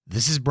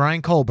This is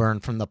Brian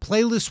Colburn from the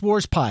Playlist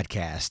Wars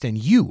podcast, and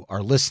you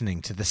are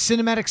listening to the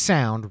Cinematic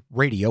Sound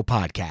Radio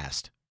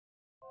Podcast.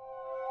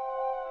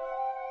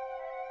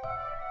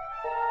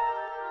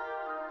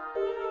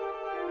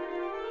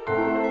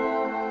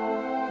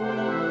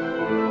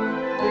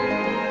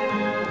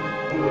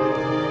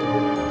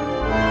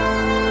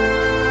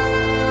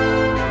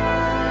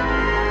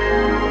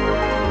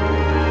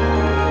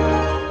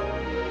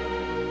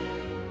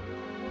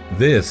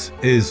 This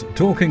is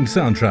Talking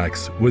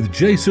Soundtracks with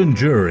Jason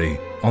Jury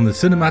on the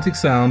Cinematic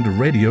Sound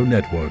Radio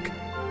Network.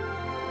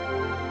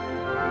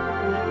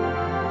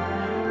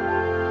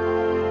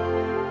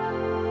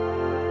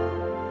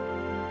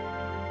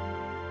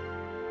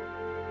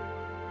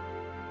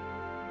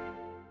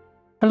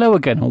 Hello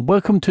again and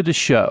welcome to the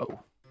show.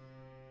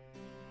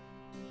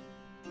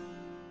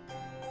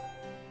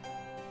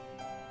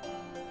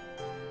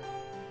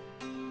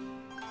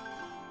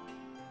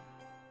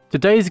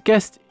 Today's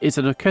guest is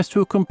an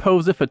orchestral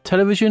composer for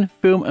television,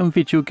 film and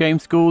video game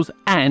scores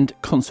and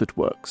concert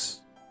works.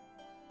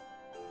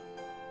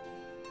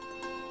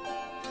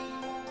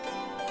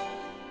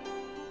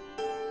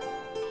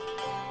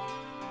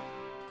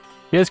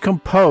 He has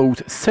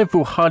composed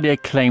several highly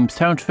acclaimed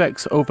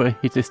soundtracks over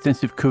his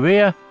extensive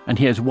career, and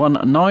he has won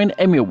 9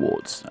 Emmy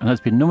Awards and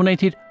has been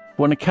nominated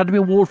for an Academy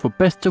Award for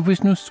Best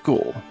Original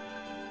Score.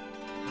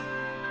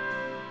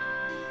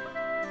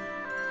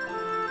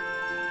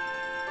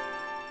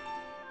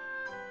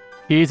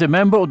 He is a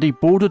member of the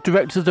Board of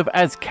Directors of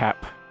ASCAP,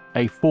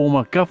 a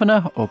former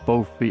governor of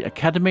both the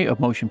Academy of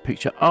Motion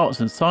Picture Arts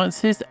and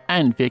Sciences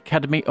and the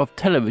Academy of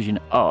Television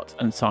Arts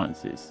and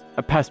Sciences,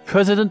 a past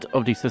president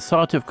of the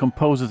Society of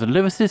Composers and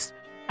Lyricists,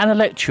 and a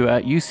lecturer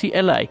at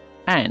UCLA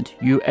and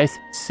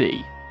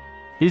USC.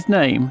 His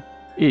name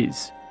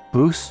is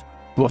Bruce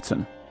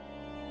Broughton.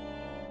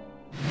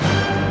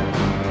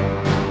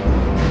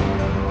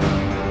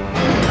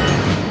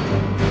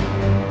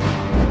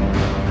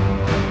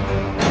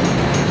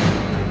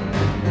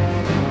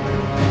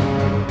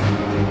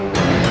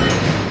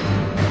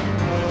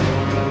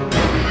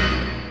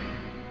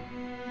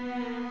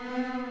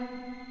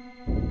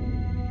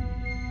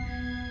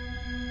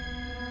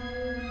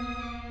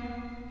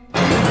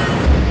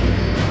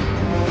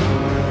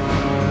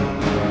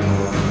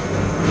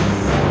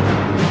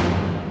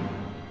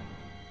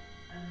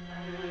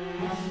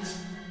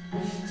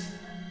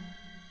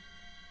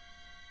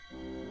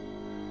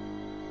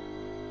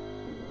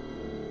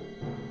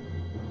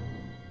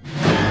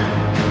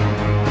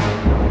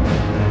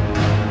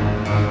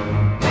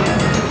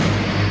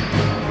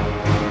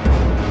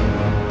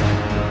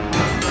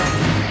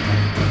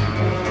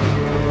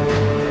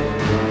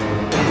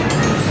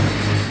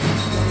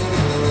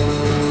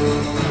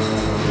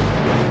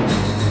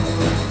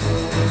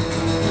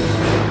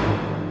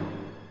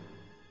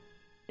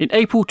 In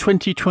April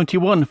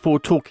 2021, for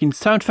Talking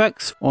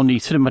Soundtracks on the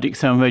Cinematic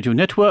Sound Radio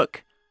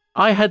Network,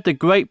 I had the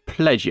great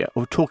pleasure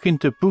of talking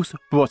to Bruce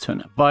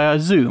Broughton via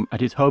Zoom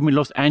at his home in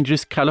Los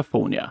Angeles,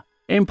 California.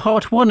 In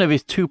part 1 of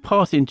his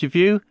 2-part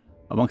interview,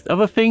 amongst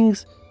other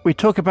things, we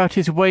talk about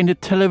his way into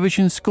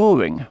television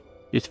scoring,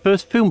 his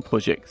first film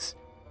projects,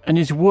 and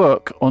his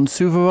work on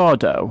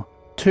Silverado,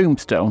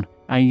 Tombstone,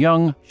 and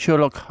Young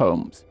Sherlock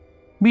Holmes,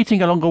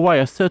 meeting along the way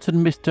a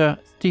certain Mr.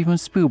 Steven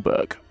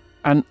Spielberg,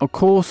 and of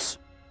course,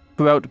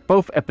 throughout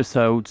both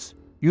episodes,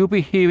 you'll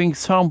be hearing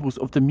samples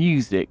of the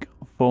music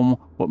from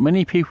what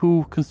many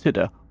people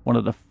consider one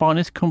of the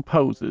finest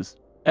composers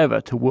ever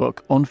to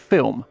work on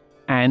film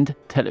and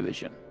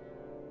television.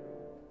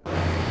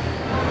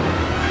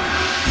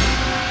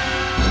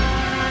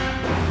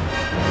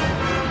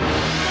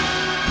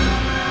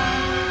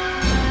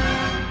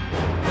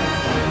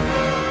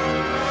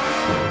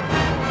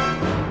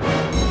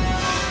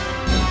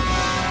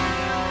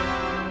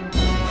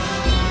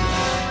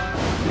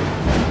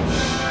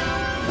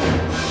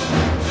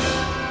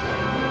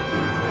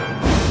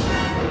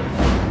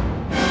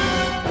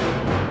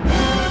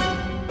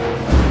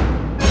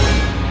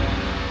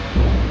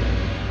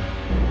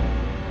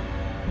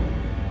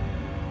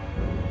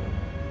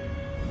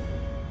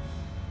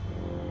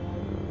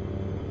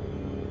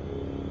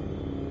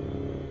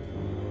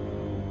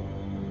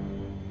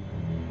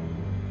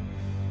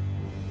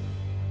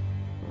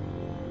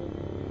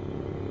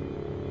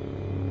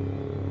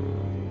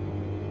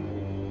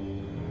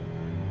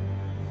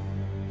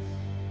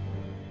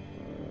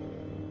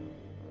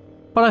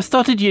 But I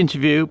started the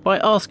interview by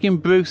asking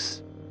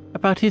Bruce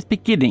about his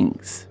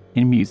beginnings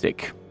in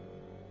music.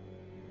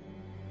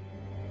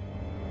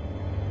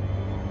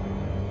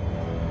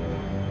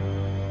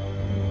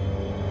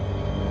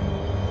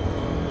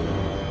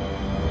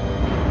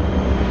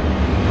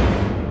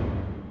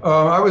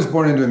 I was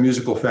born into a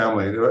musical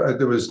family.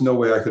 There was no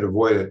way I could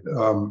avoid it.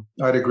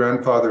 I had a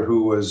grandfather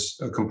who was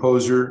a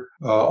composer.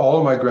 All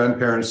of my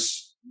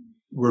grandparents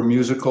were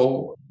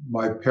musical.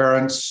 My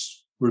parents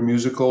were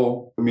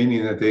musical,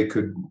 meaning that they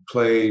could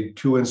play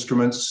two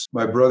instruments.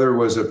 My brother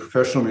was a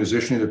professional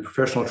musician, he was a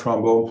professional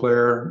trombone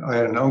player. I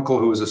had an uncle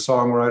who was a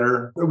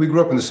songwriter. We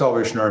grew up in the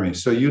Salvation Army.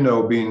 So,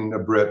 being a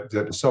Brit,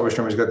 that the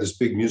Salvation Army's got this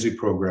big music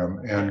program.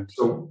 And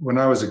so when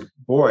I was a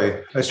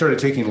boy, I started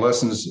taking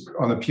lessons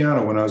on the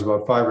piano when I was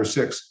about 5 or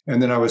 6.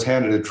 And then I was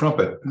handed a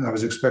trumpet and I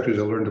was expected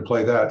to learn to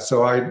play that.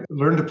 So I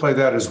learned to play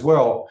that as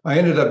well. I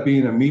ended up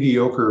being a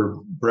mediocre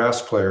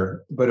brass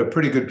player, but a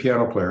pretty good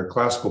piano player,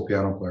 classical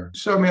piano player.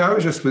 So,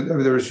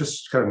 there was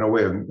just kind of no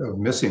way of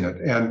missing it.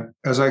 And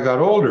as I got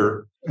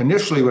older,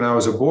 initially when I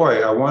was a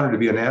boy, I wanted to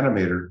be an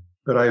animator,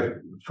 but I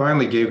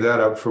finally gave that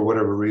up for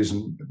whatever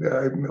reason,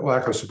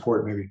 lack of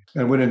support maybe,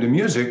 and went into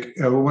music.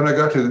 When I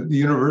got to the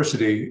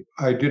university,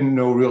 I didn't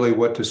know really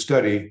what to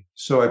study.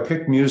 So I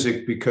picked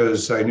music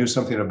because I knew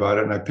something about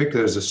it, and I picked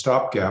it as a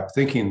stopgap,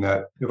 thinking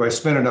that if I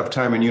spent enough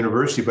time in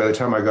university, by the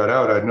time I got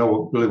out, I'd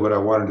know really what I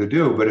wanted to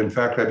do. But in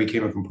fact, I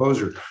became a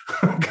composer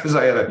because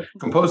I had a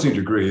composing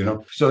degree,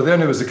 So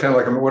then it was kind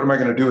of like, what am I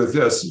going to do with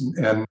this?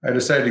 And I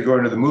decided to go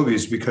into the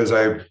movies because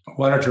I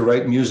wanted to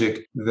write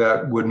music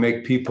that would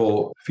make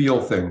people feel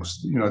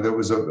things. There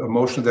was an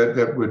emotion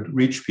that would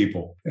reach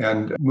people.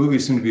 And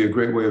movies seem to be a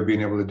great way of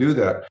being able to do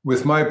that.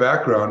 With my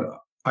background,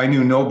 I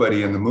knew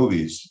nobody in the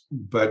movies,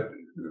 but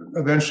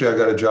eventually I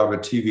got a job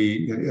at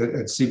TV,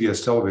 at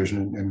CBS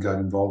television, and got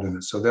involved in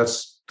it. So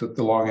that's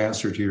the long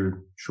answer to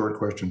your short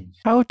question.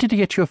 How did you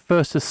get your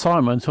first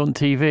assignment on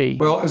TV?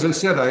 Well, as I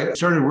said, I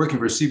started working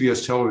for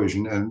CBS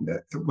television, and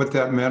what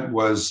that meant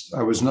was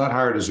I was not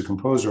hired as a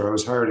composer. I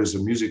was hired as a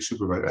music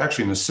supervisor,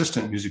 actually an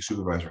assistant music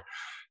supervisor,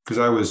 because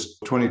I was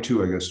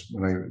 22, I guess,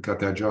 when I got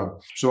that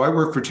job. So I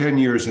worked for 10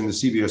 years in the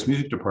CBS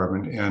music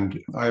department, and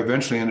I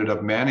eventually ended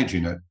up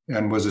managing it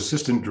and was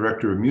assistant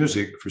director of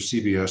music for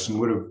CBS, and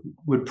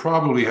would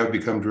probably have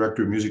become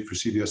director of music for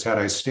CBS had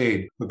I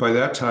stayed. But by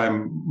that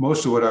time,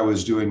 most of what I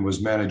was doing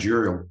was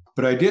managerial.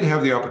 But I did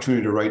have the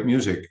opportunity to write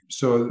music.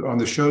 So on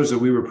the shows that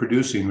we were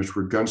producing, which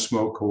were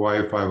Gunsmoke,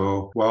 Hawaii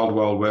Five-0, Wild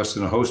Wild West,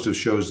 and a host of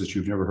shows that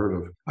you've never heard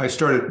of, I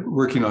started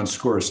working on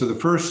scores. So the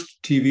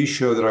first TV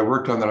show that I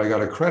worked on that I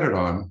got a credit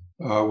on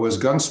was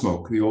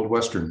Gunsmoke, the old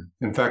Western.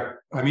 In fact,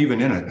 I'm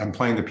even in it. I'm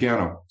playing the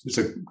piano. It's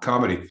a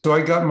comedy. So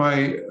I got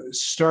my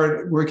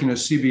start working at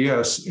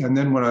CBS. And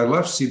then when I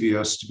left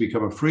CBS to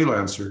become a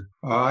freelancer,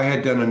 I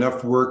had done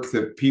enough work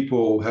that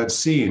people had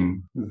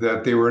seen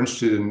that they were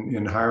interested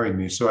in hiring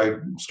me. So I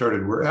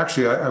started work.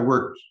 Actually, I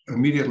worked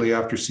immediately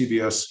after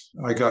CBS.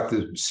 I got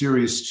the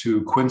series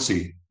to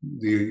Quincy,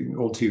 the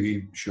old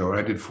TV show.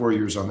 I did 4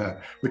 years on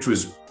that, which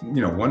was,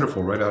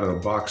 wonderful right out of the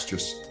box.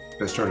 Just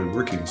I started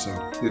working. So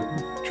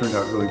it turned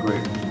out really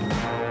great.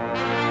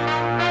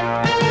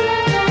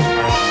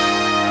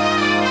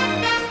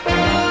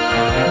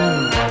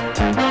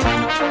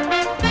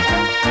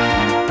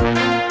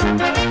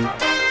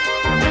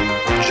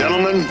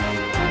 Gentlemen,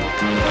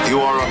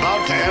 you are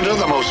about to enter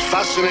the most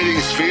fascinating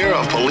sphere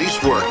of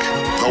police work,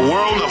 the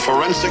world of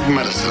forensic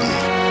medicine.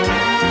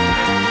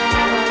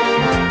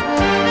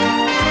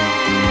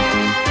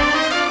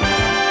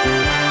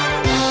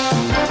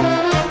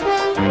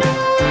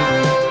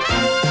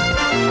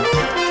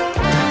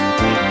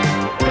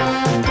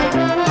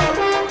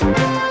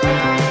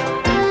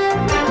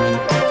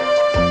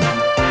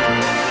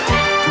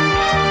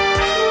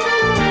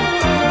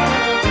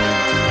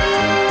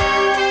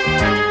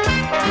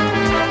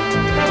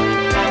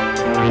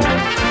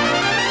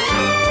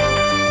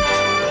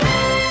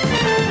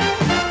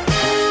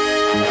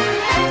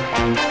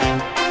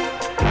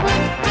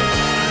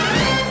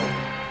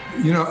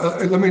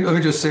 Let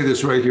me just say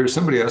this right here.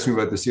 Somebody asked me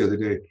about this the other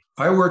day.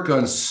 I worked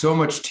on so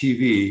much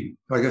TV.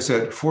 Like I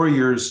said, 4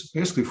 years,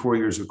 basically 4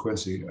 years of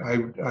Quincy.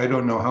 I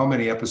don't know how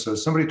many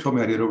episodes. Somebody told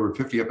me I did over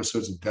 50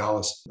 episodes of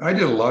Dallas. I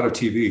did a lot of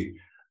TV.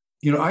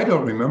 I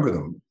don't remember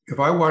them. If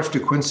I watched a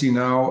Quincy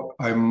now,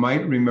 I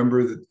might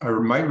remember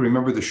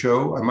the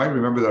show. I might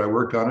remember that I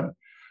worked on it.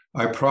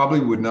 I probably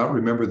would not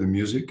remember the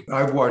music.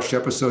 I've watched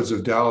episodes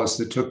of Dallas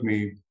that took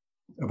me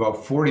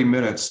about 40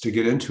 minutes to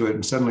get into it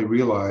and suddenly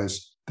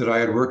realize that I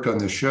had worked on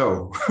this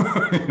show.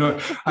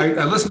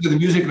 I listen to the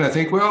music and I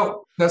think,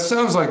 well, that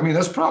sounds like me.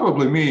 That's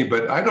probably me,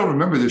 but I don't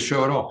remember this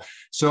show at all.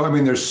 So,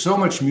 there's so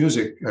much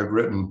music I've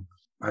written,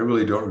 I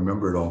really don't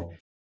remember it all.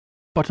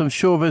 But I'm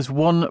sure there's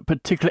one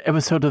particular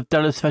episode of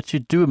Dallas that you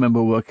do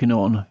remember working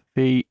on.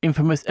 The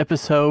infamous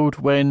episode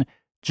when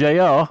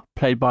JR,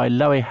 played by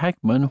Larry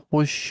Hagman,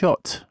 was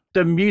shot.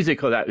 The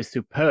music of that was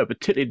superb,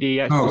 particularly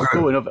the actual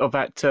scoring of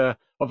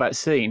that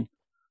scene.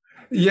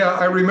 Yeah,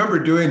 I remember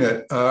doing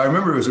it. I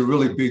remember it was a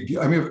really big,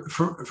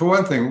 for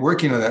one thing,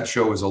 working on that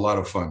show was a lot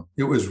of fun.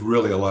 It was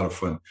really a lot of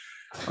fun.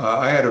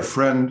 I had a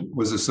friend,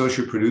 was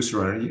associate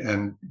producer on it,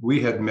 and we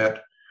had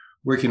met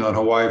working on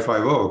Hawaii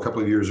Five-0 a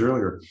couple of years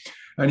earlier.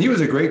 And he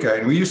was a great guy.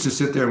 And we used to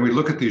sit there and we'd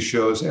look at these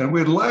shows and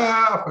we'd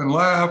laugh and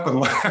laugh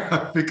and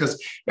laugh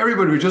because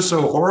everybody was just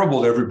so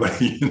horrible to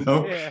everybody,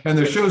 Yeah. And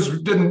the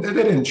shows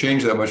didn't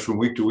change that much from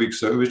week to week.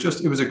 So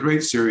it was a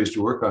great series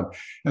to work on.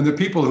 And the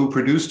people who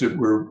produced it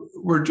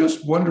were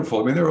just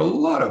wonderful. They were a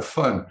lot of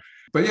fun.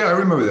 But yeah, I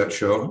remember that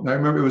show. I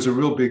remember it was a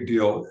real big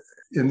deal.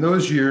 In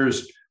those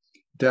years,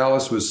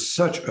 Dallas was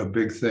such a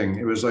big thing.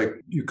 It was like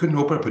you couldn't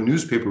open up a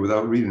newspaper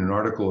without reading an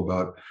article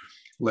about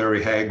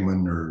Larry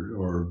Hagman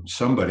or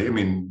somebody. I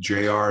mean,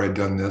 JR had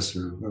done this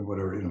or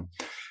whatever, you know.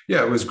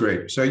 Yeah, it was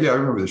great. So yeah, I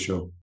remember the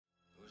show.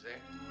 Who's there?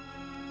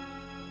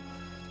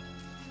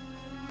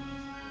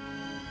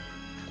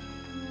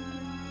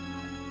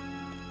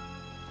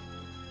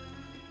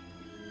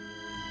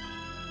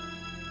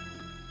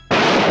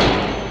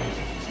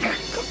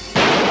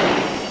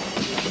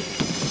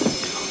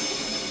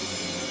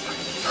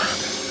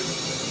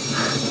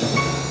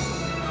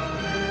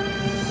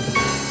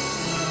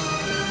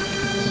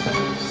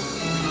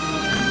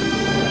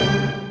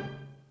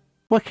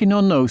 Working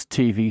on those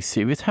TV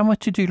series, how much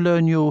did you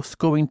learn your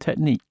scoring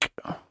technique?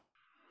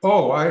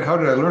 Oh, how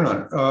did I learn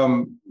on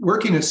it?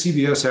 Working at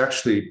CBS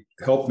actually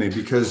helped me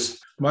because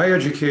my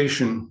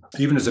education,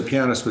 even as a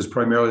pianist, was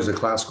primarily as a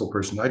classical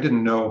person. I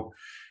didn't know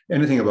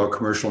anything about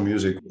commercial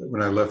music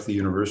when I left the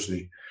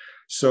university.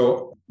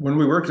 So when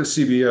we worked at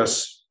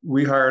CBS,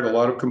 we hired a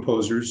lot of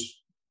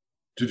composers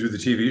to do the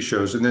TV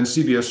shows, and then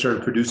CBS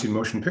started producing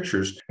motion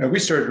pictures, and we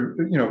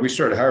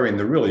started hiring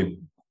the really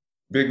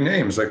big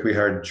names. Like we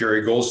hired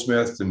Jerry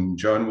Goldsmith and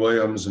John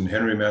Williams and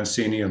Henry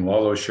Mancini and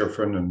Lalo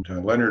Schifrin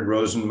and Leonard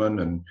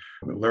Rosenman and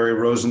Larry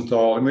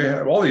Rosenthal. And we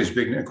had all these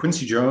big names,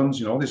 Quincy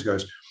Jones, all these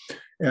guys.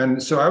 And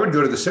so I would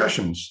go to the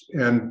sessions,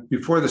 and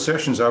before the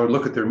sessions, I would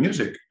look at their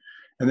music.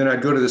 And then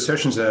I'd go to the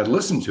sessions and I'd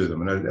listen to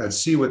them, and I'd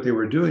see what they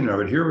were doing. I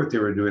would hear what they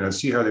were doing. I'd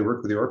see how they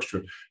worked with the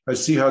orchestra. I'd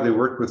see how they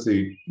worked with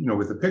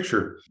with the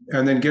picture.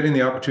 And then getting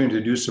the opportunity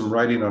to do some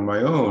writing on my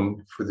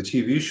own for the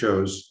TV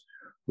shows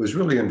was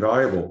really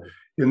invaluable.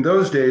 In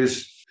those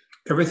days,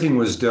 everything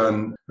was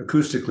done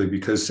acoustically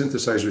because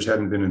synthesizers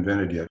hadn't been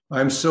invented yet.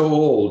 I'm so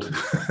old.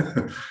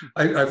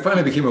 I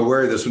finally became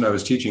aware of this when I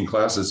was teaching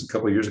classes a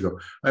couple of years ago.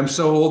 I'm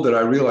so old that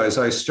I realized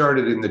I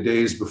started in the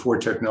days before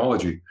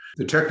technology.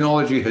 The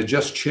technology had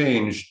just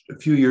changed a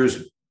few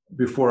years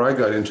before I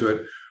got into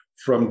it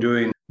from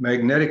doing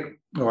magnetic.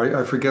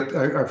 I forget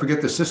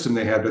the system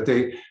they had, but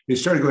they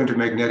started going to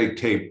magnetic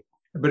tape.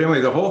 But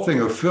anyway, the whole thing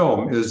of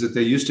film is that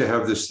they used to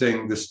have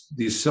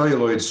these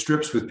celluloid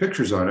strips with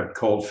pictures on it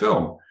called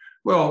film.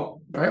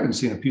 Well, I haven't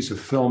seen a piece of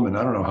film in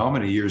I don't know how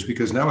many years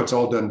because now it's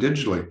all done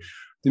digitally.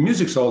 The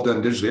music's all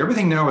done digitally.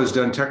 Everything now is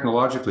done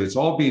technologically. It's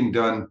all being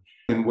done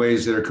in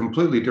ways that are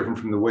completely different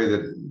from the way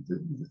that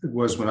it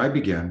was when I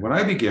began. When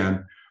I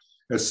began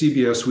at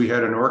CBS, we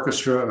had an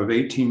orchestra of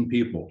 18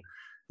 people.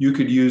 You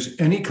could use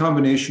any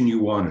combination you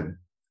wanted,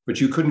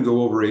 but you couldn't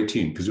go over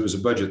 18 because it was a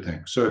budget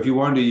thing. So if you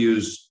wanted to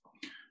use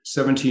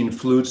 17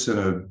 flutes and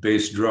a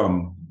bass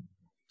drum,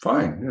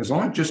 fine, as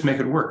long as just make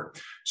it work.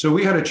 So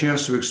we had a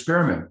chance to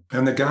experiment.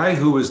 And the guy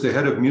who was the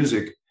head of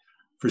music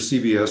for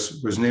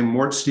CBS was named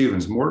Mort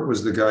Stevens. Mort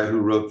was the guy who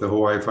wrote the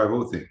Hawaii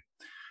Five-O theme.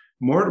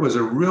 Mort was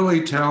a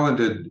really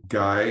talented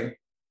guy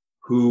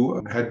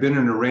who had been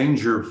an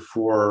arranger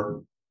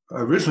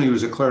originally he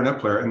was a clarinet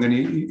player, and then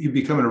he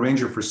became an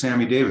arranger for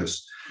Sammy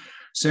Davis.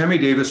 Sammy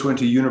Davis went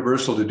to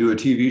Universal to do a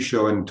TV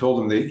show and told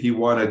him that he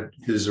wanted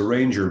his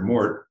arranger,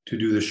 Mort, to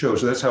do the show.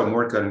 So that's how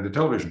Mort got into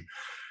television.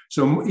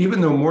 So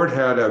even though Mort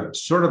had a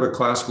sort of a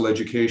classical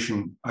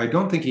education, I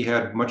don't think he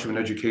had much of an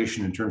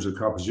education in terms of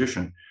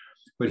composition,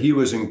 but he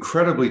was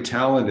incredibly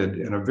talented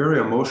and a very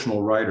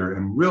emotional writer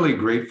and really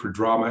great for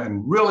drama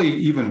and really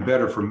even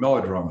better for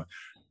melodrama.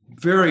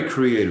 Very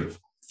creative,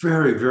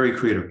 very, very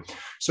creative.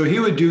 So he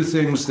would do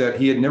things that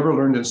he had never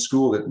learned in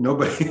school that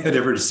nobody had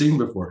ever seen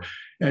before.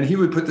 And he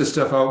would put this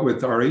stuff out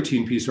with our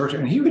 18-piece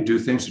orchestra, and he would do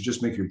things to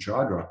just make your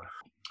jaw drop.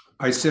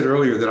 I said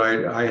earlier that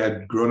I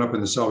had grown up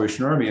in the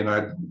Salvation Army, and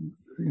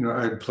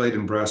I'd played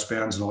in brass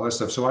bands and all that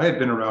stuff. So I had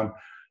been around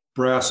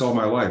brass all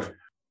my life.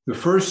 The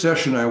first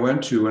session I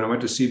went to when I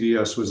went to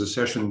CBS was a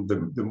session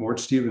that Mort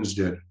Stevens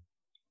did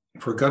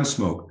for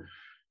Gunsmoke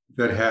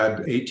that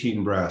had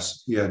 18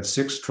 brass. He had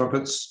 6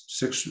 trumpets,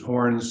 6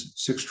 horns,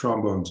 6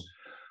 trombones.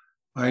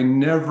 I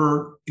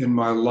never in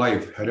my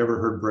life had ever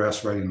heard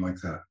brass writing like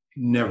that.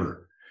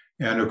 Never.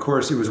 And of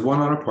course, it was one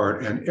on a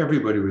part, and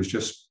everybody was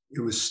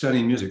it was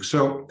stunning music.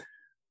 So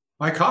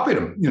I copied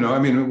him.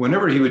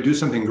 Whenever he would do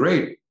something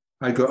great,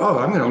 I'd go, oh,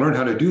 I'm going to learn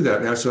how to do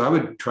that. And so I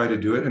would try to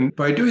do it. And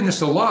by doing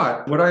this a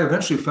lot, what I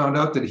eventually found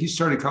out that he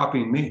started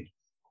copying me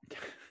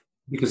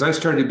because I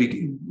started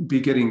to be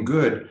getting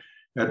good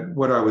at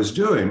what I was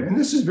doing. And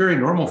this is a very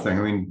normal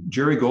thing.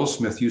 Jerry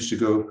Goldsmith used to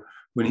go,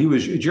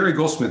 Jerry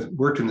Goldsmith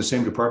worked in the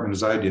same department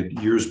as I did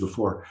years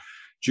before.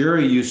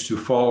 Jerry used to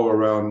follow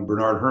around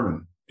Bernard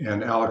Herrmann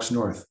and Alex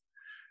North.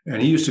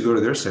 And he used to go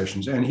to their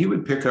sessions and he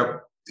would pick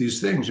up these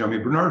things.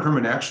 Bernard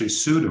Herrmann actually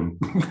sued him.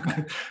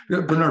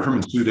 Bernard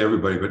Herrmann sued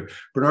everybody, but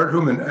Bernard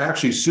Herrmann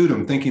actually sued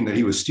him thinking that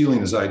he was stealing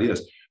his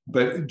ideas.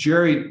 But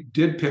Jerry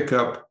did pick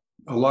up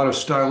a lot of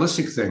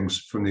stylistic things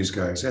from these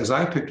guys, as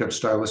I picked up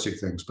stylistic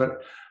things.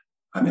 But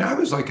I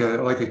was like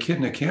a kid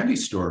in a candy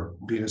store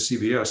being at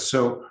CBS.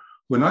 So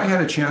when I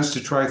had a chance to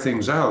try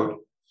things out,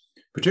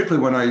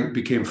 particularly when I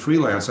became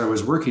freelance, I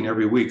was working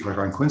every week, like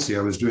on Quincy.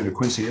 I was doing a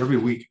Quincy every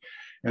week.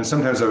 And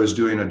sometimes I was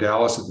doing a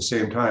Dallas at the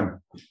same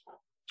time.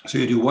 So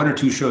you do 1 or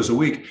 2 shows a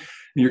week, and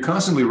you're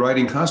constantly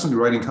writing.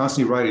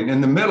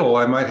 In the middle,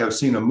 I might have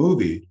seen a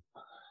movie,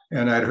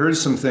 and I'd heard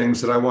some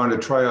things that I wanted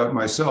to try out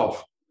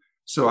myself.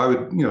 So I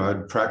would,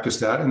 I'd practice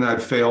that, and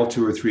I'd fail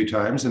 2 or 3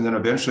 times, and then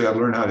eventually I'd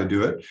learn how to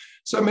do it.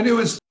 So, I mean, it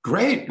was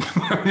great.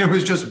 It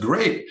was just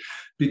great,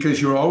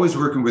 because you're always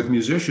working with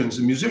musicians,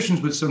 and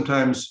musicians would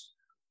sometimes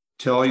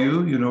tell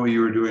you,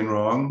 you were doing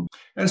wrong.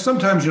 And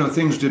sometimes,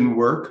 things didn't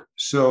work.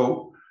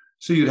 So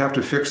you'd have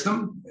to fix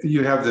them.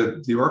 You have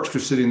the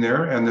orchestra sitting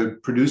there and the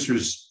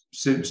producers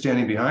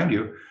standing behind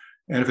you.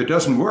 And if it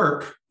doesn't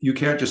work, you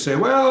can't just say,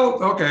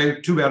 well, okay,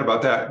 too bad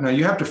about that. Now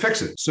you have to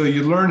fix it. So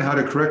you learn how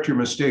to correct your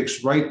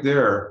mistakes right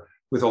there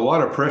with a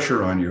lot of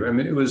pressure on you. I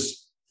mean, it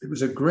was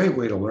a great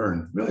way to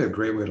learn, really a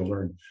great way to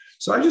learn.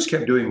 So I just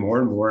kept doing more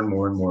and more and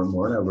more and more and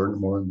more. And I learned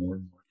more and more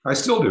and more. I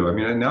still do. I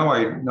mean, now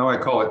I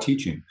call it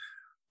teaching.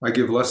 I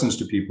give lessons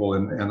to people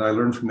and I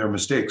learn from their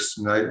mistakes.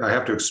 And I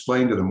have to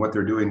explain to them what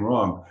they're doing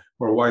wrong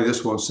or why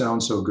this won't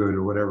sound so good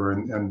or whatever.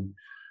 And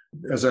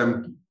as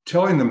I'm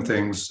telling them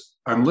things,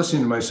 I'm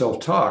listening to myself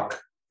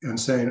talk and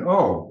saying,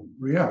 oh,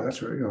 yeah,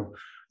 that's right.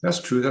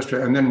 That's true. That's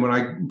true. And then when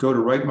I go to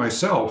write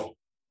myself,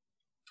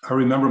 I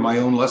remember my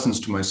own lessons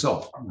to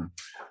myself.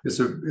 It's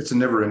a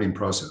never-ending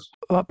process.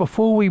 But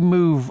before we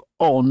move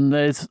on,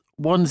 there's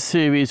one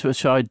series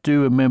which I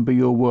do remember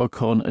your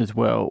work on as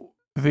well.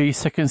 The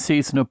second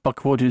season of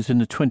Buck Rogers in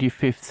the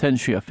 25th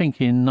Century, I think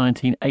in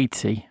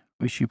 1980,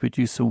 which you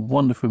produced some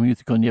wonderful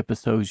music on the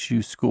episodes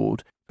you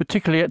scored,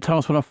 particularly at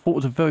times when I thought it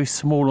was a very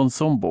small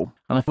ensemble.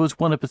 And I thought it was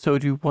one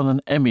episode you won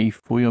an Emmy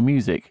for your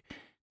music.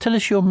 Tell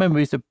us your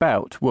memories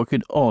about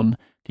working on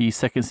the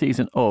second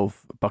season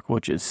of Buck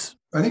Rogers.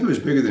 I think it was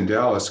bigger than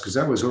Dallas because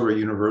that was over at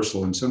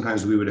Universal, and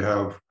sometimes we would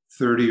have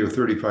 30 or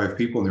 35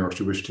 people in the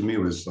orchestra, which to me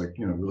was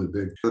really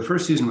big. The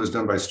first season was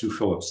done by Stu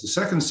Phillips. The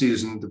second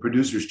season, the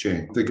producers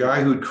changed. The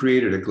guy who'd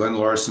created it, Glenn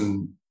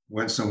Larson,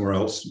 went somewhere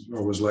else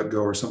or was let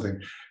go or something.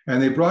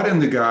 And they brought in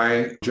the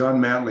guy, John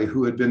Mantley,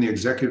 who had been the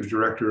executive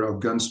director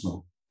of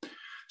Gunsmoke.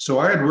 So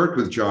I had worked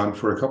with John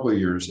for a couple of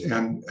years.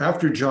 And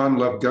after John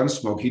left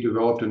Gunsmoke, he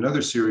developed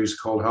another series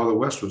called How the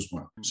West Was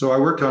Won. So I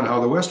worked on How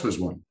the West Was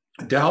Won.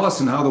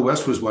 Dallas and How the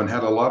West Was Won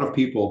had a lot of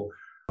people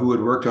who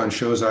had worked on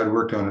shows I'd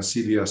worked on at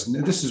CBS.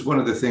 And this is one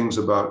of the things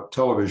about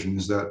television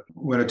is that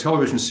when a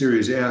television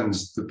series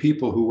ends, the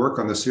people who work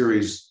on the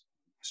series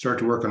start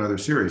to work on other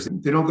series.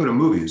 They don't go to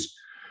movies.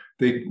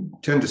 They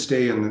tend to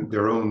stay in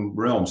their own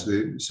realm.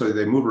 So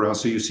they move around.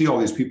 So you see all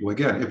these people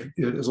again,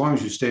 as long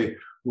as you stay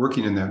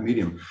working in that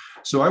medium.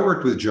 So I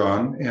worked with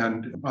John,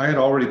 and I had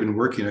already been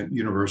working at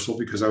Universal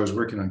because I was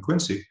working on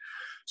Quincy.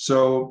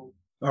 So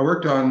I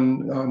worked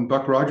on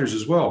Buck Rogers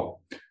as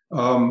well.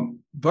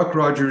 Buck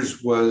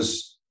Rogers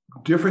was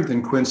different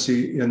than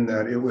Quincy in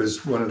that it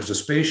was a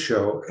space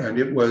show, and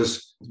it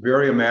was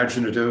very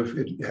imaginative.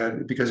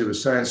 Because it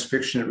was science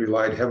fiction, it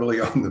relied heavily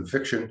on the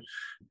fiction.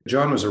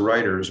 John was a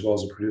writer as well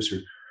as a producer,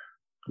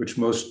 which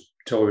most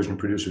television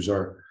producers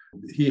are.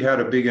 He had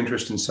a big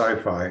interest in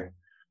sci-fi,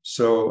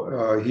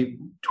 so he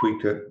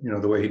tweaked it,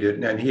 the way he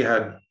did, and he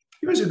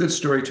was a good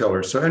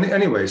storyteller. So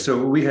anyway,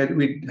 so we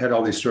had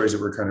all these stories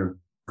that were kind of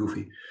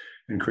goofy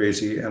and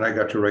crazy, and I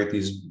got to write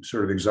these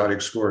sort of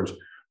exotic scores.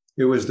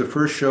 It was the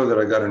first show that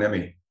I got an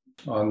Emmy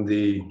on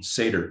the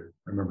Satyr,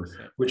 I remember,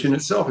 which in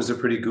itself is a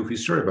pretty goofy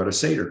story about a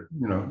satyr,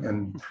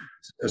 and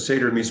a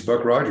satyr meets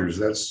Buck Rogers.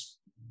 That's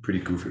pretty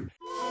goofy.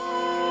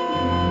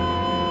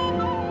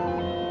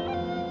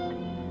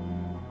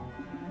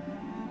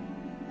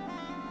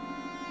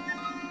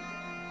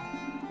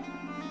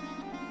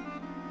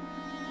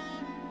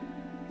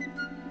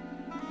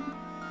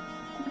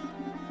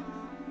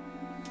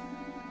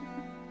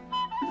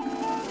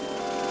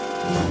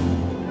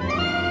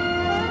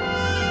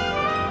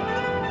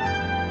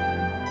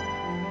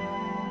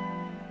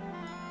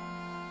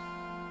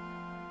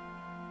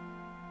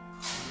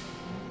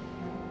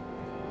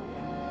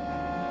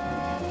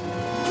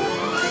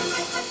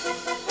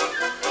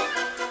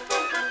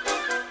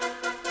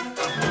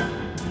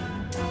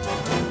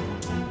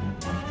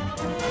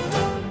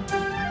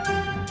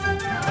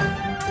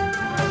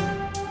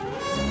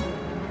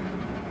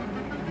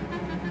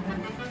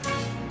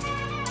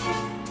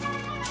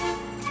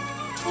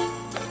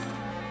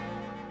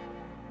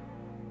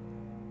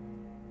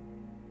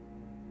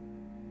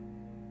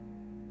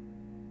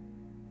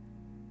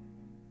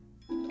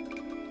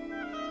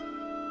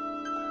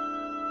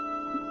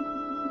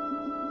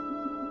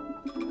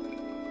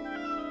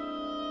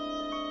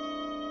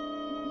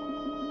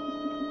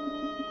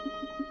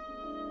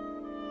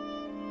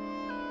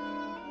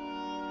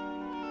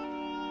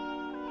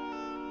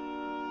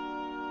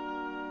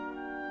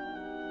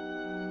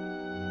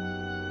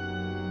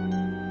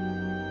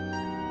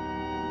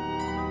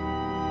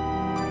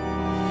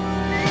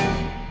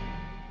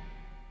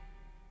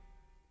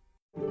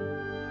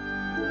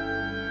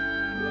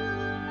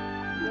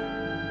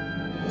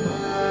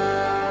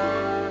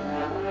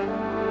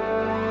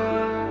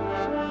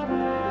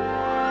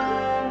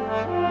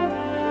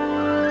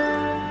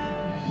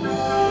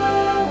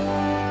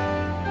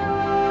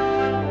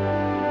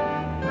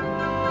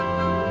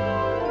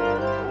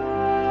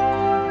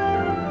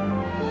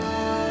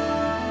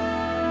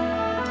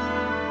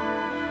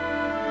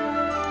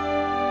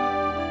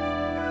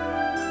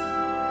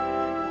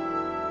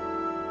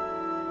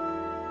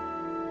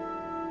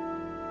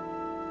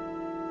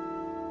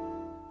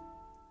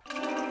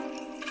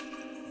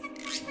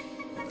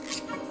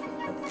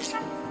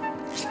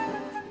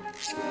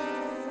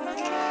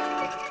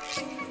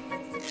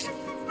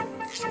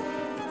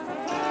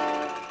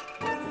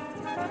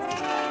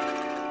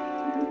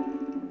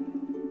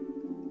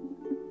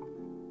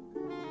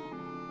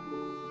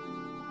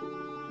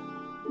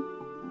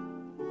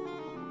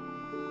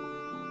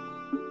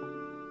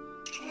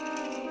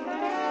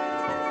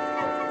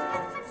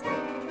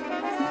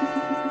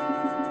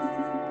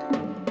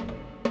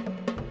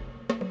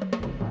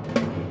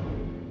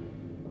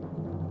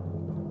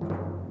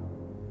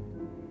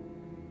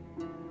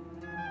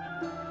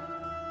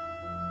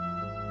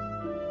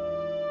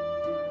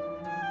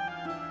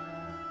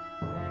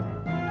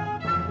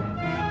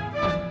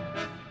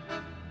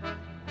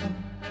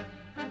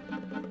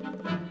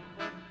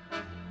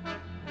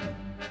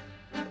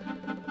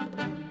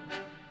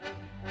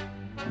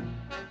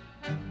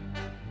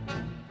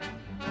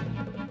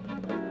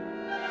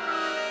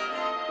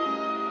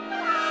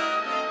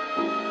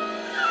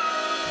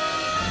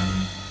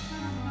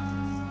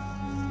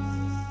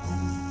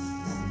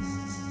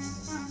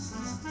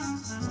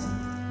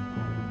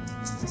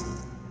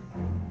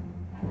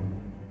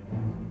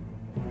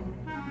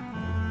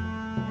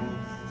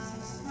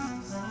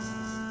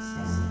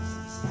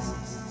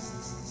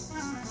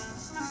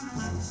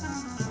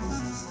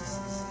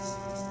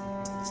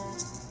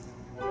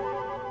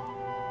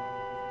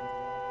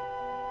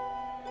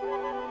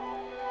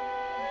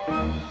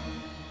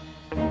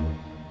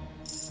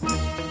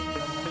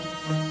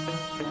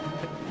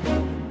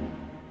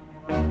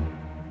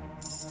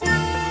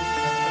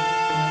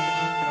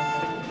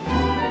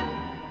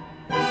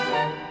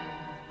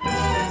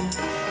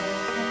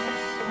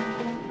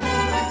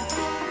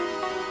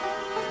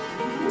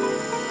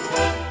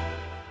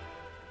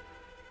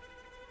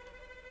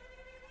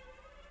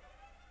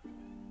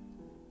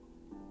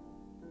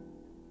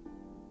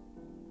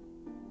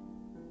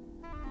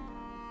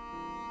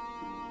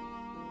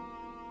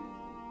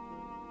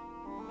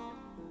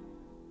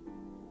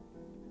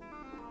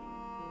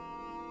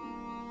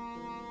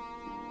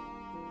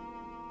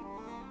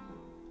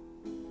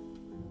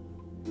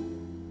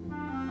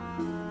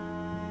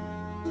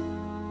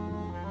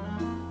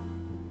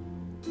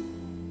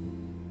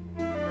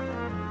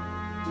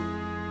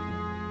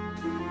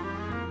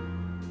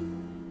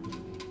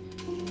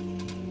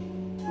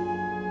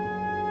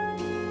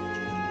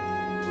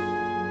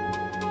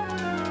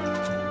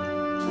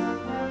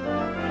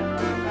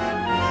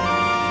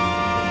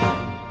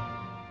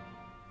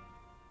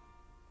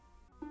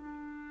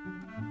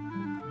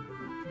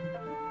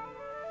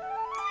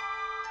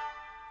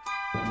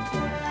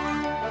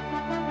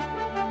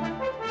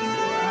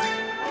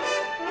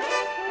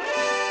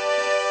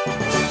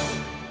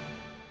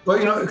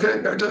 Well,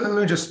 let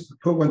me just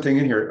put one thing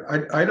in here.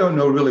 I don't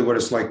know really what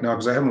it's like now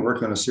because I haven't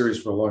worked on a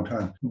series for a long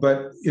time.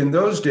 But in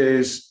those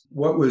days,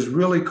 what was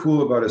really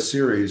cool about a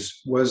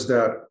series was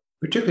that,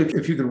 particularly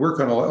if you could work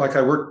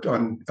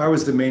on I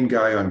was the main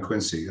guy on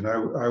Quincy, and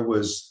I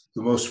was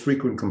the most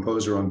frequent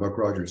composer on Buck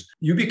Rogers.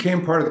 You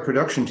became part of the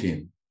production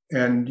team.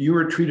 And you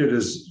were treated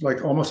as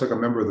almost like a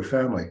member of the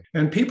family.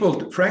 And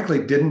people,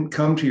 frankly, didn't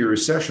come to your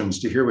sessions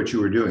to hear what you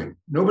were doing.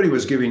 Nobody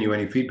was giving you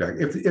any feedback.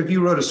 If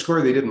you wrote a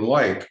score they didn't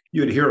like,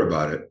 you'd hear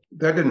about it.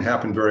 That didn't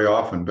happen very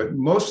often, but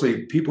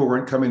mostly people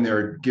weren't coming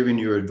there giving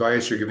you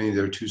advice or giving you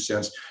their 2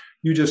 cents.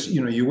 You just,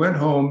 you went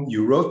home,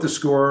 you wrote the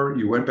score,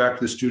 you went back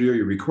to the studio,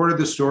 you recorded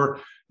the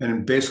score,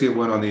 and basically it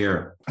went on the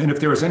air. And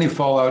if there was any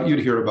fallout, you'd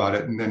hear about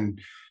it, and then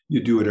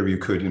you do whatever you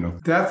could,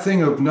 That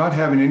thing of not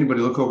having anybody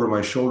look over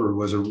my shoulder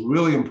was a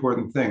really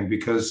important thing,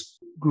 because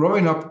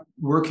growing up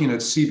working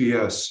at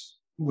CBS,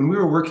 when we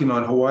were working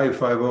on Hawaii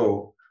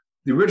Five-0,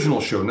 the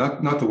original show,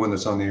 not the one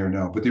that's on the air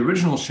now, but the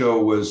original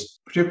show was,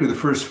 particularly the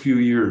first few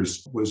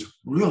years, was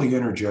really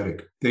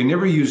energetic. They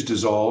never used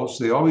dissolves.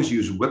 They always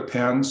used whip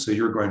pans. So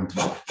you're going,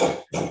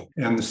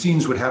 and the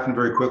scenes would happen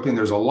very quickly. And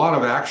there's a lot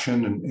of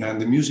action, and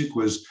the music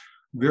was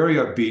very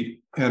upbeat.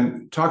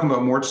 And talking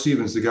about Mort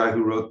Stevens, the guy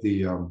who wrote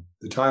the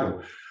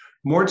title,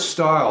 Mort's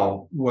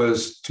style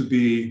was to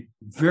be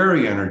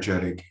very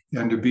energetic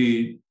and to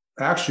be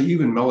actually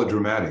even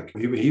melodramatic.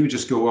 He would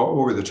just go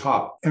over the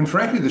top. And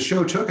frankly, the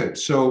show took it.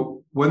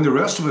 So when the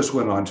rest of us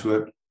went onto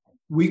it,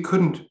 we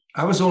couldn't.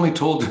 I was only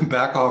told to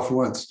back off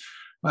once.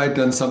 I had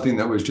done something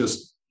that was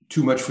just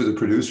too much for the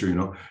producer,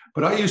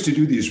 But I used to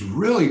do these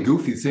really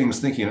goofy things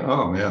thinking,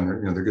 oh man,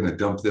 they're going to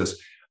dump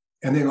this.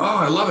 And then, oh,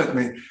 I love it. I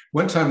mean,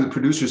 one time the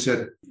producer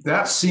said,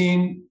 that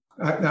scene,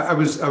 I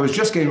was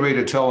just getting ready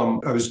to tell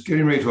him, I was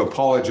getting ready to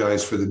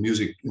apologize for the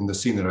music in the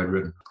scene that I'd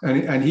written.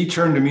 And he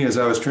turned to me as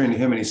I was turning to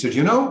him and he said,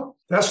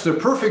 that's the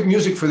perfect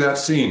music for that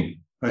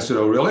scene. I said,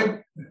 oh, really?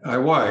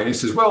 Why? And he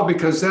says, well,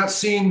 because that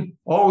scene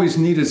always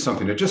needed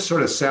something. It just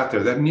sort of sat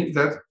there.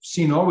 That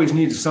scene always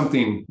needed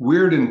something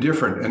weird and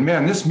different. And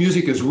man, this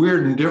music is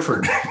weird and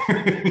different.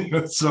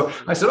 So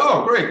I said,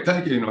 oh, great.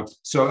 Thank you.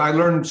 So I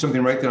learned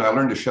something right then. I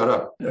learned to shut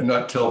up and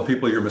not tell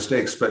people your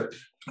mistakes. But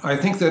I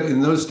think that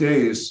in those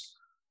days,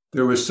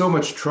 there was so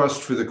much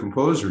trust for the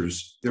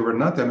composers. There were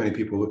not that many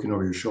people looking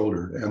over your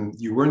shoulder, and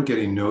you weren't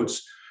getting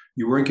notes.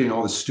 You weren't getting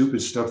all the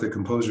stupid stuff that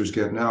composers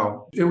get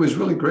now. It was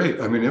really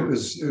great. I mean, it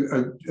was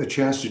a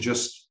chance to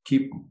just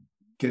keep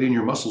getting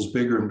your muscles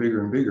bigger and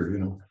bigger and bigger,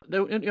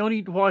 The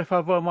only Wi-Fi,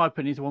 in my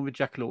opinion, is the one with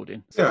Jack Lord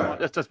in. So yeah.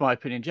 That's just my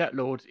opinion. Jack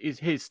Lord is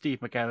his Steve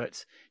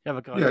McGarrett. The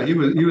other guy. Yeah, he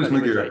was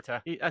McGarrett.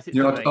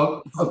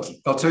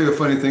 I'll tell you a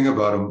funny thing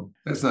about him.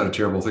 That's not a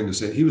terrible thing to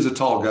say. He was a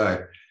tall guy.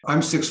 I'm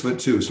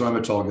 6'2", so I'm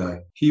a tall guy.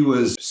 He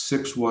was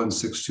 6'1",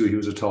 6'2". He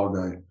was a tall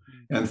guy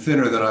and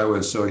thinner than I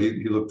was, so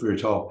he looked very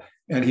tall.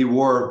 And he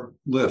wore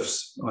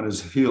lifts on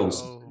his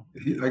heels.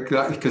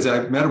 Because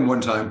I met him one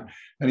time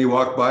and he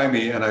walked by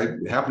me and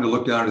I happened to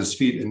look down at his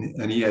feet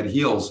and he had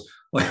heels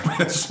like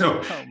that.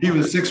 So he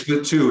was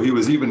 6'2". He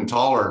was even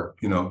taller,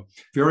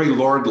 very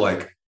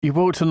Lord-like. You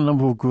worked on a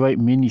number of great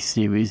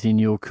miniseries in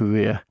your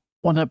career.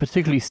 One that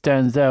particularly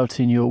stands out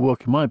in your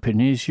work, in my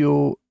opinion, is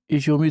your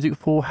music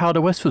for How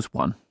the West Was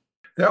Won.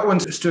 That one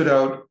stood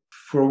out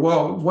for,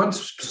 one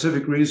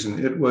specific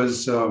reason. It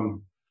was,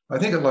 I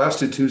think it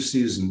lasted 2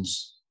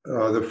 seasons.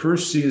 The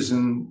first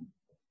season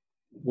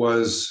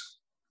was,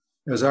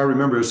 as I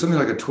remember, it was something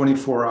like a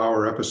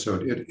 24-hour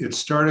episode. It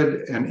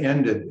started and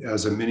ended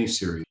as a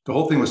miniseries. The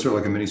whole thing was sort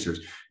of like a miniseries.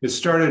 It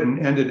started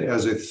and ended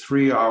as a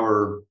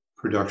 3-hour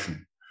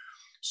production.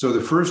 So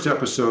the first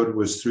episode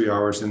was 3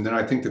 hours, and then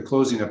I think the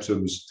closing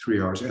episode was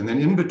 3 hours. And then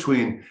in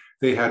between,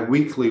 they had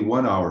weekly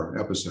 1-hour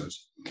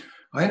episodes.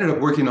 I ended up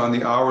working on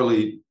the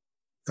hourly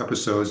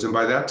episodes, and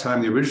by that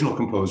time, the original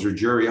composer,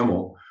 Jerry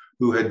Immel,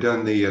 who had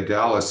done the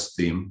Dallas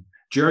theme,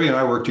 Jerry and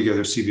I worked together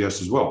at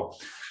CBS as well.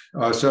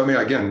 So, I mean,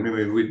 again,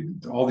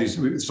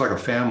 it's like a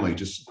family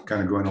just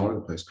kind of going all over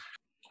the place.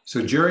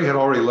 So Jerry had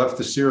already left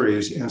the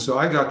series. And so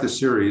I got the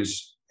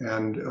series,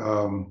 and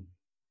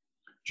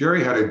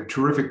Jerry had a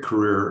terrific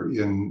career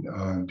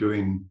in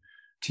doing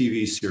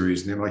TV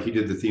series. Like he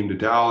did the theme to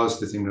Dallas,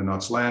 the theme to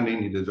Knots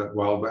Landing. He did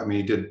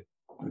he did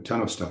a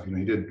ton of stuff.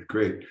 He did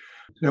great.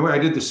 Anyway, I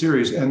did the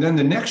series. And then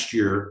the next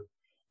year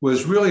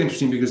was really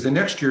interesting because the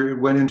next year it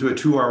went into a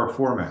 2-hour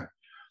format.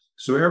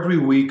 So every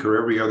week or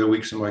every other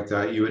week, something like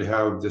that, you would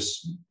have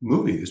this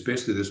movie. It's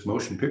basically this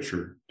motion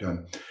picture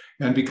done.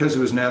 And because it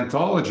was an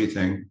anthology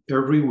thing,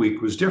 every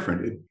week was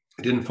different. It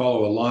didn't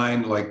follow a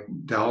line like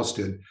Dallas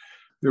did.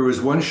 There was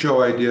one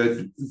show I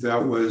did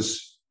that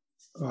was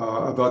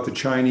about the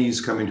Chinese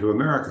coming to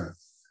America.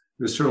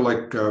 It was sort of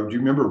like, do you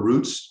remember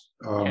Roots?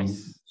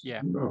 Yes.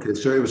 Yeah. Okay,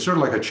 so it was sort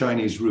of like a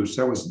Chinese Roots.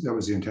 That was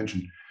the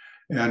intention.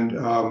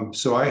 And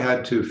so I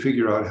had to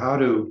figure out how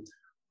to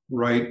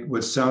write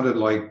what sounded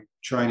like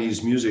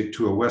Chinese music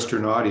to a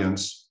Western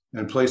audience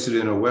and place it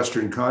in a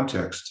Western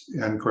context.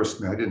 And of course,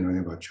 I didn't know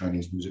anything about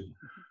Chinese music.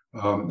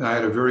 I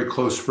had a very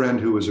close friend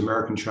who was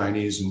American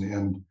Chinese,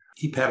 and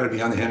he patted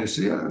me on the hand and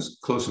said, yeah, that was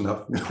close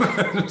enough.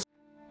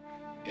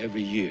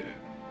 Every year,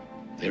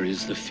 there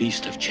is the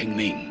Feast of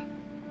Qingming,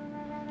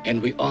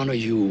 and we honor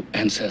you,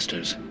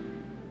 ancestors,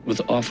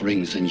 with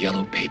offerings and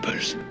yellow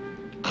papers.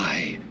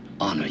 I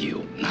honor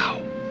you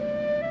now.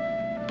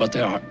 But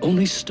there are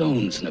only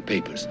stones in the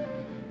papers,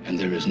 and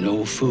there is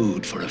no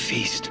food for a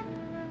feast.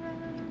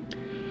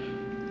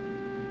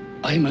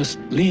 I must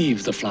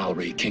leave the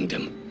flowery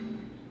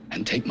kingdom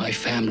and take my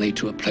family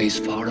to a place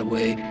far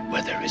away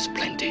where there is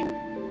plenty.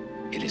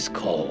 It is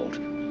called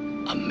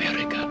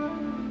America.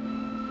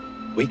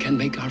 We can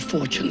make our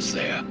fortunes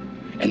there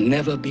and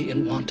never be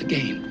in want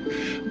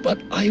again.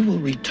 But I will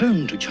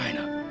return to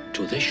China,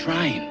 to this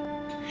shrine,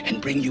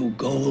 and bring you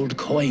gold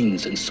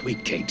coins and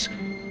sweet cakes.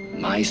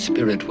 My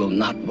spirit will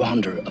not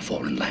wander a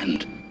foreign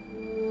land.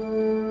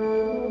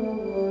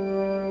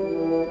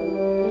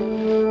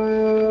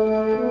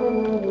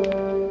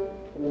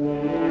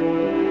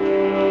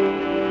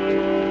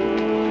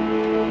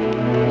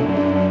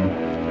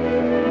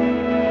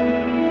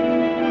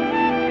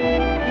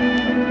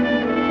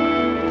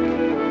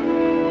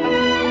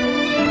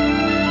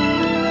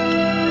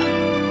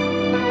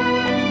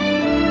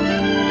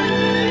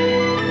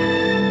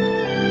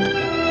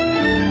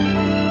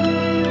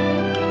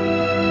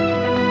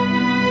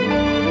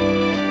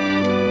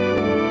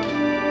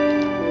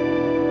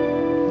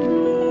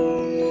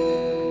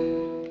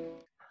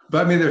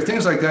 But I mean, there are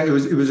things like that. It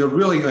was a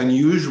really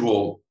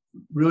unusual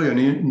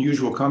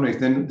comedy.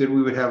 Then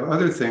we would have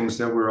other things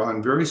that were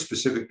on very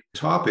specific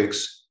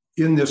topics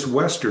in this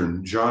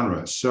Western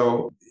genre.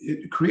 So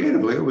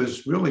creatively, it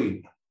was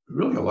really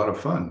a lot of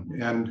fun.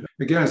 And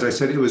again, as I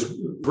said, it was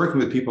working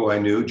with people I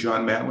knew.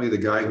 John Mantley, the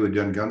guy who had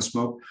done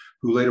Gunsmoke,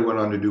 who later went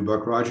on to do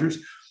Buck Rogers,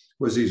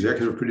 was the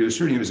executive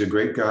producer, and he was a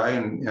great guy,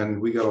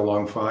 and we got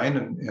along fine,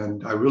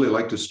 and I really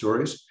liked his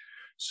stories.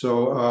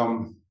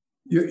 So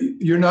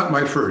you're not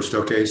my first,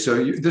 okay?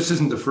 So this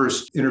isn't the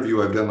first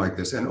interview I've done like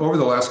this. And over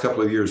the last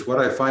couple of years, what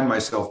I find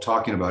myself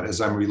talking about as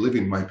I'm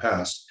reliving my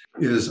past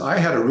is I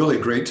had a really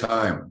great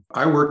time.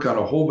 I worked on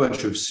a whole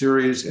bunch of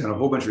series and a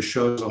whole bunch of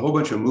shows, a whole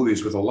bunch of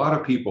movies with a lot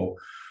of people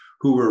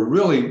who were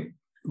really,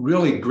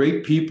 really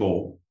great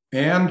people,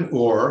 and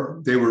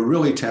or they were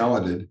really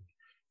talented,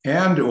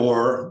 and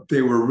or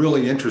they were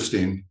really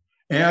interesting,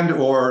 and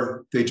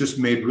or they just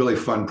made really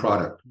fun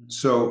product.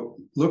 So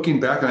looking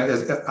back,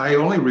 I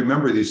only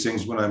remember these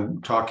things when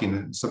I'm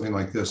talking something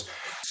like this.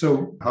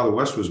 So How the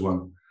West Was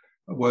Won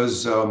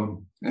was,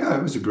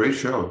 it was a great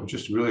show,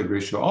 just really a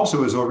great show.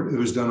 Also, it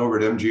was done over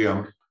at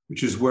MGM,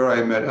 which is where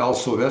I met Al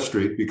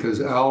Silvestri,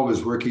 because Al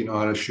was working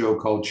on a show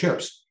called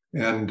Chips.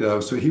 And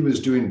so he was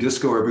doing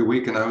disco every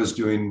week, and I was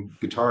doing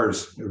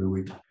guitars every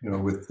week,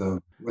 with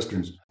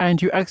Westerns.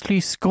 And you actually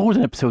scored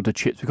an episode of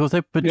Chips, because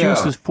the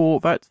producers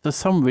thought that for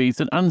some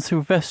reason Al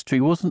Silvestri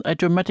wasn't a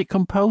dramatic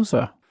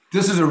composer.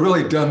 This is a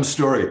really dumb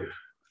story.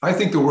 I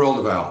think the world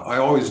of Al. I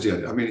always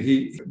did. I mean,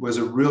 he was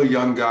a really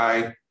young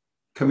guy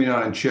coming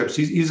on in Chips.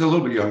 He's a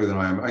little bit younger than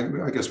I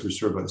am. I guess we're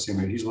sort of about the same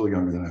age. He's a little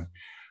younger than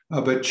I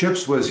am. But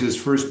Chips was his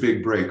first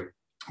big break.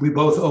 We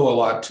both owe a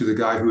lot to the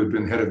guy who had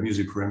been head of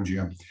music for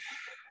MGM.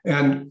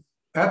 And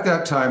at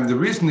that time, the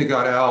reason they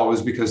got Al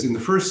was because in the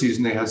first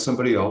season, they had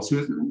somebody else who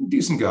was a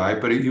decent guy,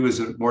 but he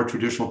was a more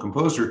traditional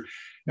composer.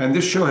 And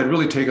this show had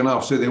really taken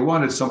off. So they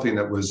wanted something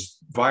that was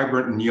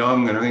vibrant and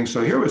young and everything.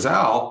 So here was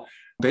Al,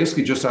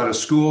 basically just out of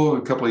school,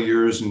 a couple of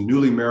years, and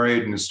newly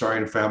married and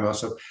starting a family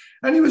also.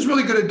 And he was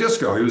really good at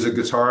disco. He was a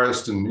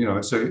guitarist.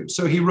 And,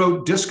 so he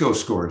wrote disco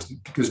scores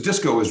because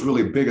disco was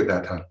really big at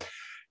that time.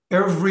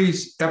 Every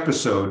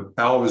episode,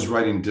 Al was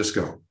writing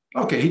disco.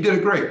 Okay, he did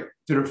it great.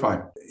 Did it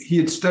fine. He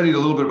had studied a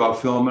little bit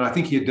about film, and I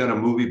think he had done a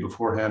movie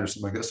beforehand or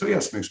something like that. So he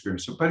has some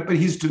experience. But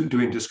he's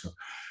doing disco.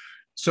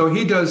 So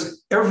he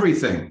does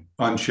everything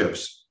on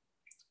Chips.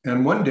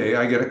 And one day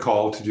I get a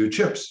call to do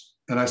Chips.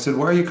 And I said,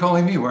 why are you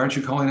calling me? Why aren't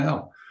you calling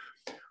Al?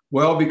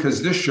 Well,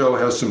 because this show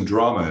has some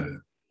drama in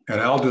it. And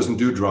Al doesn't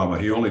do drama.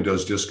 He only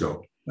does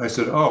disco. I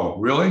said, oh,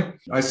 really?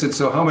 I said,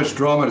 so how much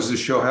drama does this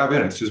show have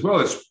in it? He says, well,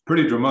 it's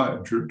pretty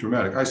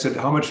dramatic. I said,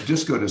 how much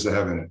disco does it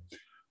have in it?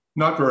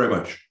 Not very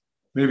much.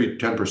 Maybe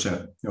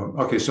 10%.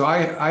 Okay, so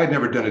I had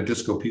never done a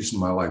disco piece in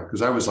my life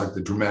because I was like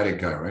the dramatic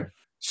guy, right?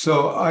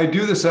 So I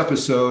do this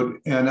episode,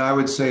 and I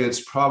would say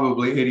it's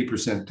probably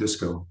 80%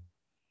 disco.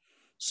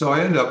 So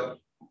I end up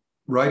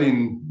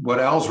writing what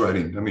Al's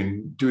writing. I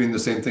mean, doing the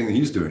same thing that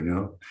he's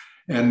doing,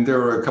 And there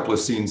were a couple of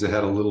scenes that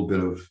had a little bit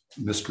of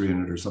mystery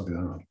in it or something.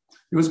 I don't know.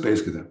 It was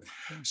basically that.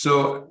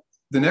 So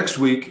the next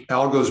week,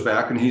 Al goes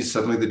back, and he's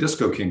suddenly the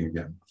disco king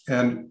again.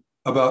 And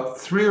about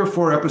 3 or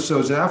 4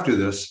 episodes after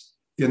this,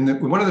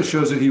 in one of the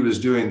shows that he was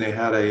doing, they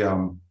had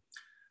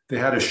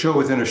a show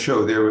within a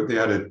show. They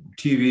had a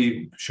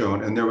TV show,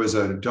 and there was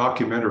a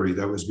documentary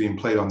that was being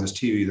played on this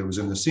TV that was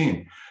in the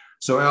scene.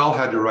 So Al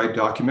had to write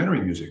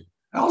documentary music.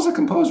 Al's a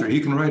composer. He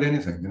can write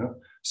anything,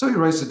 So he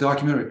writes the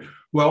documentary.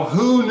 Well,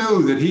 who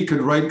knew that he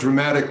could write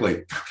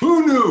dramatically?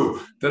 Who knew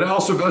that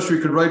Al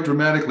Silvestri could write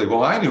dramatically?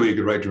 Well, I knew he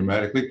could write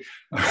dramatically.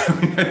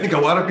 I think a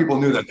lot of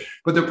people knew that,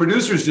 but the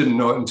producers didn't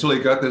know it until he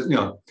got this,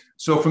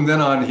 So from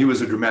then on, he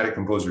was a dramatic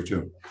composer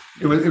too.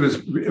 It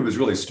was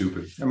really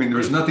stupid. I mean, there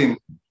was nothing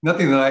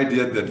that I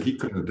did that he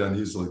couldn't have done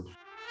easily.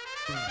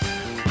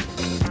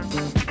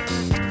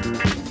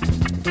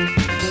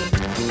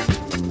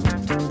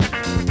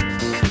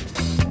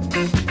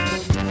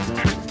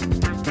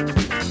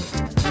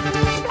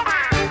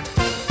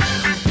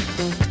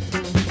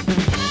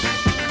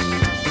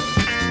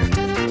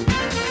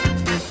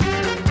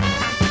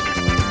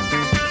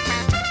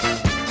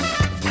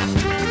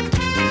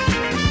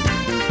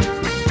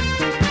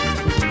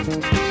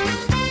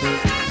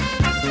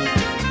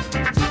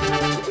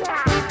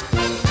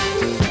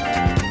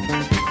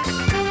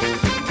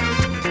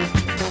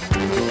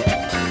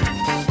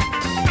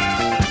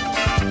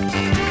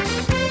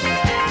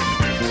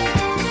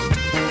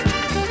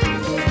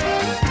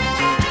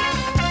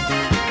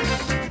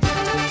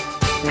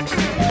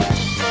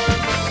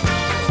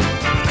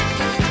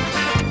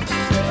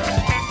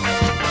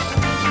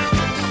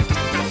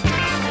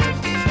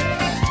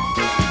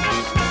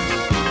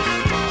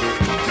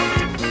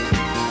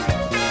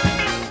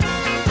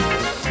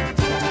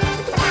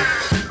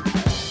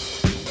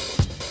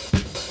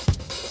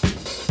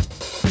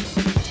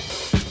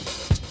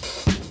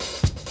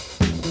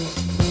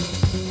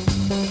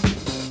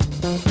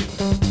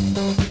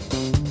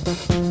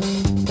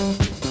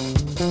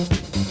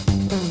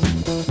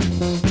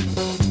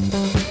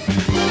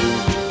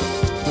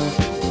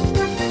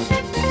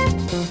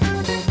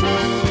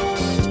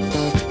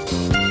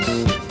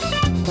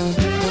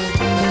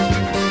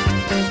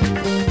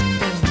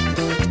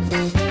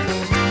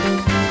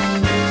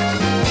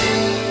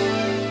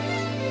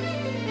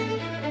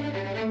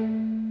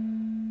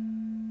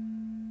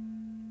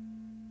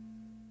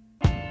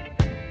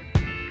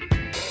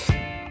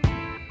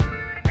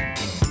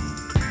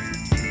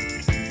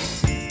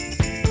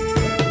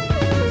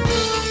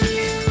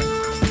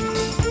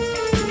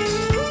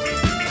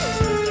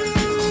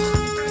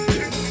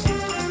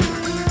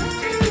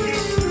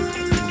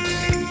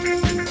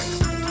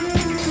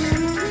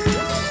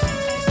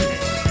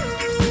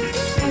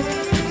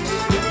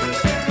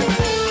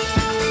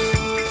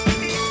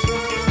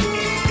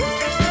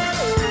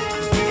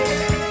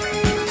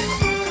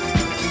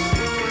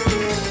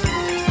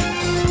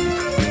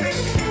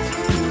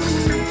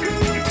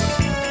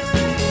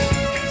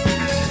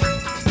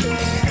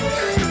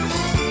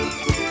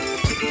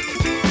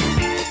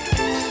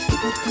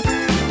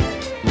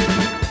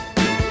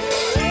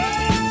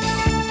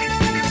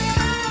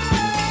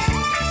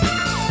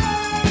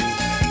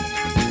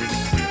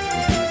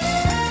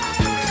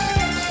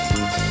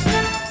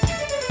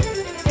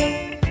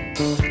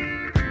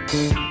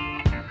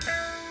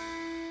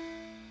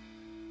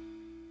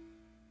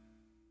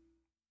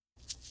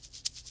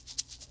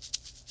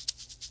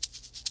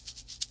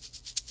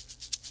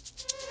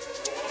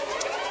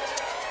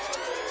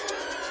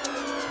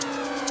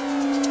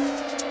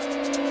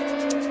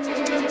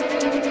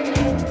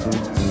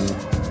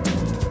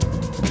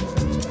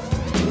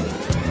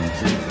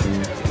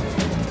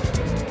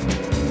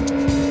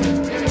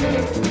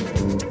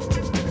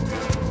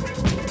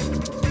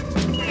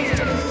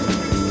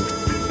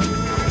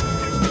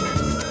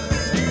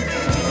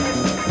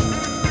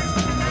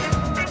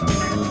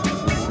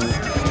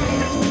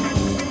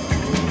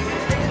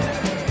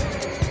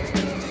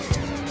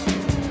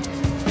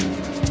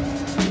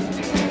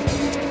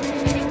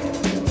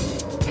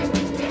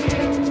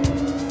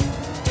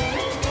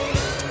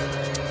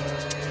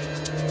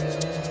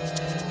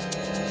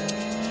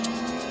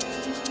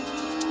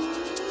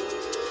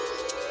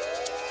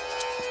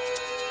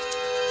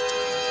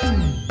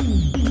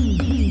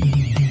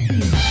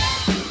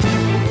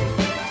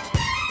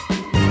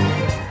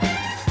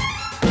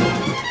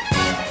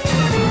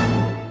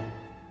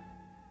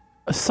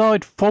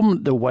 Aside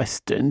from the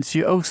Westerns,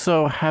 you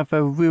also have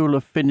a real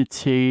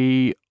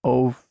affinity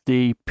of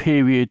the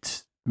period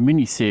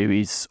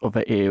miniseries of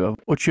the era,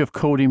 what you have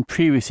called in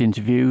previous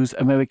interviews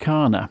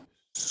Americana.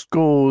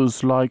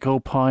 Scores like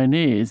Old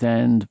Pioneers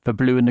and The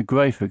Blue and the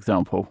Grey, for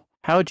example.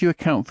 How do you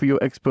account for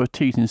your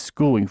expertise in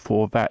scoring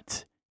for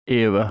that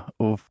era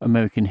of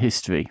American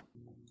history?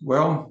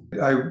 Well,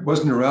 I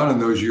wasn't around in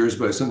those years,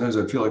 but sometimes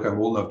I feel like I'm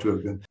old enough to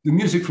have been. The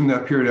music from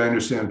that period I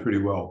understand pretty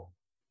well.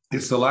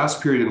 It's the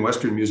last period in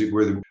Western music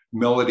where the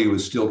melody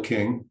was still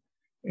king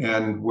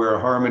and where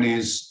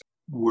harmonies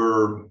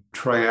were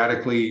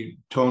triadically,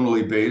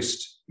 tonally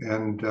based,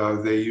 and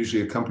they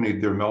usually accompanied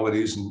their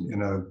melodies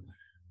in a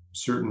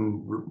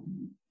certain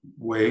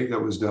way that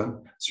was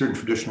done, certain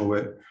traditional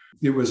way.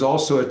 It was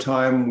also a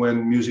time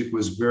when music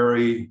was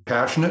very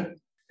passionate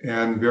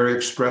and very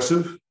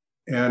expressive.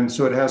 And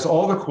so it has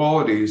all the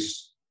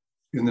qualities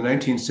in the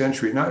 19th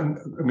century.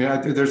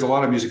 There's a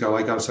lot of music I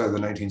like outside of the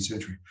 19th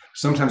century.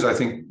 Sometimes I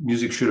think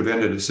music should have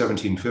ended at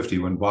 1750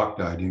 when Bach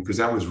died, because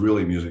that was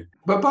really music.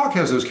 But Bach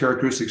has those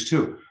characteristics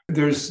too.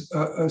 There's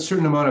a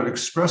certain amount of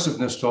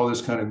expressiveness to all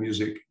this kind of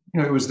music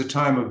it was the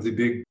time of the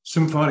big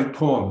symphonic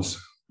poems,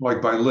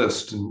 like by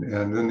Liszt,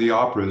 and then the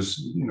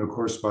operas, of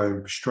course, by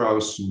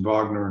Strauss and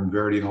Wagner and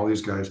Verdi and all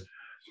these guys.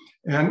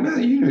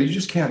 And, you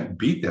just can't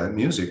beat that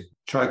music.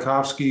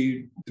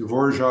 Tchaikovsky,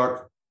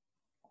 Dvorak,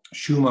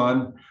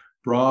 Schumann,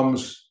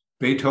 Brahms,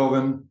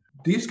 Beethoven,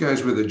 these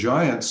guys were the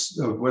giants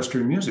of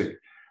Western music.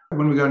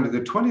 When we got into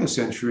the 20th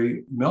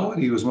century,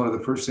 melody was one of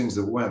the first things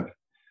that went.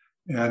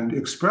 And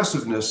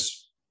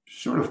expressiveness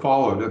sort of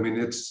followed. I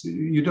mean,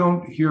 you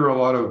don't hear a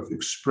lot of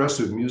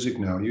expressive music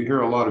now. You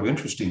hear a lot of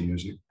interesting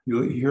music.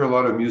 You hear a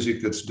lot of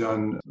music that's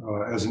done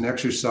as an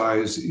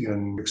exercise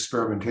in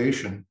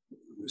experimentation.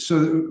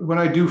 So when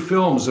I do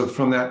films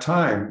from that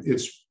time,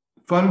 it's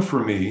fun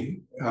for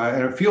me,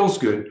 and it feels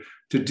good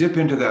to dip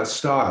into that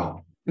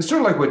style. It's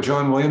sort of like what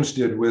John Williams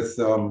did with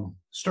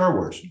Star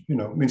Wars.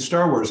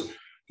 Star Wars,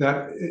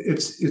 that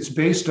it's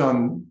based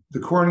on the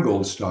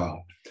Korngold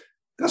style.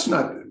 That's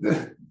not,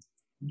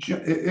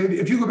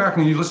 if you go back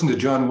and you listen to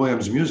John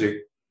Williams' music,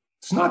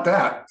 it's not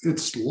that.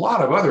 It's a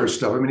lot of other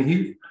stuff. I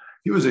mean,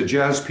 he was a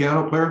jazz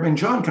piano player. I mean,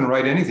 John can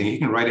write anything. He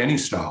can write any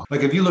style.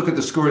 Like if you look at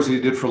the scores that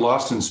he did for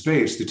Lost in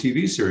Space, the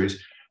TV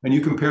series, and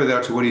you compare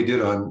that to what he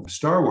did on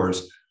Star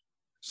Wars,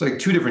 it's like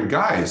two different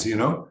guys,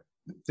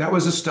 That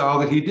was a style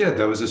that he did.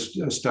 That was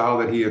a style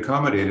that he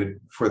accommodated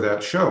for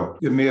that show.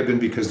 It may have been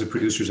because the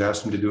producers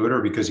asked him to do it,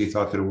 or because he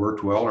thought that it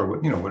worked well, or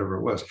whatever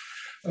it was.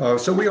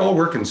 So we all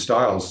work in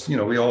styles.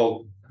 We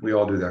all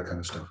do that kind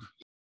of stuff.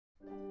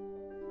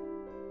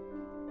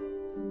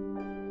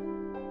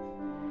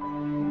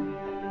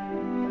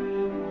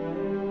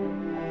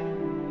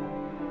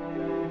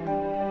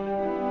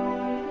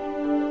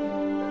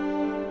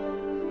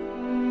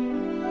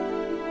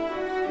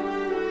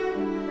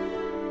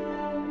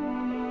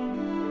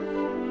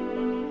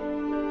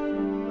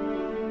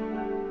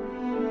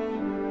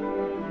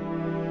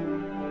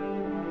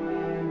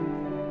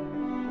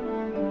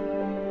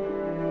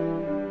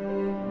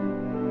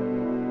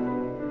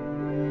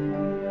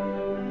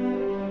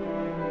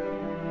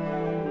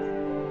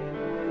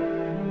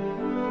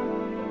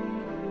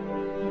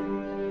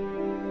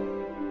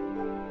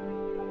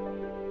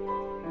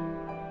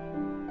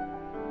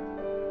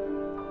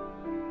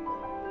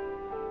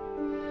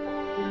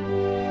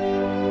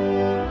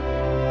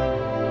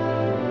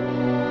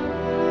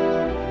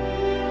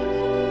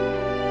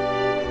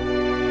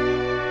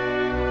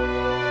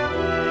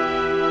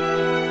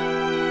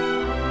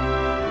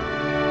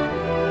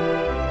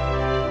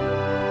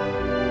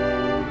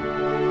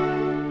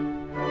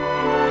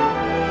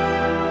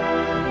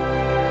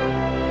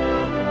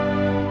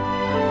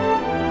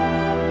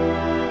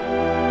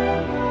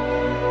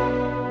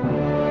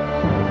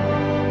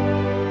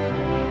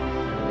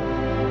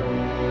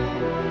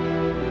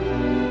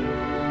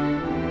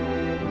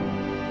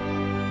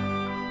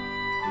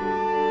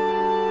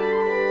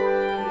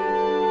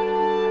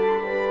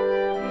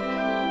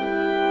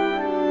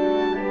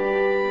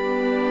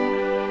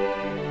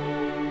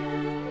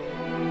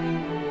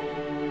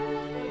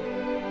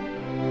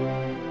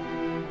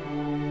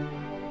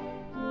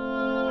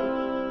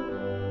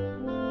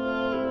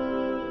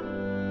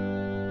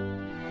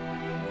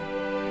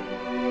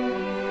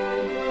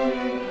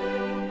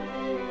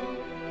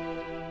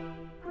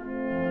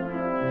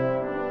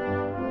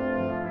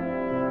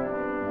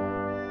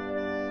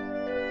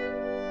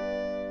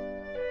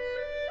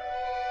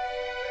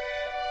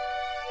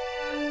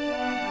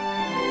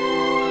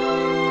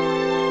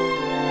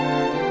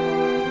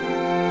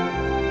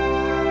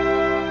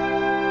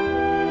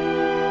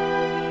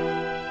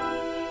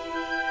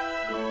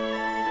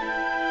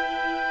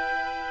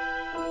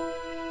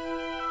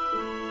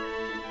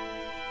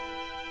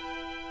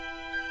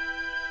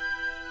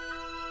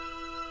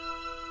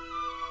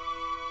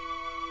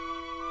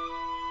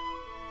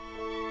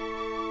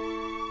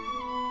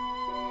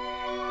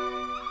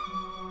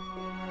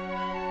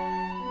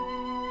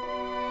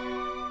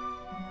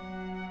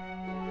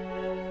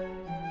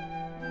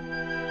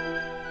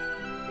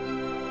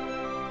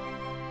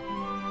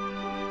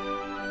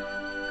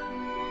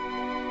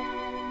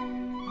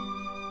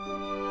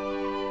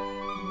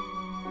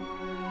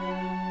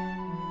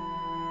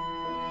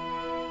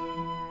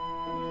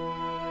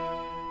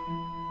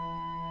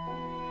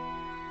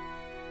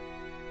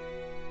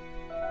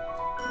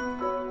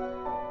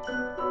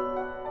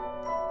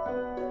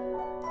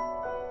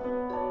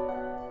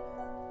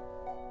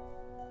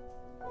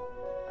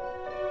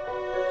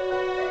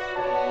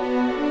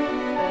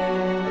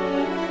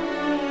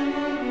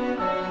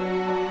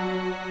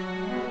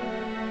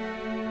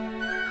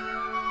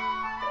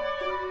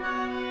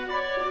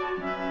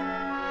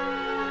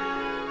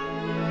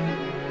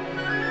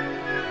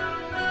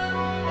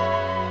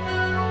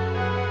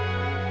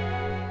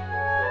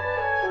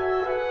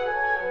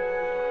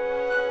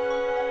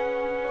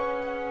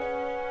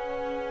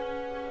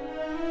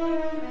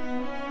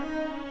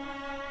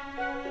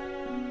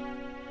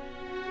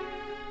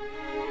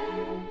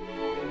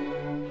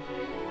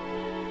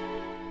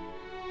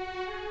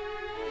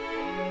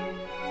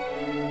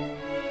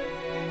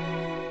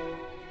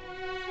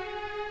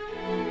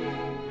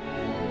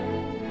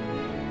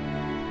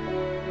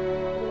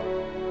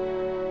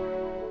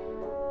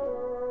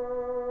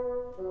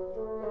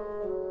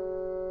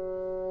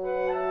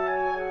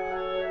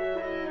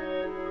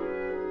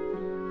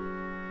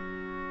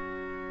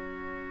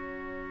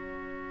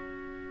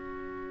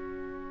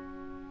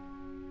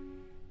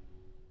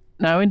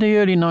 Now, in the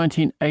early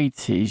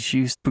 1980s,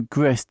 you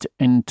progressed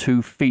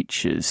into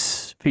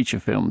feature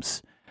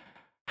films.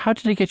 How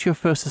did you get your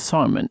first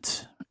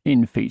assignment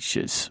in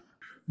features?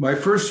 My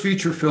first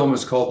feature film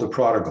is called The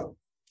Prodigal.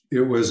 It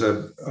was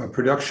a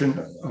production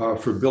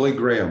for Billy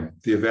Graham,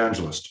 the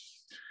evangelist.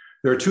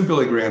 There are two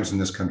Billy Grahams in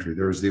this country.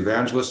 There's the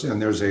evangelist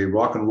and there's a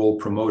rock and roll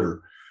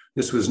promoter.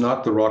 This was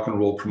not the rock and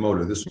roll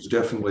promoter. This was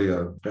definitely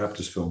a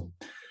Baptist film.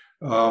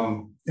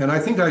 And I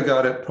think I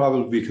got it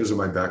probably because of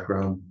my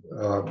background.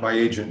 My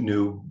agent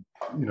knew,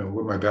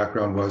 what my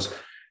background was.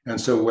 And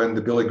so when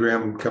the Billy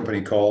Graham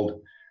company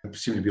called, it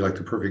seemed to be like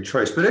the perfect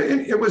choice. But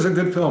it was a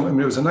good film. I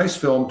mean, it was a nice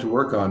film to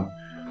work on.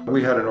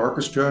 We had an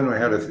orchestra and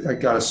I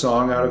got a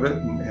song out of it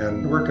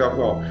and it worked out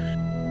well.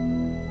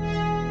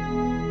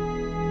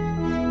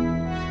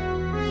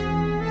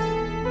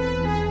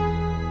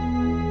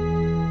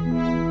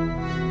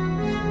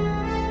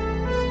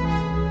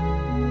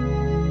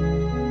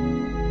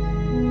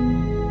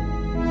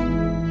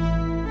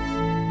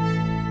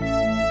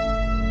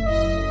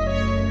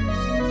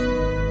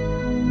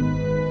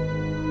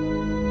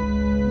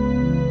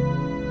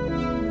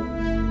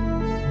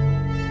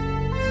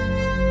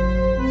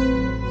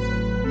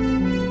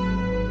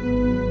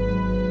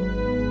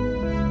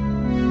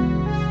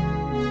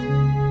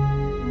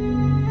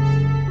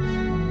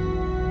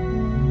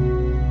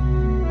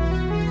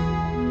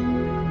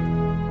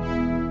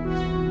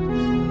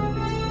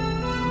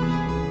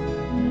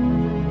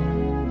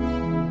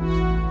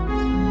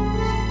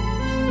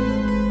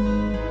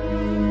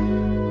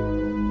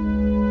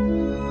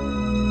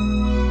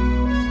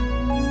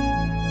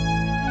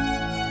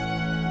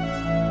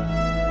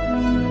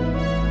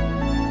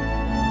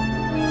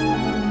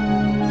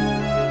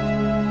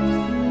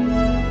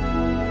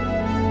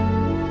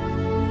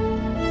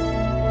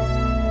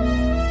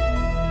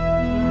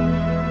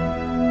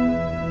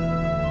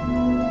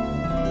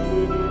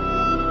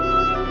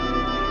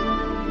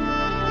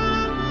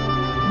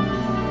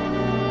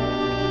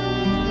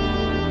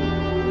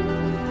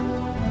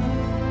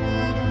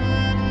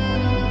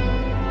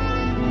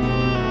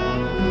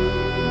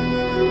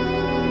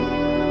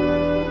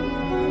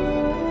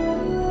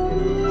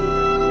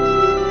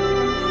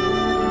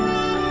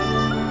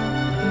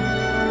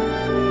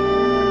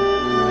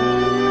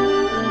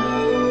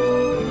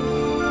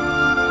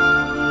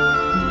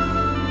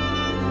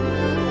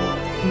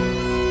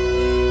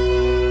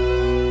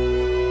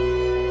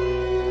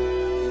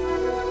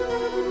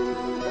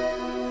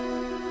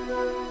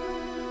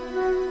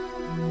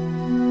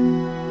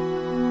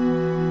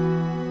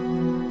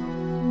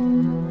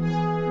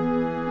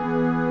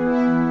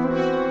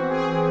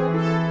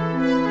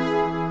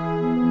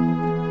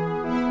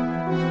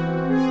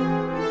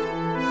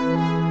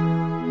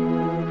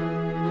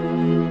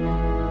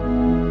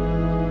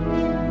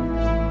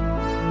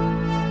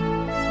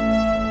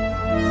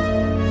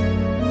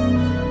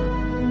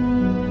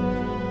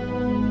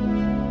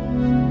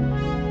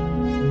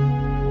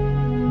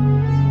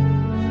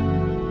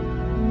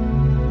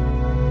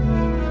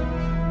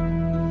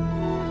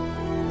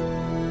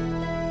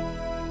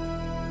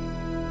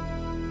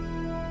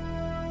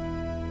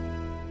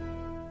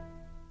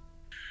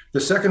 The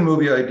second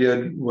movie I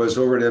did was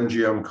over at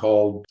MGM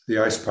called The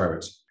Ice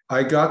Pirates.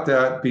 I got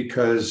that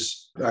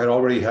because I'd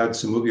already had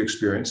some movie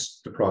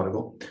experience, The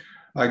Prodigal.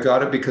 I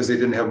got it because they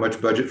didn't have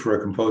much budget for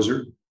a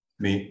composer,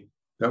 me.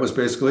 That was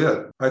basically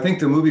it. I think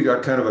the movie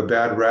got kind of a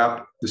bad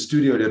rap. The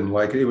studio didn't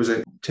like it. It was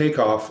a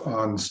takeoff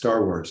on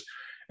Star Wars.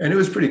 And it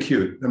was pretty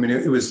cute. I mean,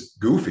 it was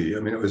goofy.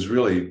 I mean, it was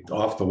really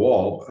off the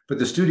wall, but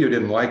the studio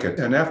didn't like it.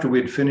 And after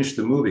we'd finished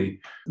the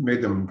movie,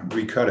 made them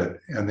recut it,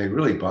 and they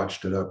really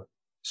botched it up.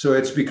 So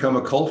it's become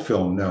a cult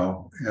film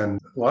now. And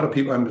a lot of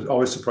people, I'm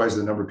always surprised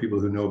at the number of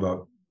people who know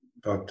about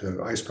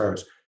Ice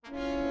Pirates.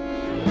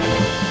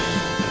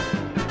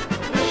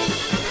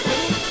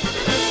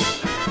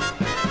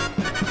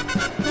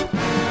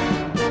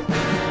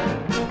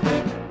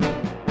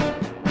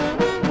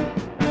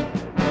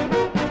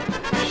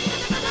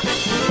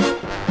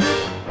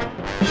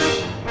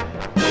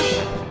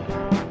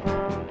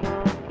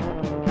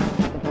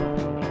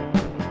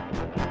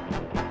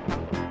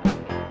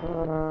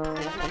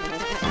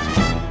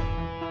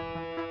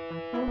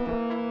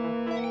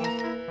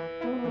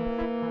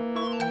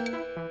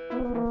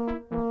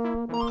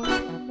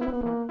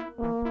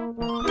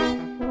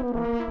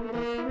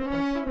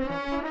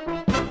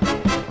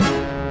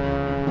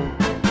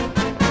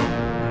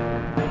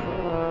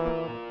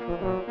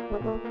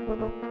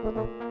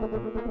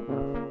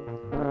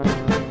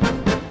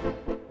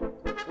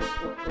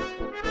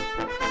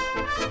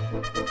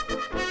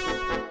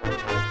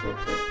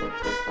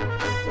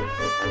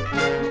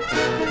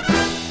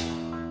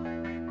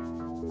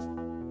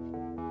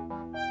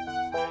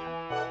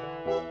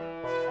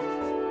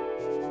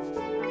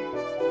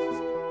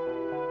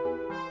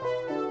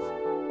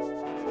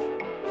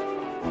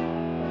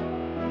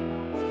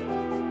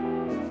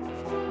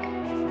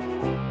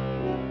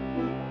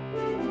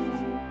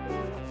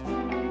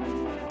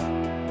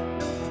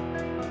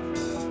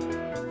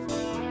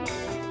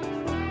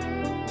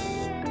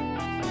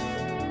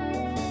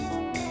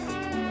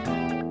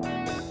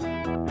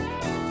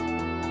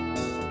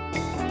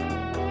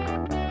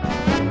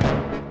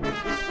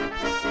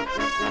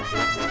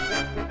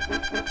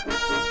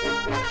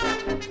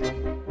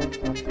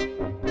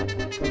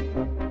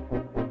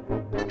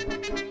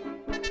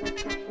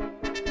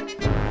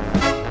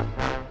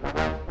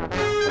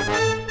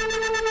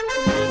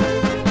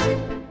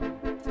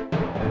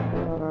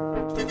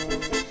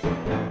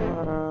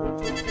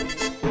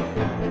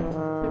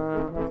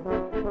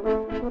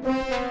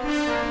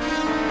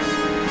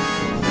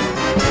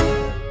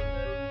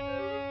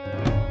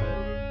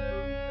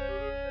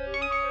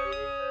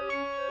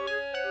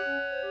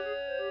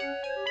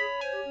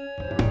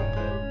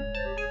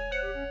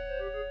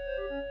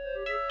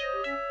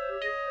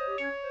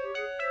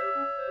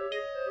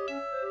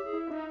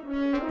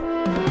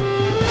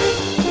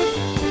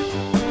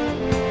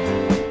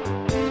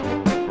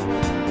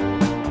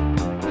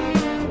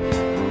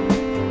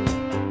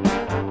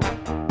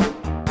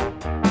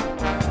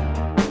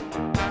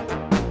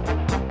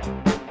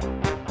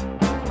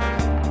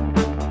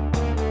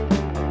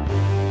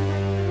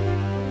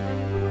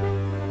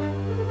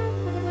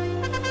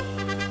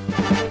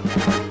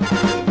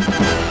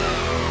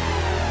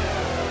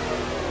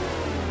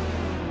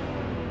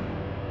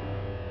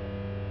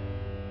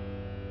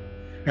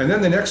 And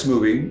then the next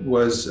movie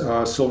was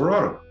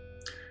Silverado.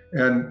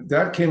 And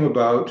that came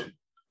about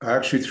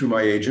actually through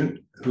my agent,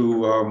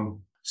 who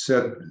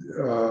said,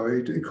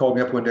 he called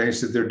me up one day and he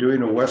said, they're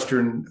doing a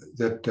Western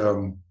that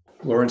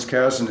Lawrence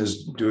Kasdan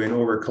is doing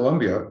over at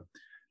Columbia.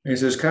 And he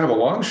says, kind of a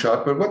long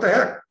shot, but what the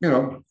heck,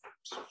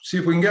 see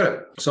if we can get it.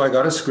 So I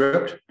got a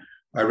script.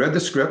 I read the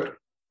script.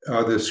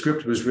 The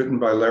script was written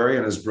by Larry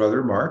and his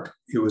brother, Mark.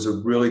 It was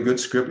a really good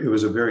script. It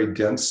was a very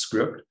dense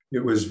script.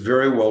 It was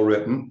very well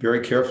written, very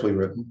carefully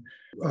written.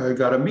 I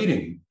got a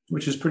meeting,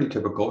 which is pretty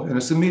typical. And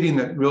it's a meeting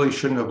that really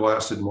shouldn't have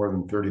lasted more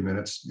than 30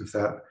 minutes, if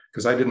that,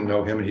 because I didn't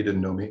know him and he didn't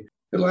know me.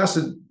 It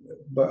lasted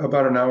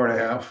about an hour and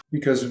a half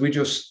because we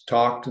just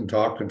talked and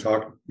talked and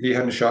talked. He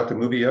hadn't shot the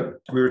movie yet.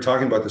 We were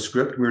talking about the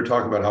script. We were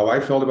talking about how I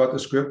felt about the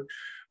script.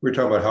 We were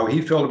talking about how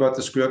he felt about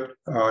the script.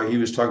 He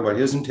was talking about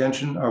his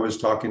intention. I was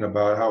talking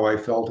about how I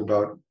felt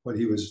about what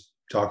he was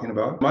talking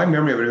about. My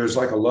memory of it was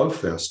like a love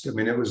fest. I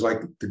mean, it was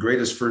like the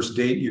greatest first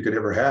date you could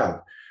ever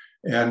have.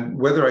 And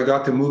whether I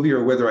got the movie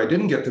or whether I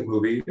didn't get the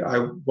movie,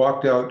 I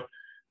walked out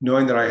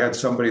knowing that I had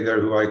somebody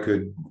there who I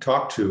could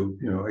talk to,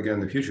 again in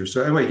the future.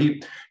 So anyway,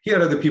 he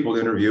had other people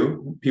to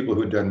interview, people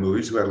who had done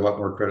movies who had a lot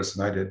more credits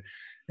than I did.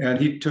 And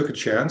he took a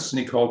chance and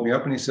he called me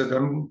up and he said,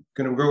 I'm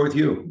going to go with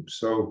you.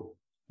 So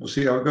we'll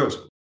see how it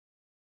goes.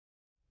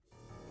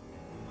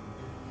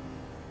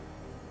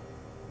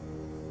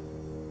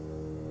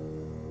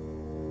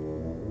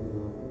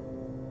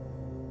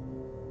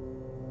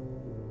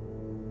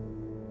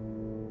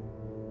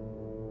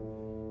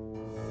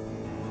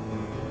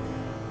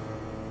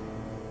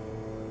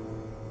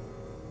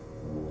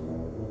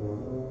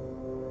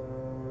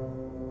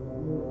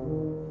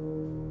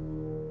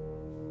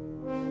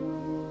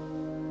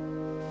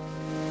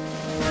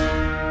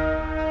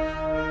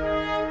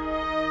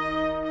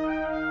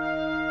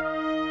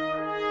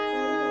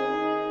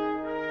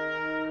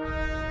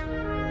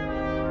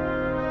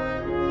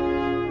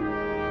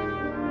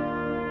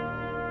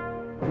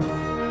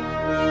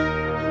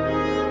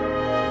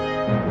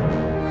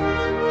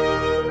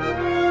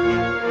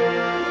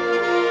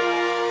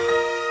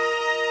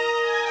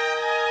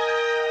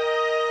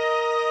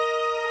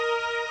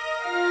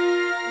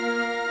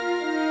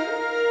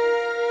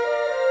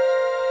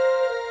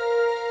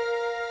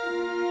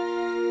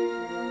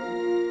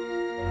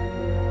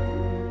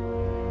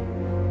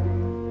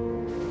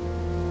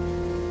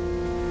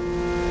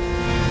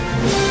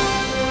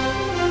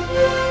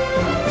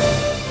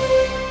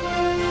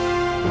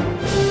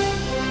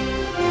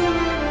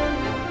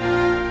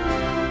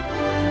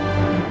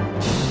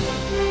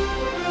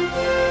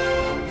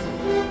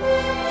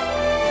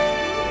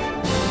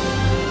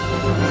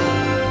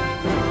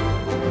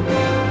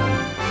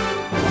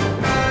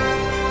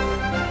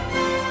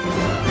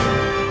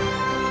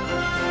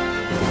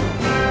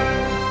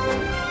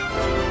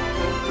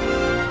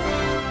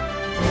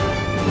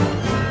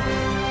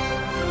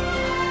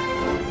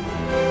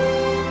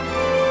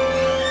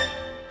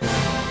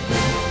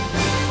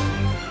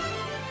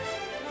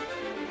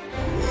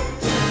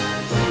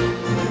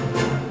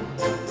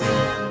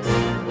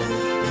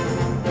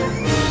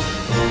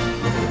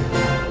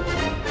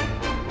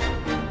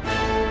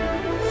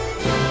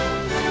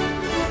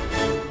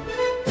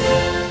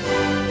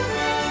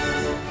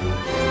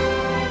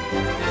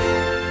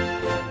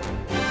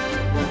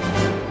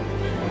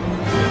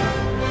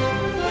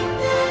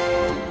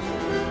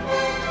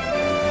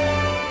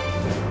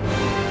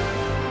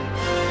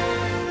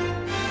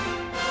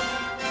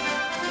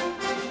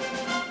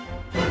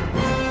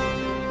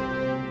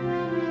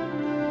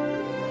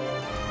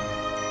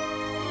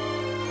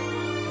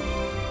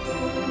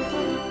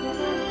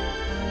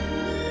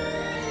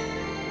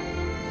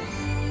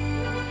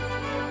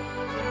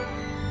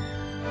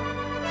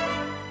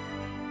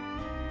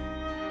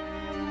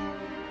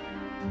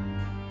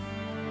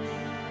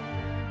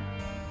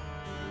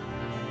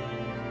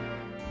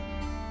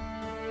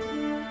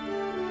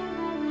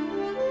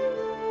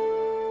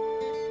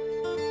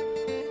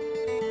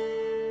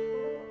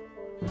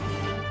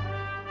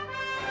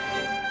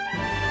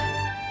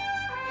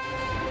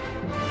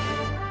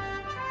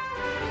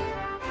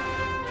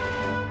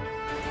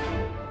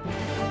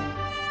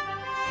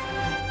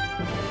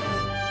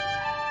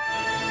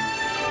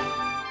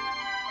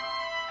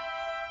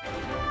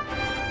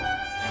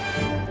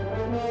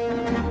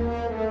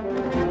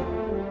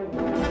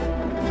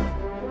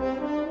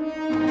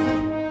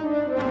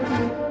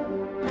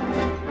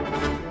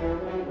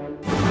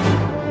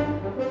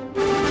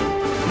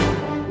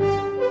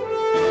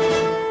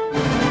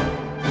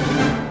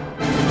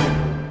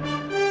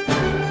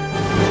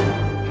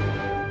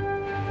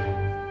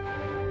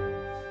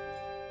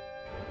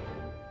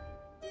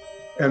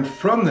 And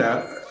from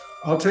that,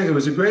 I'll tell you, it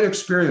was a great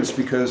experience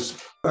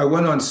because I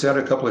went on set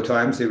a couple of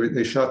times.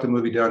 They shot the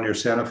movie down near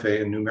Santa Fe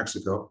in New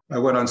Mexico. I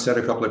went on set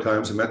a couple of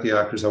times and met the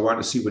actors. I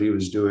wanted to see what he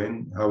was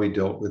doing, how he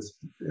dealt with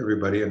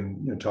everybody,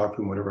 and talk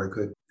to him whatever I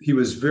could. He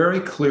was very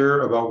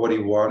clear about what he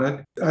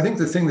wanted. I think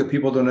the thing that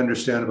people don't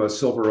understand about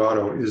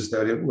Silverado is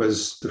that it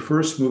was the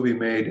first movie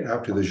made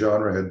after the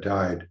genre had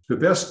died. The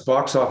best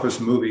box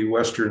office movie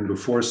Western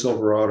before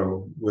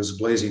Silverado was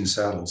Blazing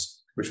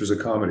Saddles, which was a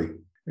comedy.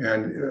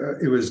 And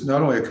it was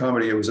not only a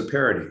comedy, it was a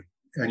parody.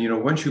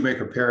 And, once you make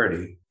a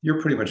parody,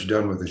 you're pretty much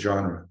done with the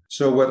genre.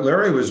 So what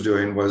Larry was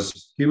doing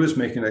was he was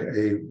making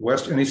a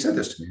Western, and he said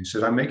this to me. He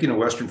said, I'm making a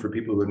Western for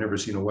people who have never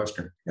seen a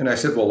Western. And I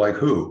said, well, like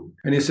who?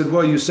 And he said,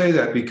 well, you say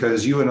that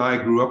because you and I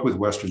grew up with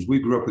Westerns. We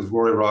grew up with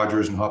Roy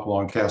Rogers and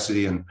Hopalong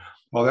Cassidy and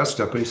all that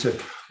stuff. But he said,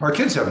 our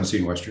kids haven't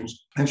seen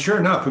Westerns. And sure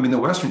enough, the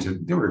Westerns,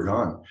 they were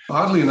gone.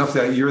 Oddly enough,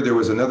 that year, there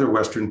was another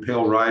Western,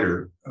 Pale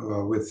Rider,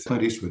 with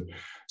Clint Eastwood.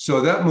 So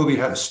that movie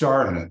had a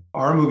star in it.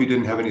 Our movie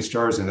didn't have any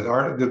stars in it.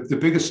 The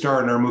biggest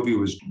star in our movie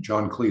was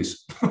John Cleese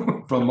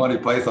from Monty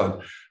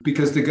Python,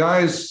 because the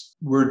guys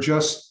were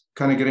just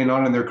kind of getting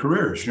on in their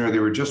careers. They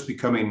were just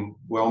becoming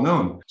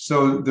well-known.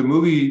 So the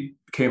movie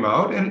came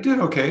out and it did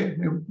okay.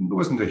 It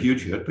wasn't a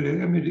huge hit, but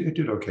it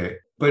did okay.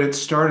 But it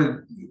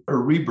started a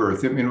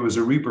rebirth. It was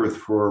a rebirth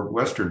for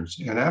Westerns.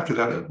 And after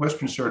that,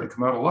 Westerns started to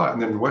come out a lot.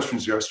 And then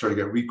Westerns started to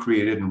get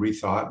recreated and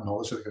rethought and all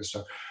this other kind of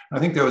stuff. I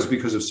think that was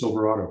because of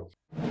Silverado.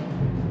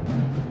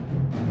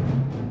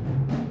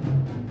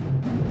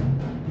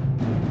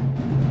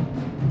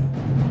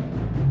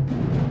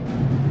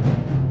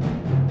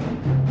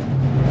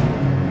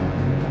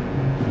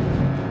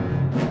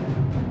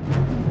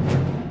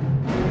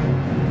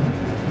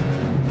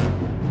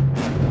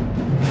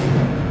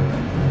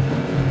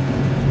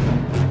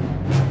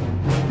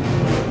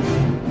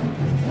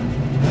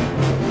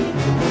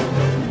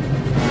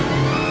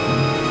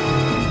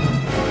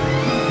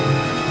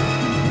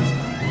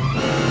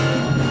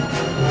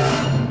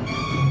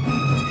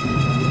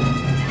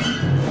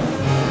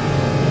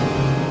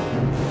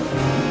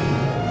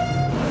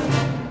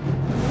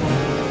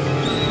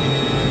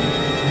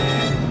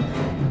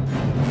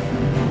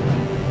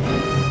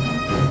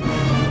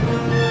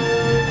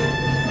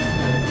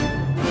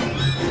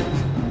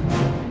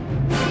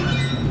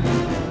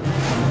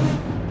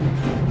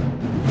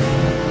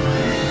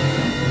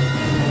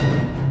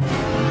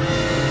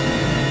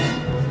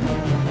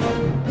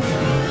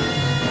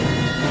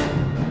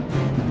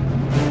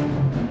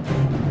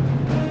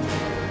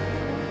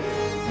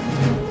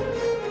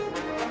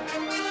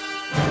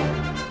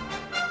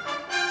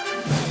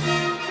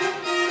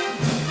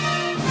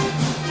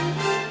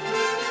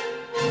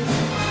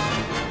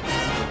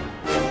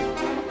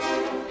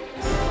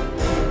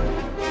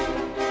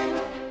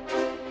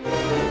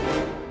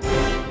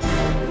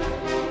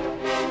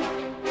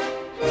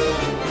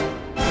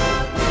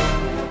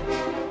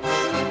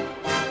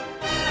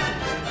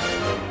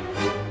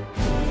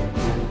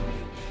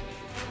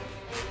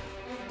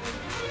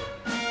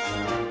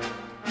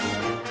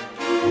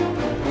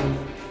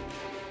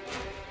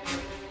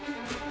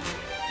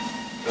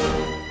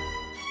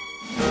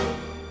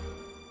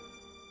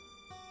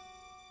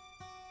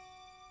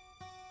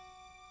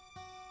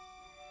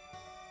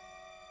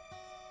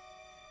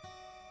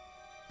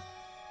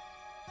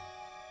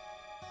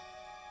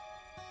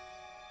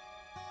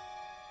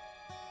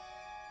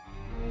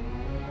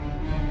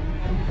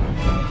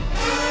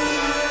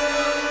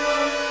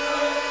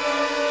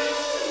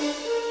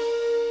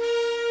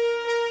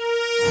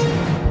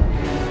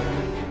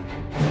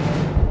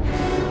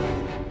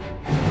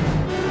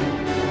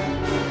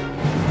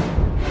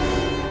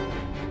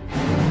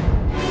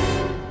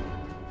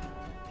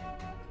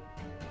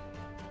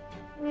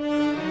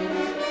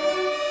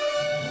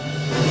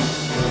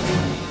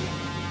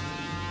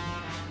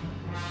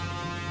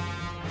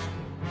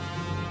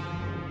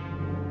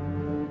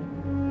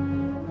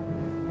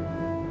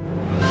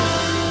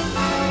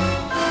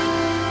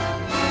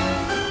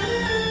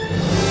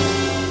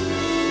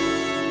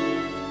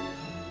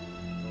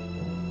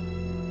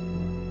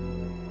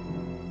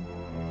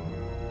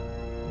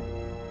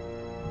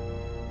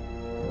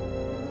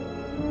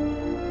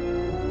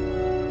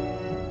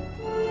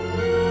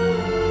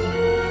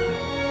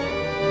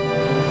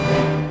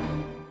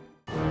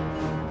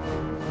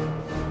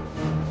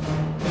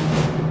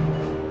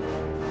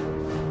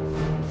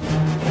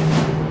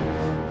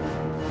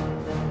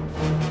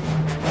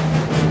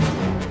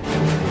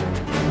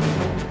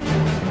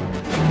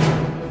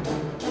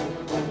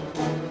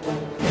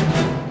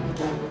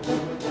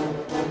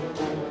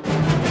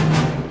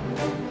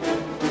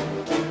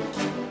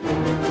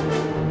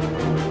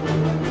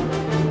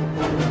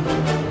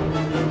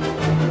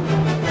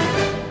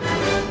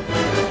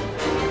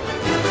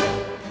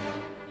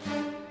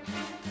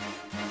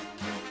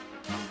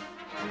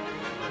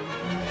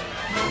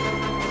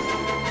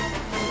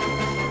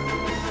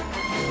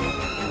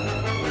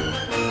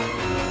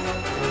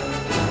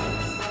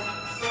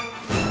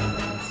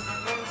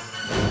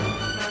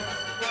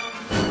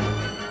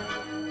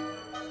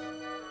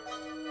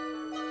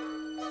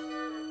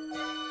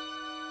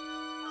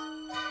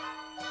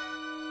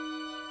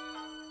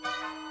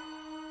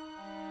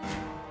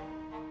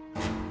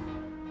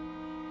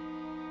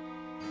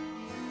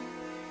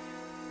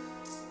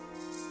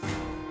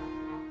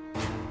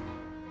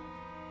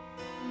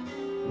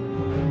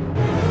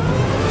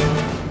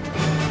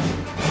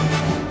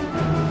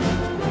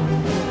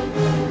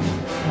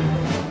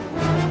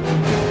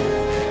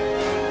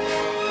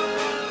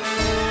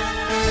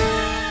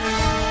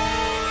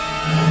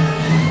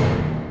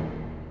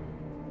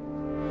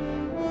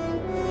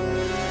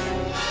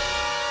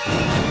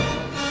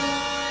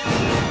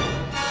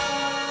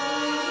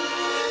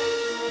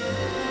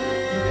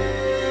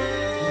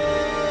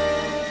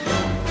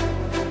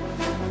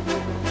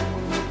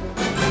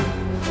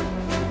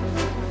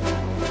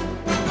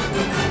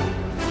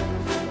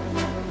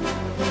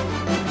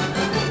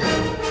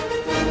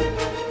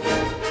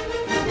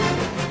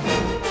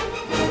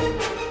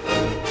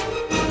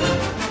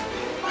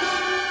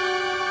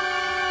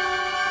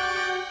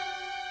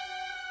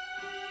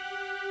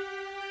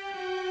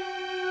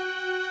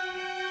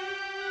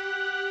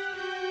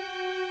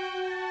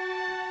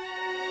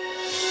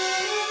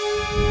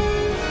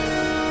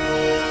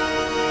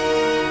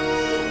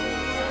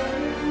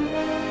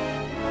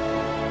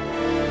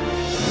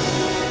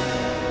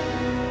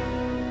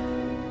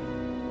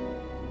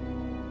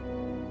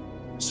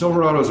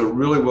 Silverado is a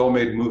really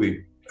well-made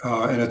movie,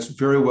 and it's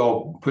very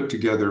well put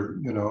together.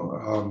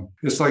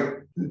 It's like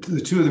the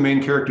two of the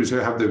main characters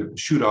have the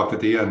shoot-off at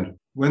the end.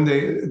 When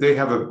they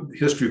have a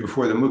history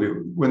before the movie.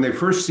 When they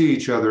first see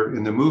each other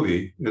in the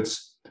movie,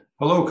 it's,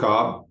 hello,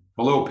 Cobb.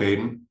 Hello,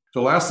 Payton.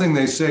 The last thing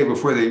they say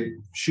before they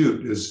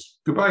shoot is,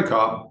 goodbye,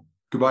 Cobb.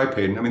 Goodbye,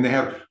 Payton. I mean, they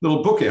have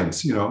little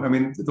bookends, I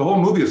mean, the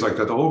whole movie is like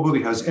that. The whole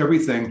movie has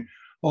everything,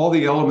 all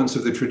the elements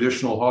of the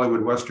traditional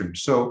Hollywood Western.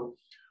 So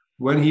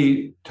when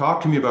he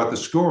talked to me about the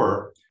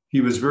score, he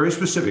was very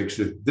specific. He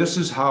said, this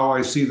is how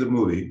I see the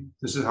movie.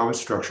 This is how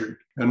it's structured.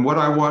 And what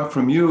I want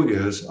from you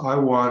is I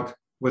want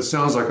what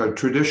sounds like a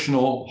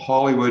traditional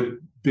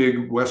Hollywood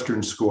big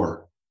Western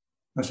score.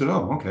 I said,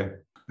 oh, okay.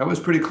 That was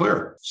pretty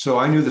clear. So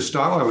I knew the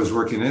style I was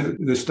working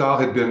in. The style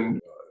had been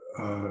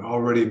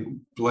already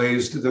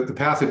blazed. The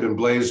path had been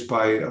blazed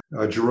by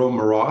Jerome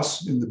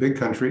Moross in The Big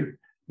Country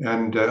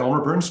and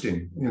Elmer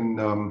Bernstein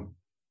in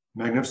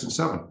Magnificent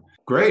Seven.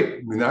 Great.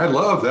 I mean, I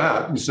love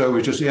that. And so it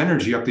was just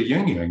energy up the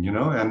yin-yang,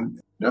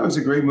 and it was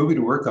a great movie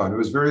to work on. It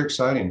was very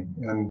exciting.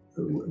 And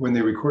when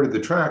they recorded the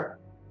track,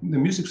 the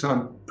music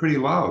sounded pretty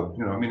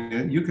loud. I mean,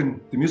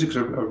 the music's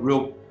a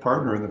real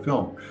partner in the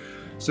film.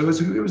 So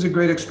it was a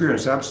great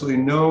experience.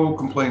 Absolutely no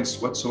complaints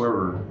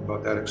whatsoever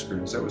about that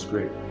experience. That was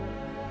great.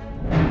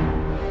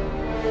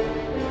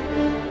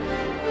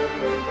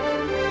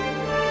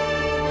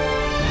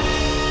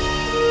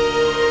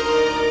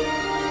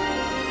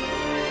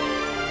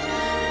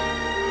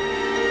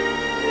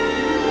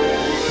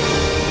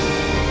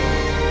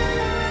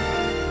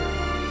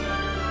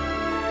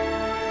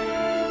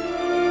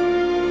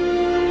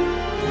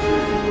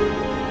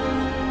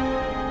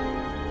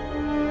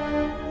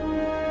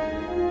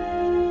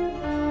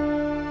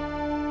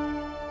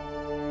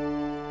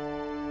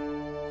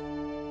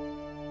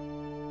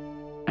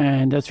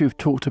 And as we've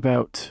talked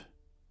about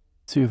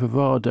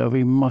Silverado,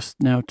 we must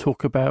now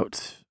talk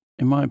about,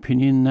 in my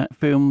opinion, that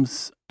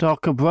film's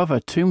darker brother,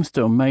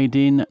 Tombstone, made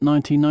in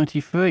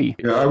 1993.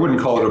 Yeah, I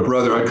wouldn't call it a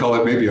brother. I'd call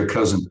it maybe a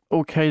cousin.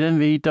 Okay, then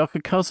the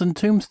darker cousin,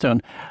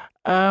 Tombstone.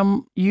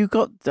 You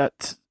got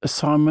that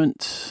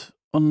assignment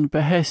on the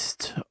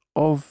behest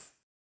of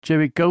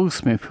Jerry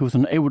Goldsmith, who was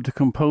unable to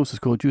compose the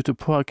score due to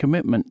prior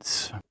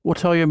commitments.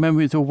 What are your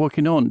memories of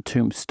working on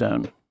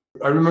Tombstone?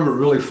 I remember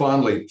really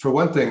fondly. For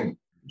one thing,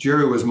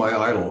 Jerry was my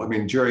idol. I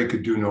mean, Jerry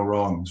could do no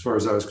wrong as far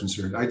as I was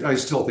concerned. I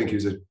still think he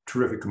was a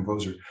terrific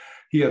composer.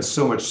 He had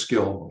so much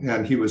skill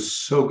and he was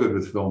so good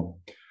with film.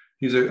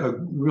 He's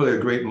really a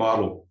great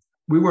model.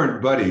 We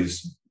weren't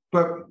buddies,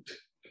 but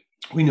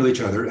we knew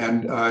each other.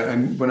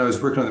 And when I was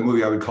working on the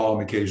movie, I would call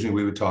him occasionally.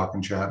 We would talk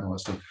and chat and all that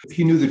stuff.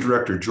 He knew the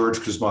director, George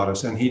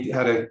Cosmatos, and he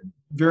had a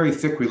very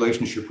thick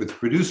relationship with the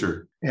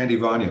producer, Andy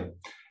Vanya.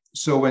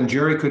 So when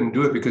Jerry couldn't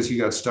do it because he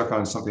got stuck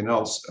on something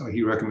else,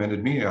 he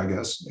recommended me, I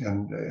guess.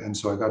 And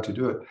so I got to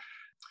do it.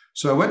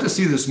 So I went to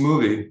see this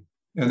movie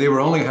and they were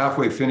only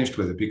halfway finished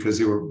with it because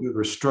they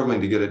were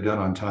struggling to get it done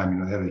on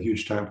time. They had a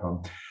huge time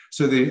problem.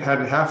 So they had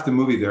half the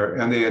movie there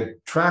and they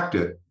had tracked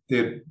it. They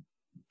had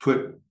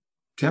put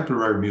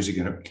temporary music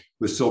in it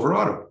with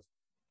Silverado.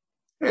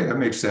 Hey, that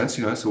makes sense.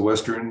 It's a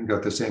Western,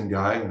 got the same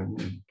guy.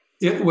 And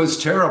it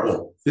was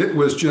terrible. It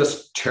was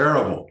just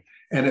terrible.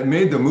 And it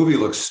made the movie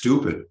look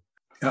stupid.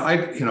 And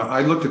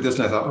I looked at this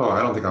and I thought, oh, I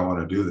don't think I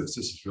want to do this.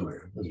 This is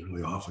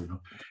really awful,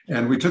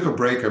 And we took a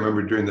break, I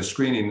remember, during the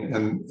screening,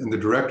 and the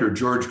director,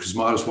 George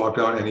Cosmatos, walked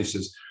out and he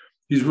says,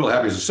 he's real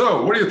happy. He says,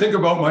 so what do you think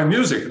about my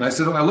music? And I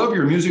said, oh, I love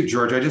your music,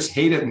 George. I just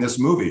hate it in this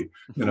movie,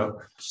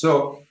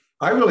 So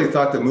I really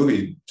thought the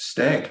movie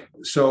stank.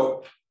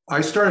 So I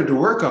started to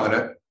work on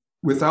it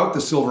without the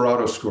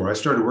Silverado score. I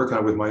started working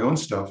on it with my own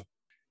stuff.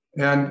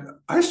 And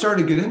I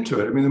started to get into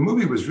it. I mean, the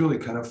movie was really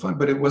kind of fun,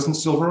 but it wasn't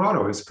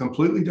Silverado. It's a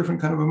completely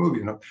different kind of a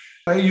movie.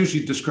 I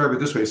usually describe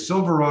it this way.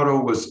 Silverado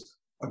was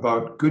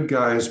about good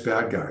guys,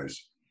 bad guys.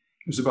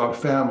 It was about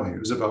family. It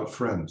was about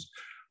friends.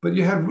 But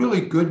you had really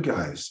good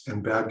guys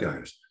and bad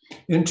guys.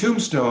 In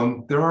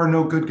Tombstone, there are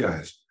no good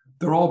guys.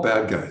 They're all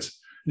bad guys.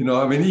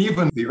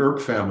 Even the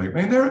Earp family,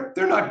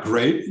 they're not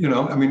great.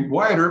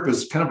 Wyatt Earp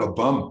is kind of a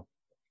bum.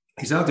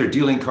 He's out there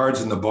dealing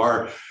cards in the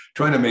bar,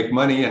 trying to make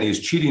money, and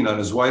he's cheating on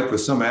his wife with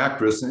some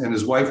actress. And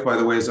his wife, by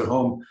the way, is at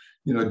home,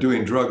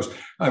 doing drugs.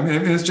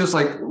 It's just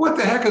like, what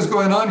the heck is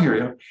going on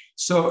here?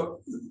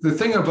 So the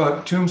thing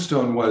about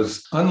Tombstone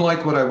was,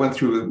 unlike what I went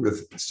through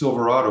with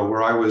Silverado,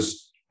 where I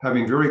was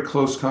having very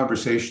close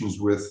conversations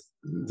with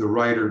the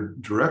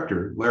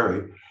writer-director,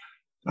 Larry,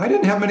 I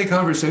didn't have many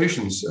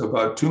conversations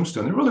about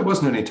Tombstone. There really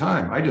wasn't any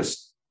time.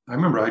 I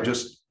remember I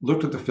just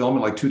looked at the film,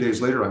 and like 2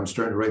 days later, I'm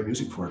starting to write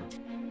music for it.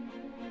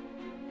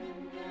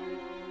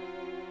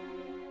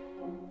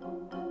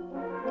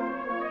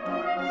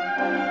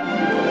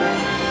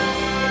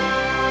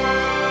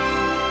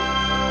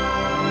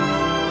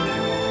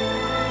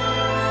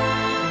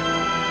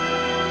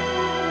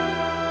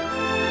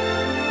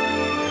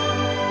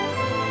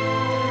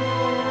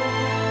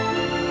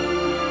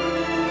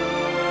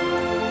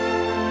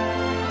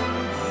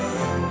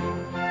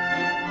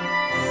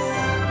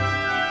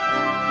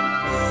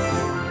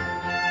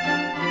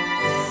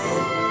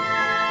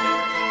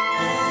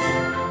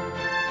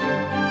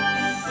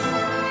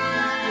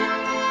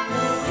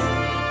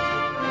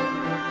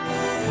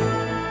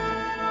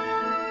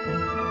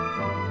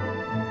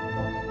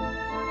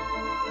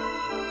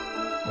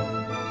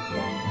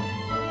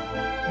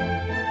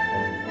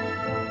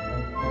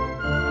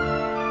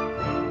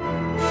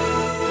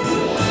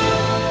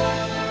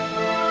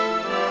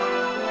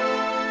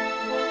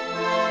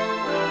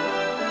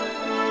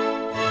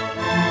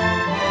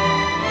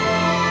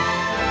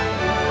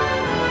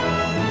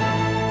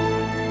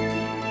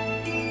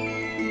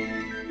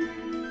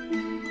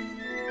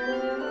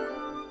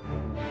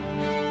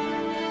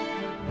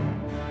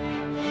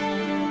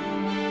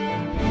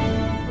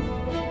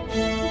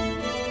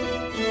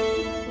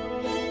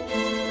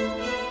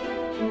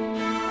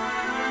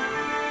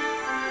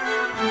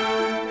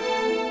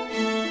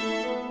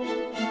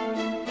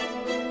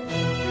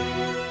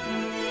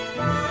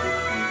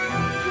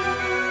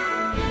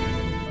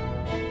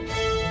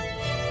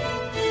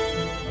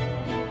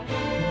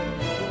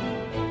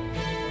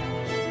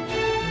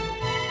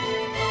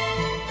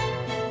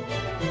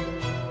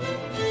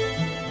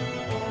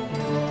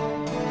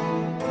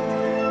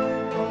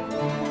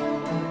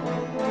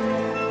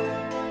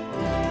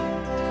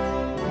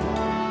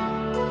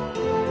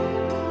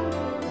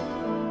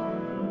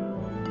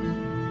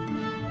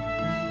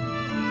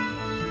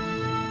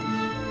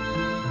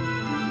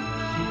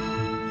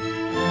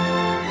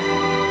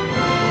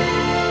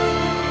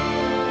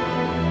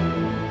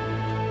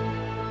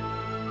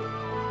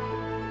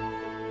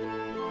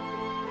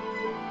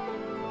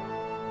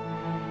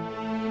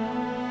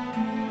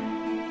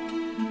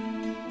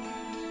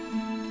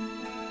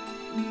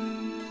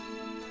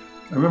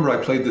 I remember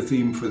I played the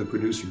theme for the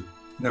producer.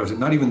 That was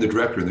not even the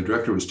director. The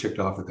director was ticked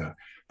off at that,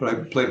 but I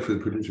played it for the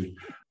producer.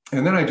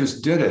 And then I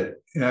just did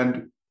it.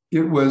 And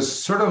it was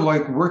sort of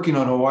like working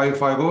on Hawaii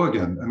Five-0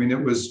 again. I mean,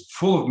 it was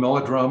full of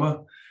melodrama.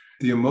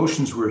 The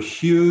emotions were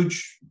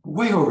huge,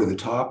 way over the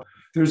top.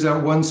 There's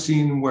that one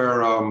scene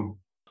where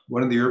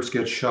one of the Earps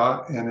gets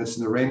shot and it's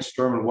in the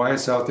rainstorm and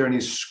Wyatt's out there and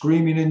he's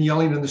screaming and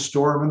yelling in the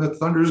storm and the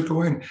thunder's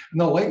going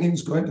and the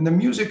lightning's going and the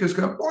music is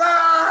going,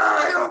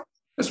 wow!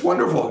 It's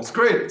wonderful. It's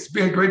great. It's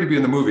been great to be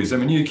in the movies. I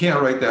mean, you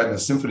can't write that in a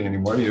symphony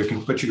anymore,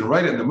 but you can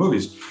write it in the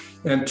movies.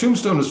 And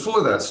Tombstone is full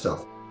of that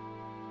stuff.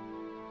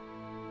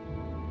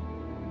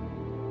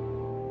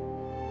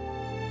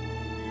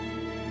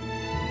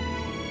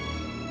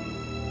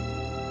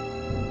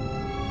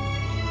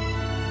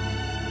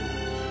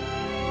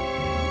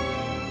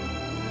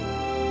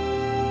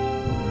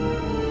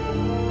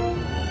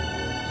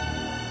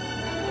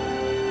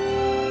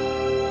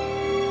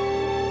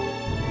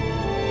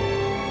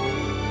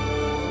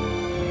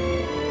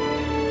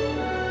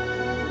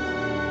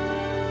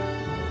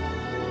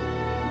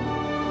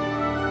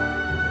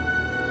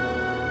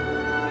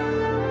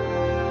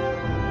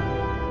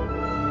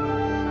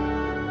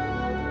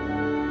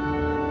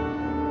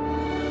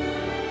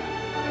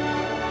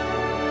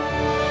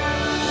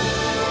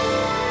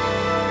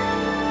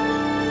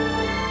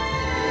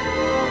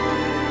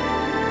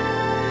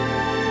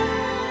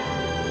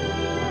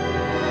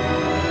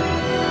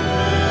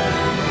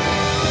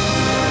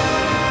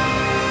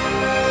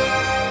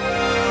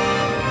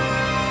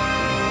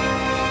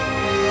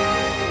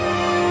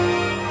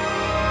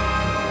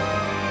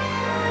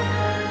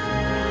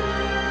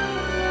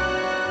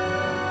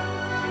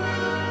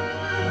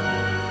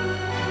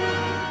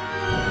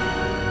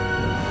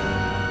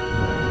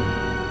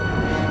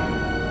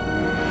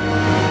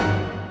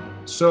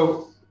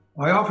 So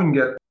I often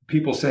get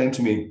people saying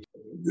to me,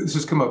 this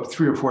has come up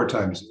 3 or 4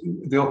 times,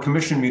 they'll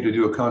commission me to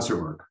do a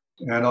concert work.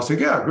 And I'll say,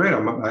 yeah, great,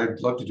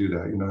 I'd love to do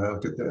that. You know,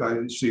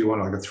 I see you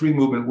want like a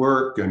 3-movement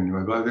work and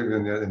blah, blah, blah,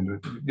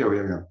 and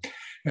yeah.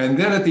 And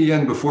then at the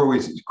end, before we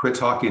quit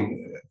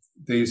talking,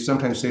 they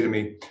sometimes say to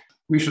me,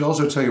 we should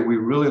also tell you, we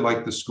really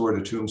like the score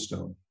to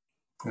Tombstone.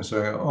 And so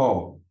I go,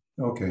 oh,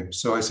 okay.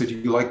 So I said,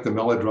 you like the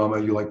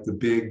melodrama, you like the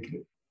big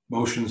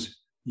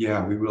motions?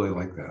 Yeah, we really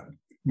like that.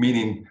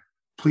 Meaning,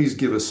 please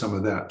give us some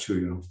of that too,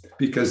 you know,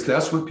 because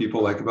that's what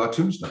people like about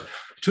Tombstone.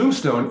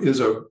 Tombstone is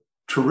a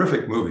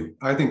terrific movie.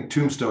 I think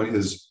Tombstone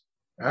is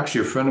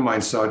actually, a friend of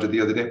mine saw it the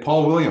other day.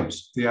 Paul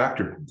Williams, the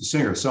actor, the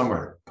singer,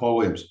 songwriter, Paul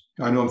Williams.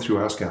 I know him through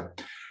ASCAP.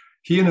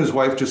 He and his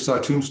wife just saw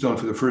Tombstone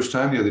for the first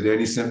time the other day, and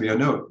he sent me a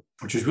note,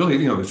 which is really,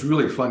 you know, it's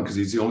really fun because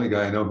he's the only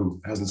guy I know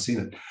who hasn't seen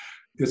it.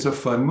 It's a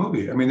fun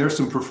movie. I mean, there's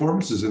some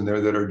performances in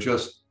there that are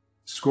just,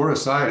 score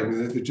aside, I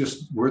mean, they're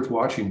just worth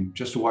watching,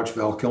 just to watch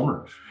Val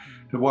Kilmer,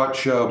 to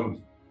watch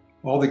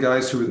all the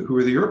guys who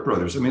are the Earp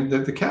brothers. I mean,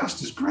 the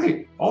cast is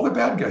great. All the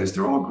bad guys,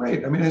 they're all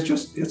great. I mean,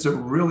 it's a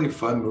really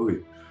fun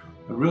movie,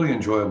 really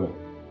enjoyable.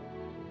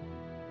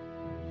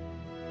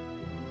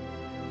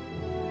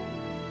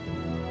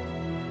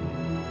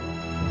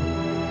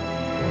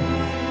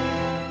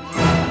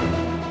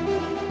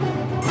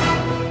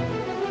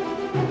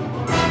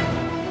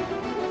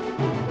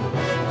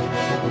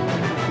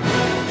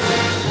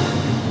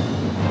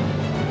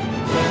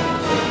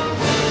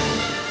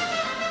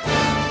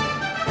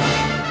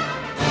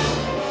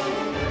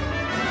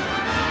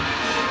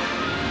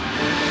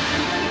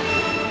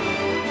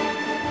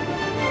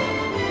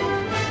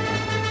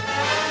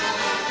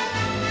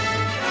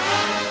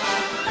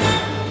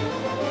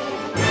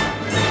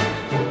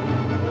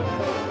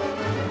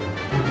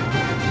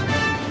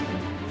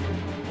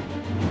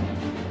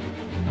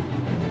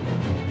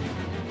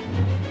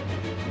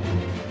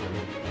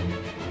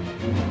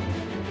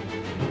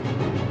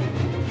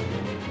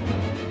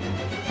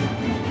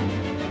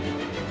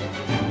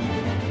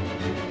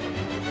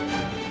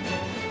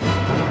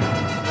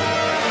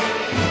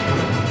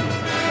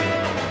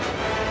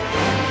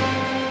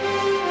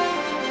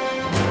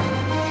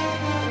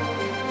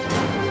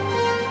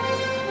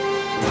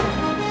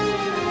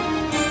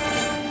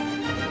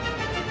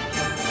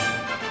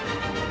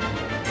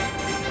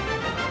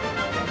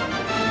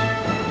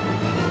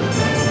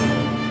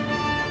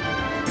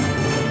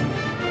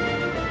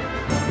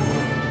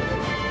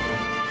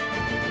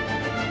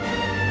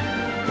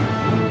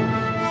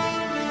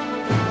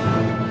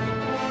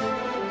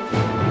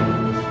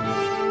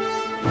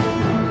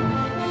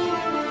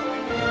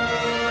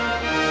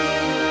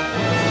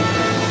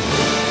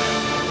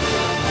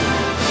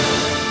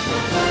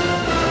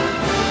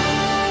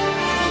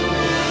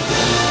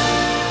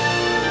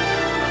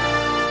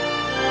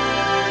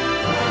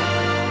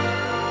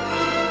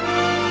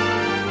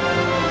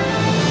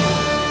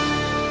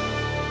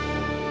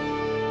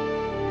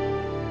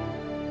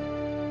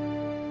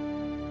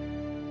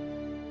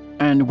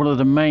 And one of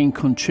the main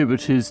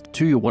contributors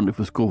to your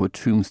wonderful score for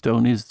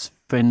Tombstone is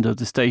friend of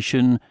the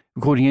station,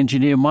 recording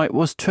engineer Mike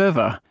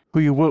Ross-Trevor, who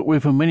you worked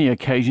with on many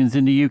occasions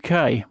in the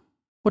UK.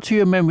 What are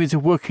your memories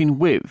of working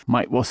with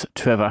Mike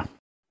Ross-Trevor?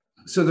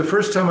 So the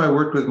first time I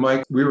worked with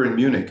Mike, we were in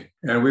Munich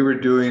and we were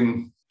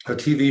doing a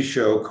TV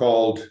show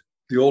called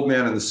The Old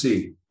Man and the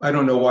Sea. I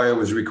don't know why I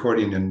was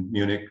recording in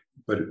Munich,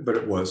 but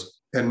it was.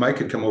 And Mike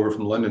had come over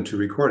from London to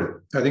record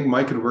it. I think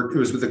Mike had worked, it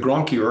was with the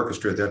Gronchi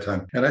Orchestra at that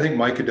time. And I think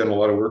Mike had done a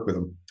lot of work with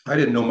him. I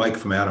didn't know Mike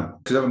from Adam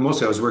because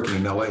mostly I was working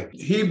in LA.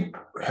 He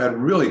had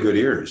really good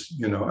ears,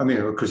 I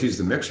mean, because he's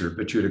the mixer,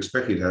 but you'd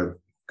expect he'd have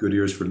good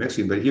ears for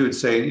mixing. But he would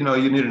say, you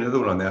need another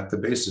one on that. The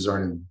basses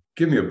aren't in.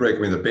 Give me a break. I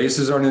mean, the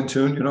basses aren't in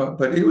tune,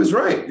 but he was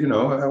right,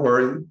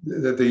 or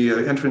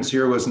the entrance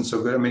here wasn't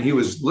so good. I mean, he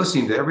was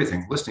listening to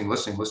everything, listening.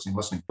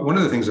 One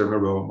of the things I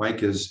remember about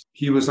Mike is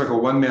he was like a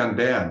one-man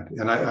band.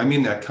 And I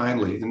mean that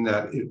kindly, in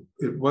that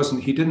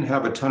he didn't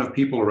have a ton of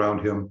people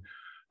around him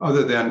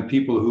other than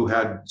people who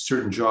had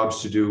certain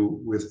jobs to do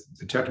with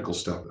the technical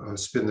stuff,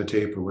 spin the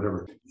tape or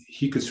whatever.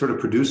 He could sort of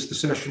produce the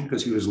session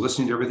because he was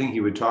listening to everything.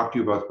 He would talk to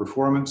you about the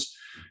performance.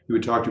 He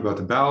would talk to you about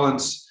the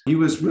balance. He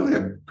was really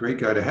a great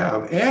guy to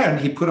have. And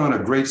he put on a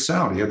great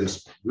sound. He had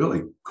this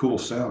really cool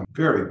sound,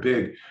 very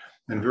big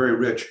and very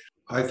rich.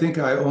 I think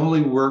I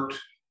only worked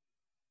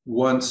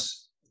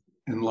once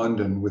in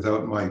London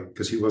without Mike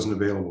because he wasn't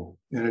available.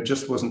 And it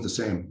just wasn't the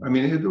same. I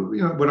mean,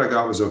 what I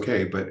got was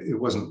okay, but it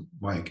wasn't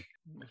Mike.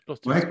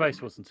 Lost in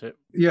Space, wasn't it?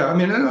 Yeah, I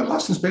mean,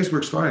 Lost in Space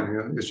works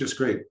fine. It's just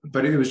great.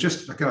 But it was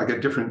just like a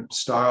different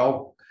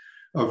style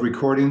of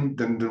recording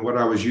than what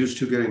I was used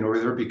to getting over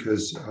there,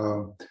 because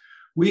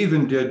we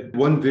even did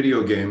one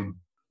video game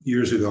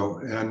years ago,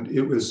 and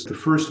it was the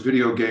first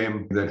video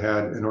game that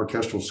had an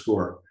orchestral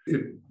score.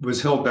 It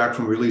was held back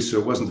from release, so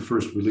it wasn't the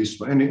first released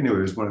one. And anyway,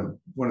 it was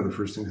one of the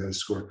first things that had a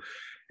score.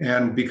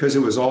 And because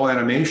it was all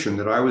animation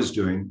that I was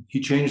doing, he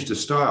changed his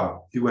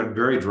style. He went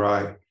very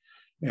dry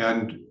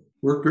and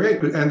worked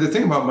great. And the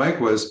thing about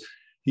Mike was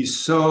he's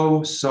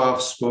so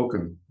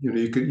soft-spoken.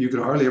 You could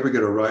hardly ever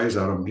get a rise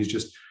out of him.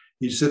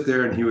 He'd sit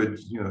there and he would,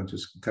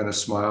 just kind of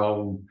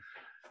smile.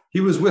 He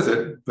was with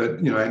it, but,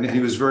 and he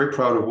was very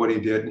proud of what he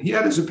did. He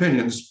had his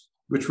opinions,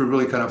 which were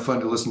really kind of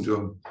fun to listen to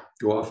him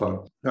go off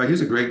on. No,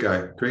 he's a great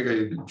guy,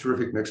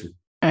 terrific mixer.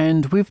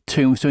 And with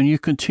Tombstone, you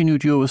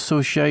continued your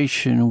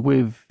association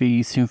with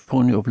the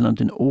Symphony of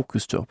London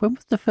Orchestra. When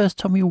was the first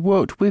time you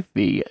worked with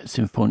the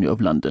Symphony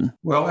of London?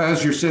 Well,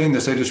 as you're saying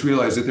this, I just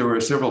realized that there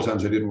were several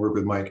times I didn't work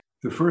with Mike.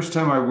 The first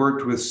time I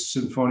worked with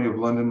Symphony of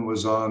London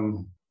was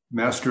on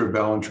Master of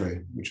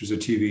Ballantrae, which was a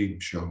TV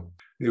show.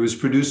 It was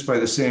produced by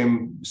the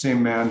same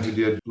man who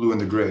did Blue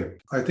and the Gray.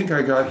 I think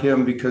I got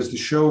him because the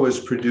show was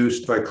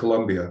produced by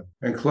Columbia,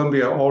 and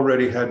Columbia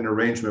already had an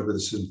arrangement with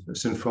the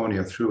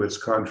Sinfonia through its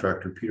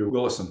contractor, Peter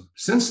Willison.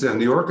 Since then,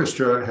 the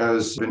orchestra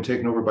has been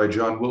taken over by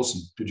John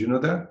Wilson. Did you know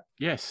that?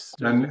 Yes.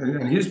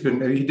 And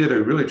he did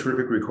a really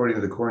terrific recording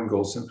of the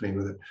Korngold Symphony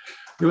with it.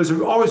 It was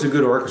always a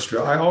good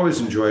orchestra. I always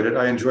enjoyed it.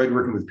 I enjoyed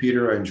working with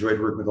Peter. I enjoyed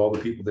working with all the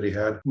people that he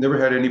had. Never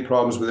had any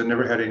problems with it.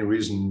 Never had any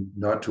reason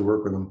not to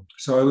work with him.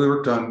 So I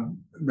worked on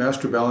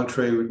Master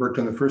Ballantrae. We worked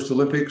on the first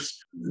Olympics.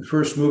 The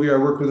first movie I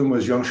worked with him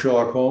was Young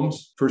Sherlock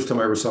Holmes. First time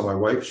I ever saw my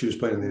wife. She was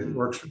playing in the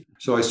orchestra.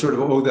 So I sort of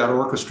owe that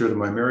orchestra to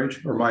my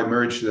marriage, or my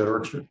marriage to that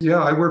orchestra.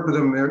 Yeah, I worked with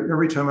him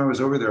every time I was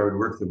over there. I would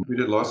work with him. We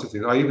did lots of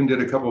things. I even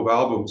did a couple of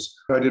albums.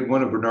 I did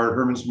one of Bernard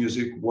Herrmann's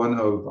music, one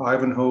of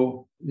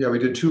Ivanhoe. Yeah, we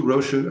did 2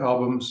 Rocha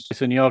albums.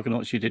 It's in the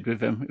Argonauts you did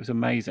with him. It was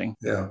amazing.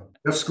 Yeah,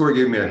 that score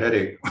gave me a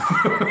headache.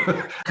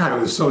 God,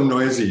 it was so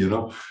noisy,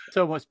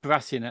 So much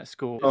brass in that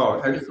score. Oh,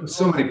 and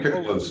so many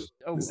piccolos.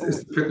 It's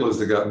the piccolos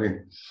that got me.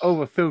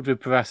 Overfilled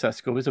with brass, that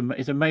score. It's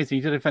amazing.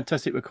 You did a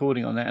fantastic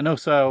recording on that. And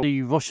also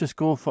the Rocha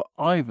score for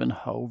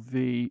Ivanhoe,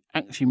 the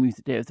action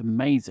music there is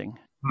amazing.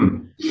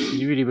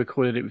 You really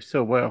recorded it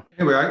so well.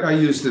 Anyway, I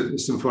used the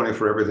symphony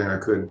for everything I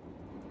could.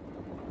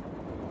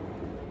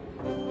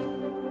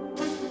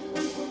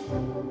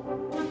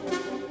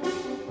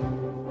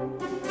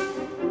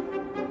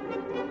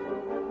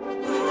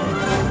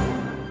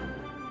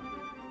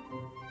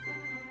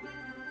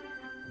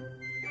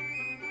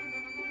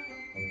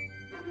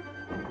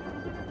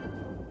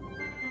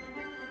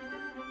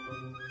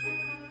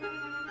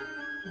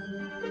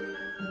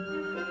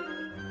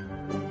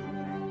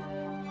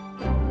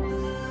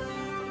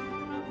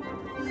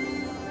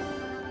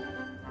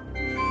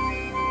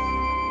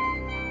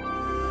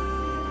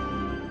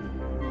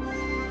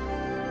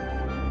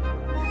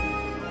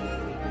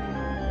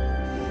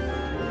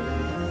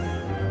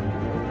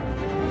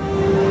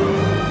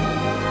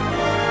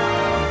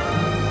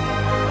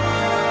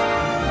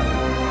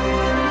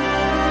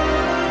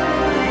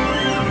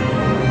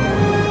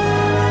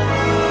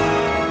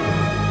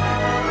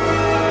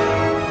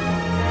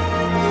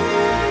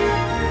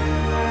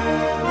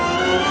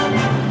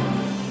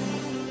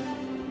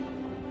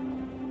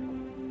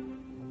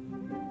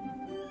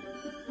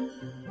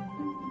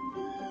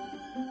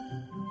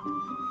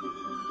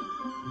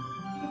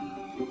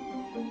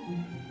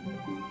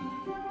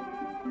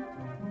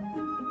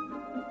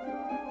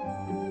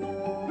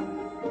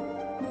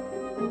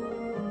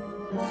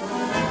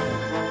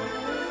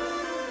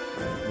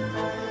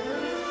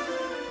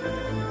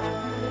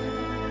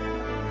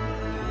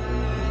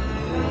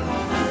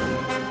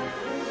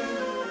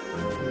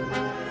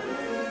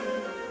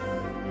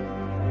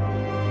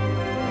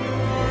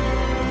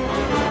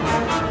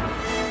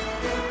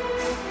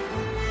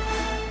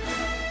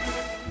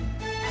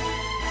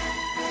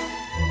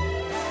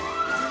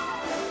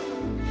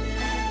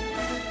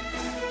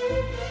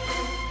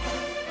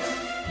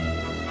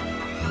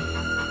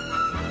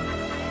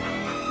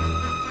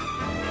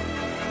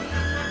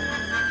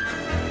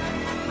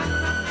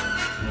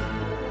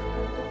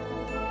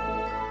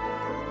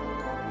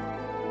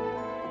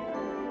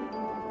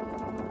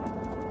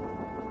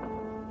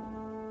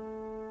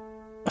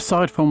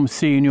 Aside from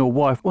seeing your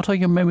wife, what are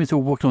your memories of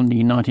working on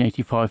the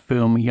 1985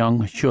 film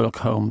Young Sherlock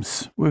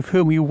Holmes, with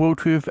whom you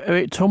worked with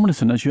Eric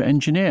Tomlinson as your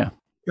engineer?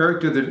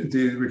 Eric did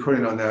the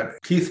recording on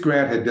that. Keith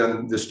Grant had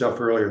done this stuff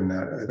earlier than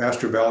that.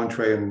 Master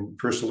Ballantrae in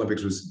First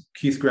Olympics was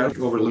Keith Grant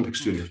over at Olympic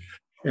Studios.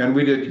 And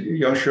we did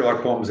Young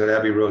Sherlock Holmes at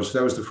Abbey Road. So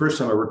that was the first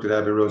time I worked at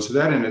Abbey Road. So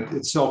that in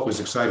itself was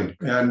exciting.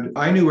 And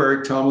I knew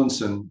Eric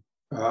Tomlinson.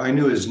 I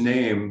knew his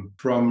name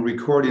from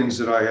recordings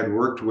that I had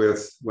worked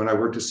with when I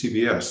worked at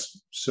CBS.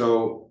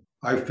 So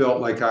I felt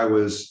like I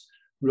was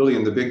really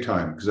in the big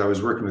time because I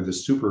was working with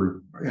this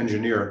super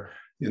engineer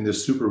in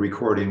this super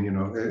recording,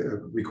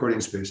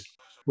 recording space.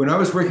 When I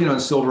was working on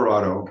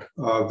Silverado,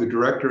 the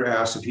director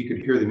asked if he could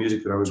hear the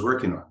music that I was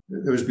working on.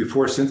 It was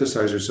before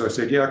synthesizers. So I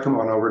said, yeah, come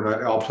on over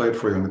and I'll play it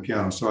for you on the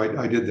piano. So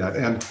I did that.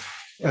 And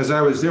as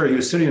I was there, he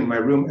was sitting in my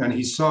room and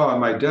he saw on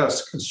my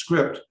desk a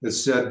script that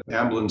said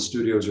Amblin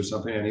Studios or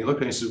something. And he looked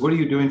at me and he said, what are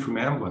you doing from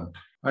Amblin?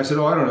 I said,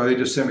 oh, I don't know. They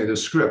just sent me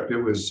this script. It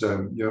was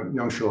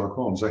Young Sherlock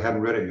Holmes. I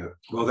hadn't read it yet.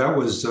 Well, that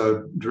was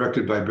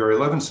directed by Barry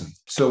Levinson.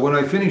 So when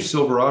I finished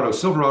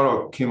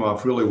Silverado came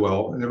off really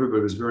well and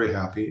everybody was very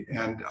happy.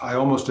 And I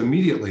almost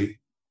immediately,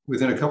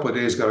 within a couple of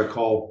days, got a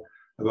call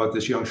about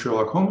this Young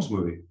Sherlock Holmes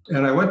movie.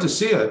 And I went to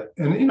see it.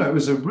 And, it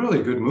was a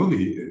really good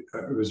movie.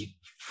 It was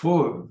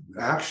full of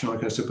action,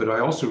 like I said, but I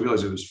also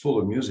realized it was full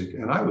of music.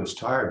 And I was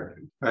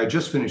tired. I had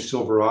just finished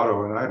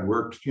Silverado and I had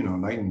worked,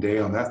 night and day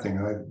on that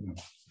thing.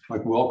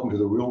 Like, welcome to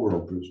the real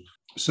world, Bruce.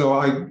 So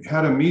I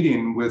had a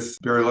meeting with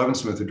Barry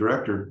Levinson, the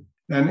director,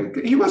 and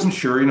he wasn't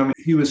sure.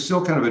 He was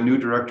still kind of a new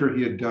director.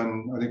 He had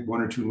done, I think,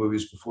 1 or 2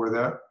 movies before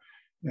that.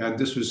 And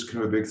this was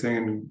kind of a big thing.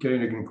 And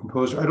getting a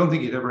composer, I don't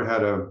think he'd ever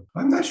had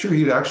I'm not sure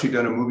he'd actually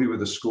done a movie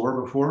with a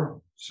score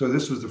before. So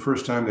this was the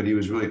first time that he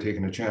was really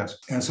taking a chance.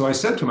 And so I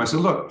said to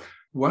him, look,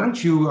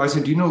 I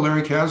said, do you know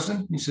Larry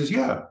Kasdan? He says,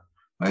 yeah.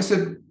 I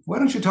said, why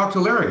don't you talk to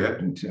Larry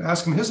and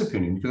ask him his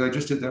opinion? Because I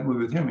just did that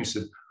movie with him. He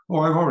said, oh,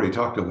 I've already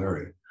talked to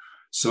Larry.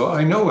 So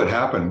I know what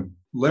happened.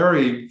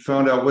 Larry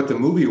found out what the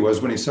movie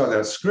was when he saw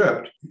that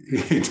script.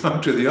 He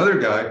talked to the other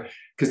guy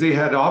because they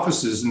had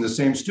offices in the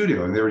same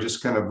studio and they were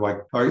just kind of like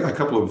a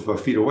couple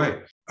of feet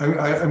away. I'm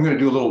going to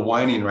do a little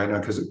whining right now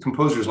because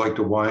composers like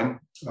to whine.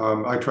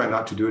 I try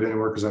not to do it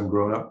anymore because I'm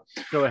grown up.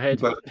 Go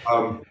ahead. But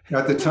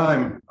at the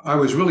time, I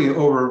was really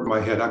over my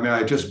head. I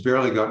had just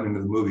barely gotten into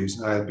the movies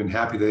and I had been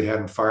happy they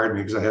hadn't fired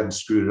me because I hadn't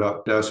screwed it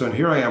up. So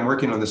here I am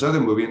working on this other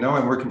movie and now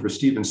I'm working for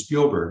Steven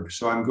Spielberg.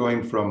 So I'm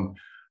going from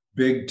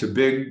big to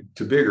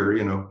bigger,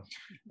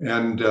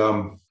 And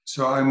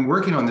so I'm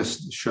working on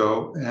this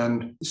show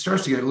and it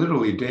starts to get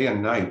literally day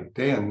and night.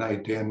 And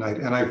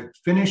I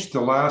finished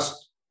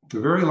the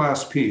very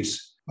last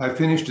piece. I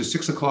finished at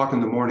 6 o'clock in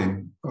the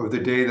morning of the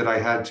day that I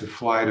had to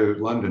fly to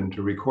London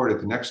to record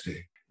it the next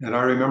day. And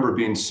I remember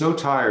being so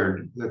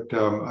tired that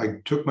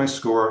I took my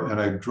score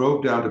and I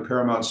drove down to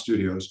Paramount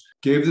Studios,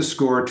 gave the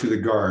score to the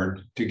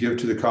guard to give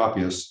to the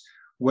copyist,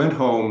 went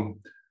home,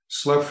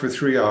 slept for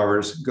 3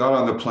 hours, got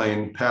on the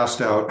plane,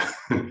 passed out,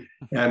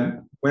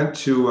 and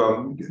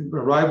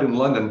arrived in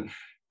London,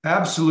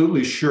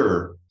 absolutely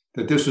sure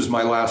that this was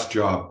my last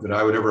job that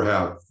I would ever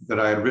have, that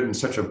I had written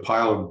such a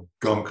pile of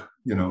gunk,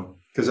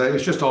 because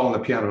it's just all on the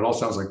piano. It all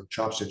sounds like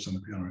chopsticks on the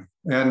piano.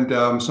 Right?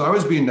 And so I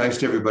was being nice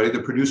to everybody. The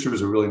producer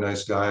was a really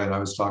nice guy, and I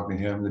was talking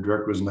to him. The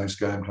director was a nice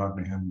guy. I'm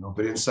talking to him.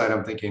 But inside,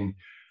 I'm thinking,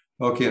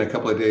 okay, in a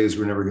couple of days,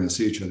 we're never going to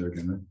see each other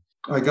again.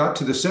 Right? I got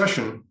to the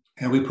session,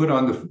 and we put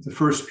on the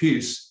first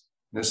piece,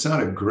 and it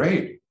sounded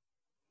great.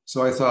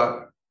 So I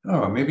thought,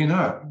 oh, maybe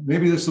not.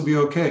 Maybe this will be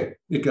okay.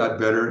 It got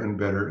better and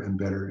better and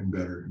better and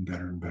better and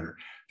better and better.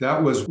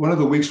 That was one of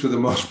the weeks with the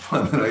most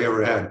fun that I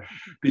ever had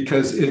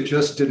because it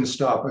just didn't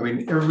stop.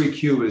 Every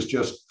cue is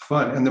just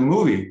fun. And the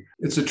movie,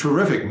 it's a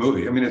terrific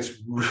movie. It's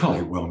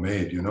really well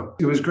made,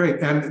 It was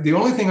great. And the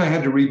only thing I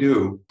had to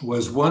redo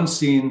was one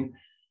scene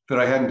that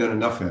I hadn't done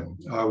enough in,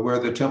 where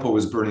the temple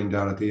was burning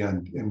down at the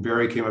end. And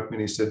Barry came up to me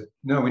and he said,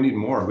 no, we need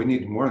more. We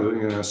need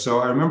more. So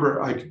I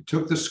remember I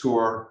took the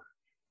score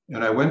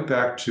and I went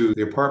back to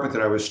the apartment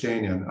that I was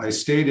staying in. I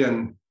stayed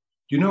in,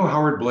 do you know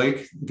Howard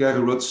Blake, the guy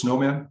who wrote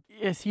Snowman?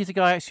 Yes, he's the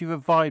guy who actually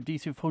revived the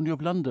Symphony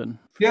of London.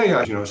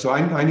 Yeah. So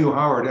I knew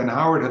Howard, and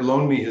Howard had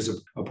loaned me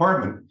his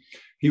apartment.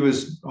 He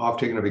was off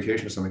taking a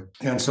vacation or something.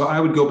 And so I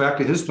would go back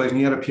to his place, and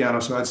he had a piano.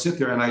 So I'd sit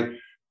there, and I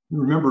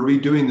remember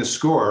redoing the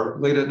score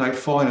late at night,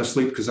 falling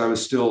asleep because I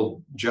was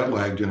still jet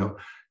lagged,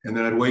 And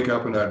then I'd wake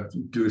up and I'd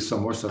do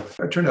some more stuff.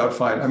 It turned out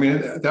fine.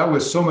 That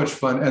was so much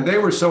fun. And they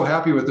were so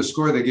happy with the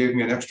score, they gave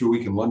me an extra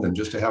week in London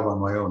just to have on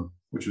my own,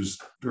 which was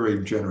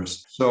very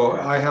generous. So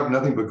I have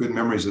nothing but good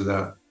memories of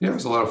that. Yeah, it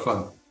was a lot of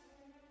fun.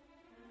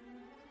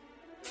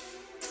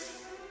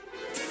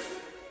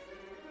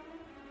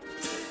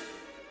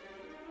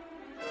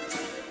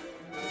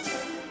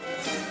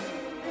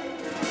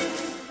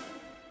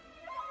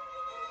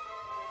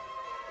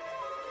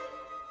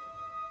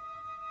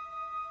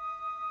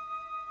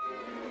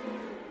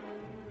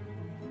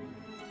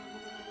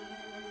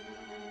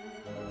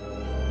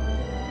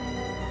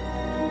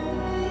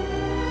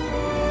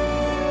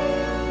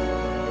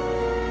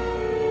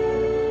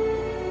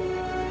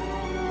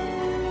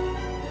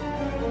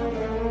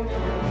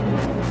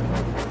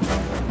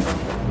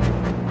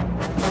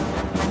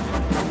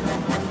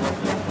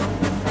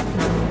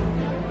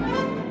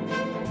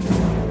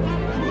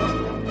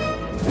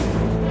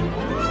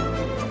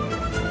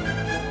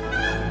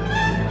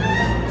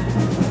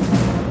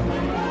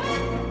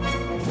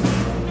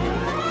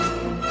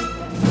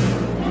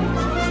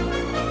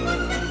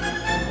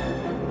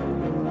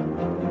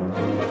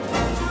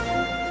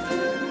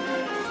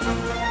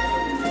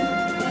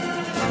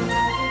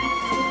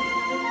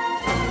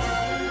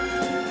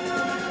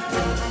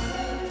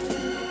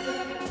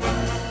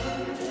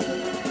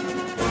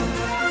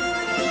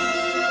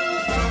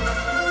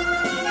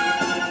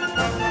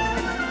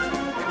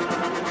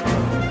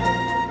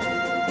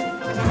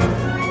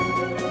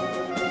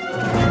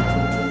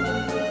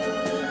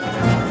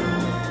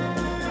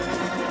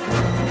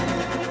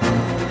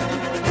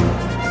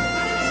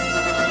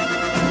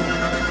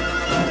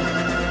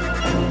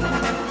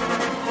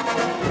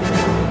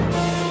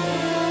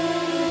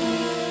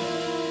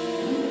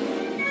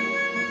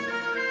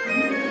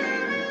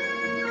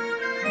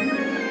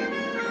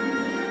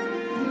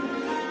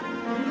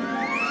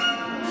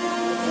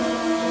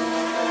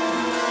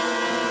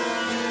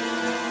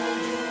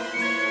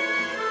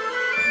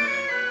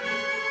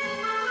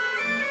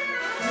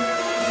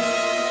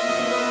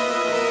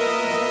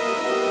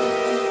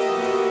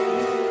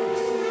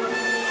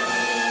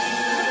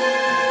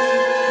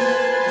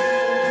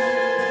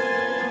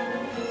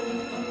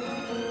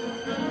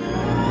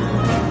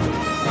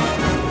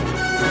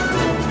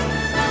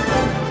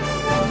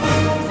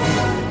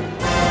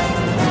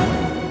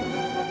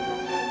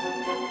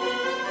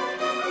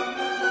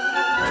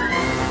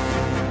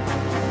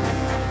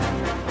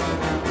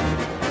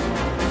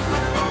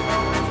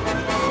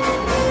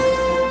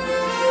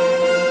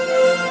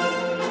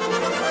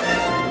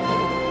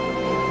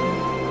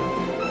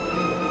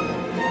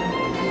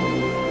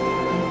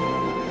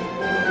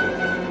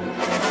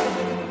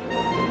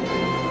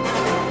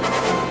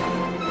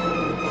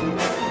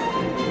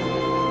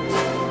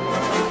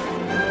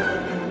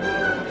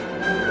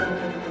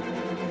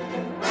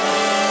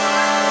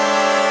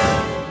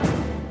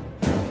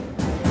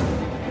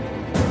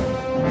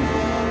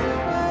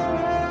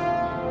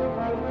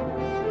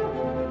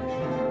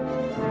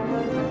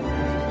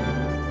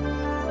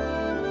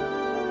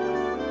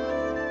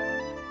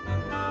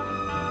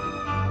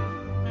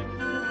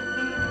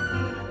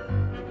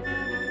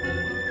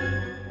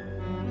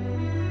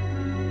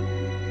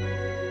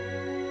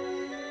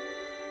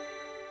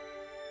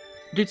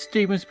 Did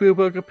Steven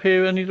Spielberg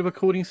appear in any of the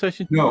recording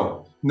sessions?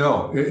 No.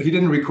 He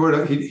didn't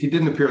record. He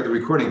didn't appear at the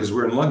recording because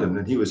we're in London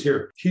and he was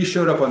here. He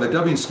showed up on the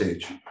dubbing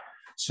stage.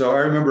 So I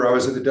remember I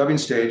was at the dubbing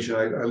stage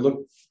and I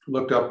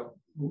looked up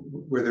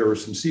where there were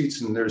some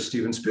seats and there's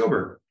Steven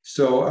Spielberg.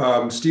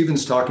 So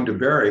Steven's talking to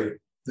Barry,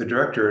 the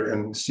director,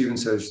 and Steven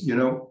says,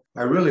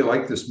 I really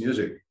like this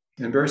music.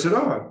 And Barry said,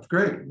 oh, it's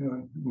great.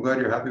 I'm glad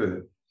you're happy with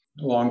it.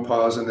 A long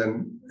pause. And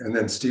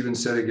then Steven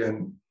said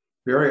again,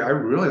 Barry, I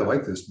really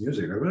like this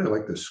music. I really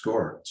like this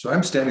score. So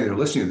I'm standing there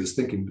listening to this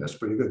thinking, that's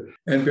pretty good.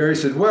 And Barry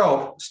said,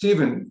 well,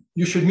 Steven,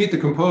 you should meet the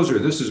composer.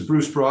 This is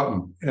Bruce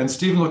Broughton. And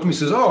Steven looked at me and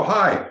says, oh,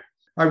 hi.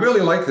 I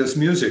really like this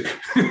music.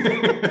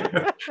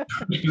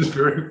 It was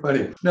very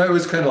funny. No, it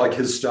was kind of like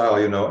his style,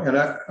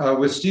 And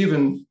with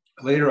Steven,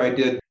 later I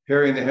did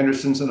Harry and the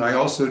Hendersons, and I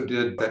also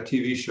did that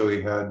TV show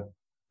he had,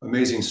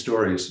 Amazing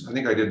Stories. I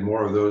think I did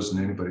more of those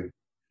than anybody.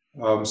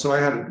 So I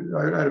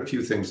had a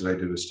few things that I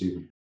did with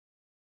Steven.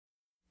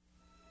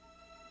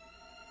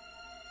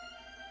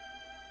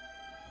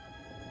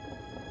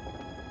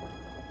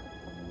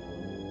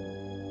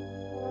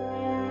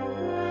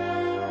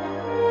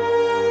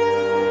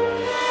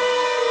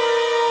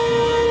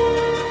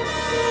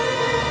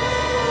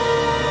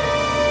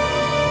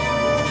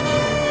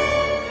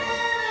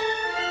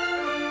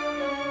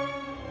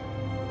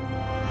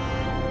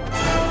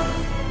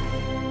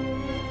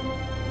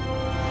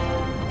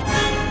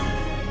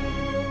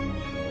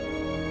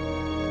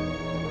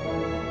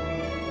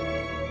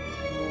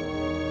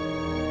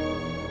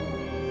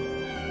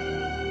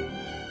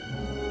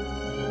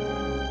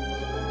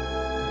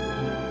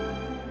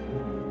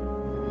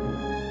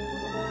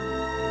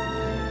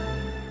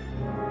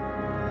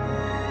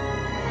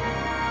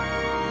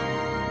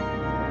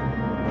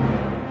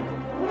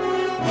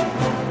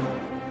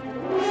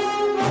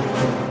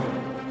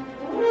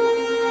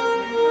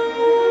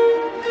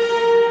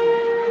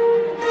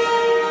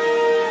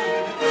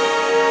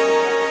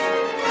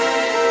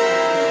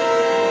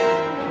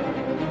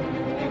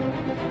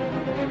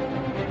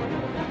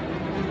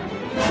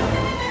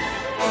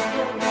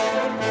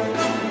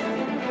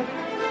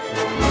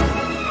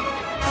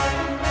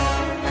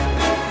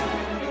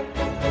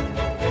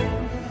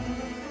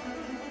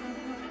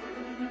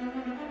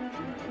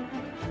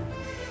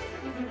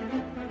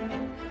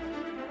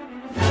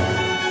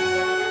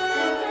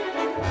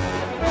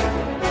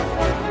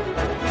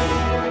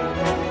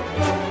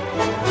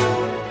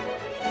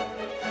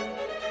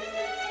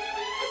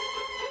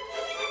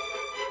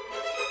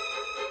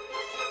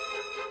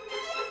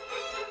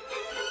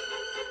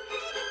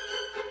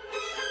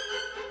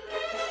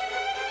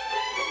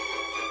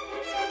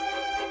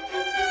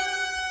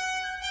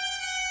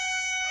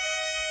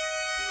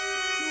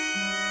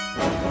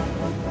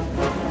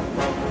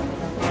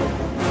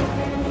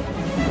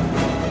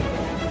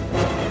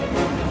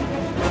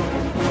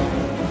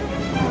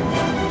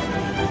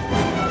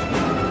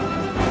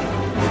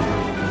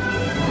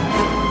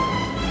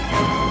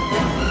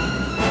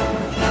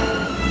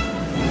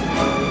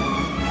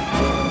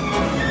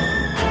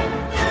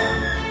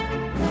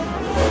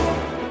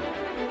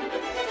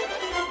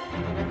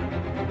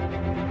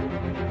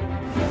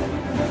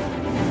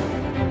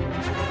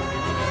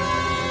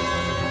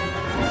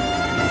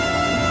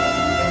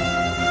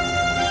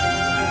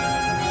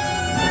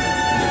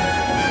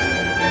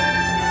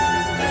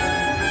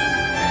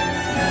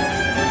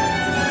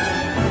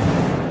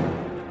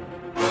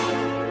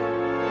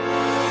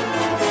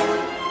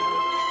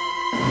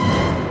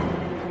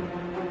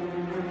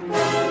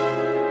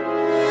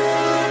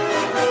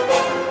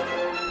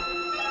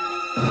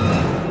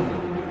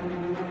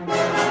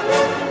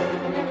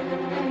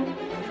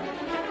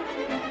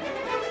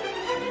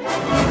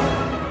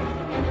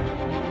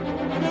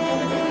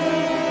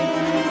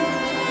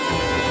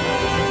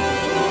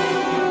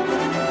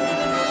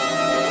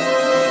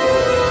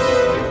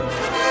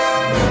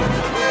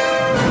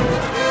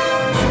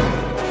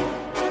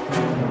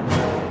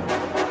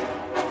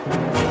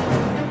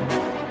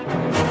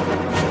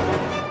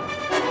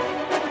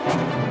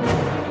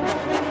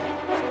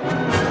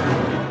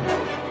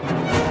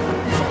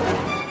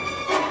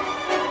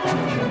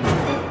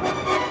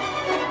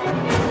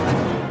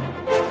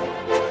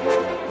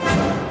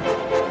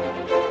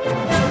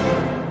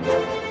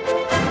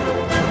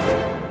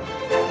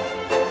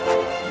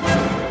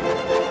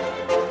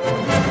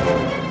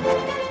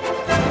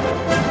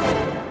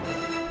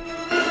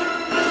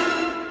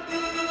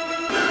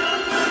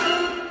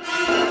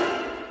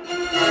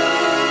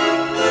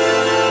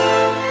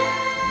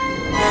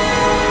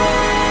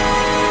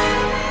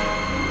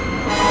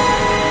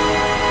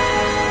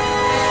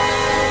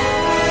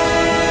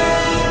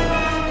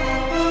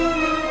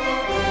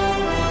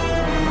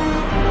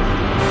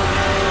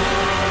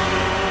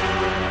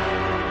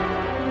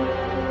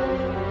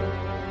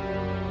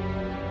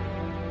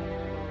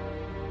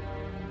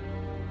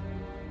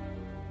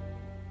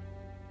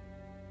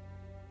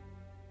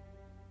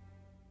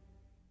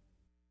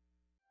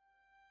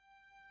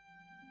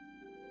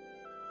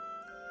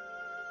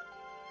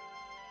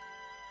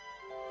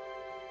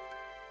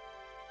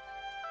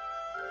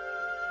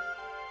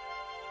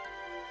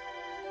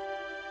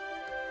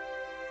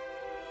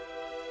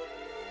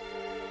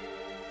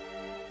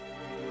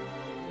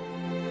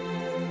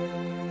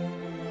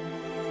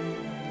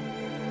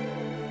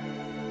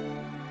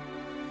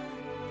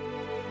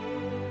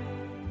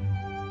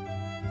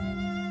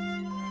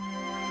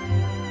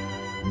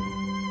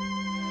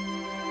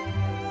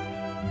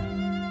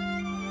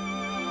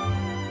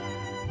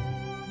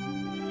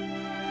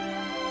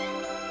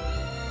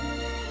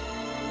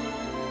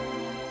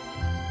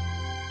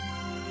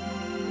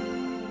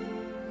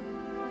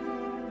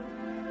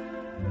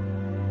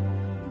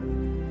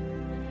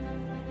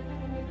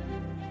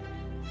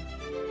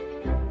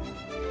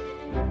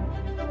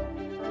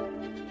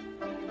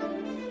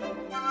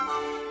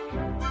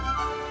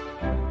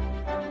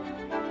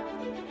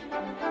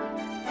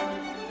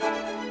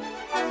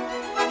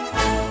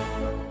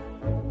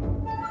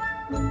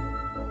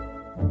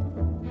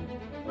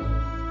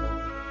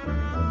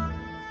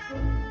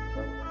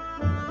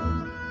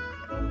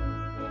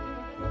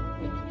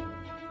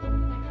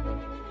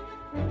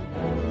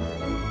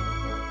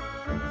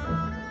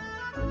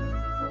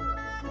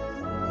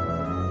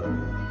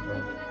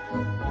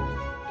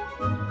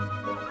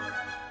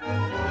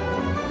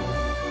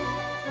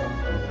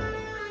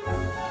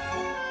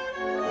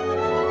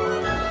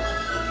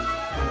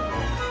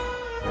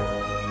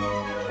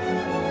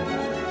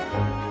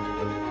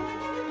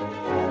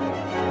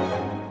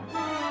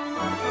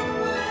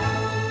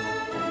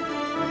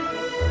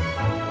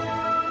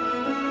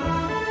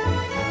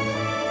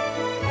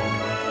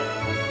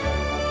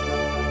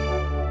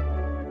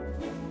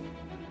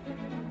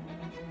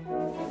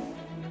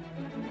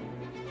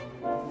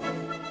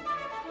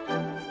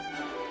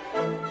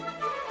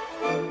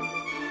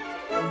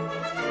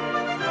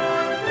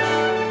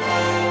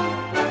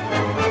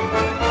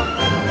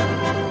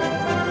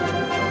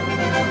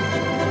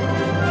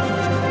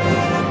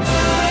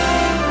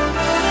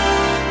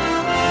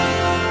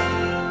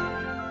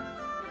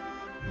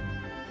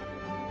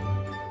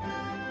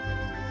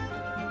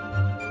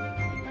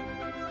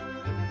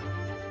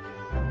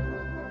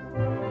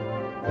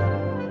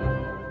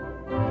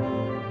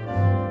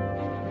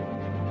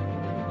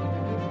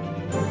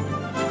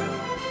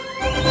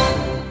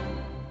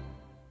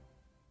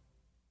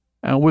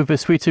 with a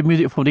suite of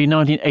music from the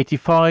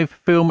 1985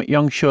 film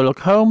Young Sherlock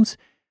Holmes,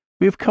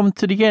 we've come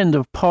to the end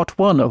of part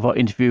 1 of our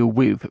interview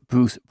with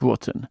Bruce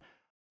Broughton.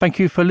 Thank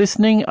you for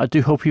listening. I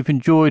do hope you've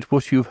enjoyed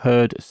what you've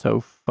heard so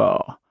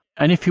far.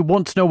 And if you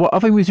want to know what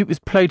other music was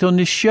played on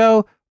this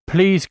show,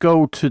 please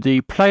go to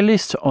the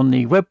playlist on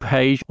the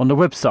webpage on the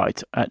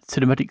website at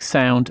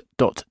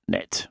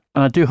cinematicsound.net.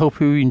 And I do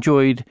hope you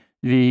enjoyed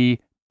the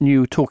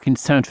new Talking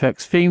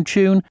Soundtracks theme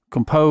tune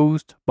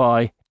composed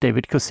by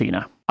David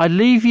Cosina. I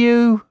leave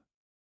you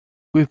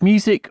with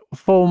music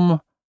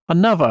from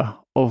another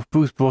of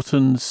Bruce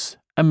Broughton's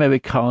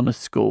Americana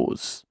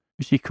scores,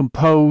 which he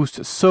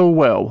composed so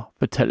well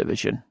for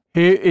television.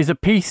 Here is a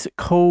piece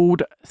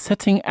called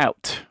Setting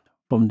Out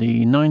from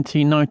the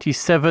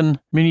 1997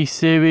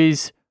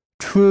 miniseries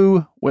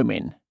True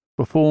Women,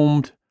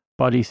 performed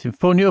by the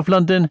Symphony of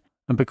London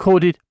and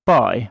recorded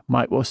by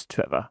Mike Ross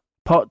Trevor.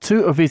 Part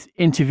 2 of this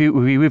interview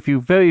will be with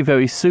you very,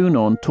 very soon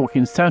on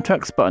Talking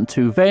Soundtracks, but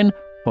until then,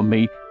 from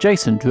me,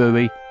 Jason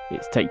Drury,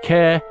 it's take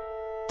care,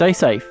 stay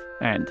safe,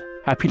 and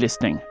happy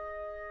listening.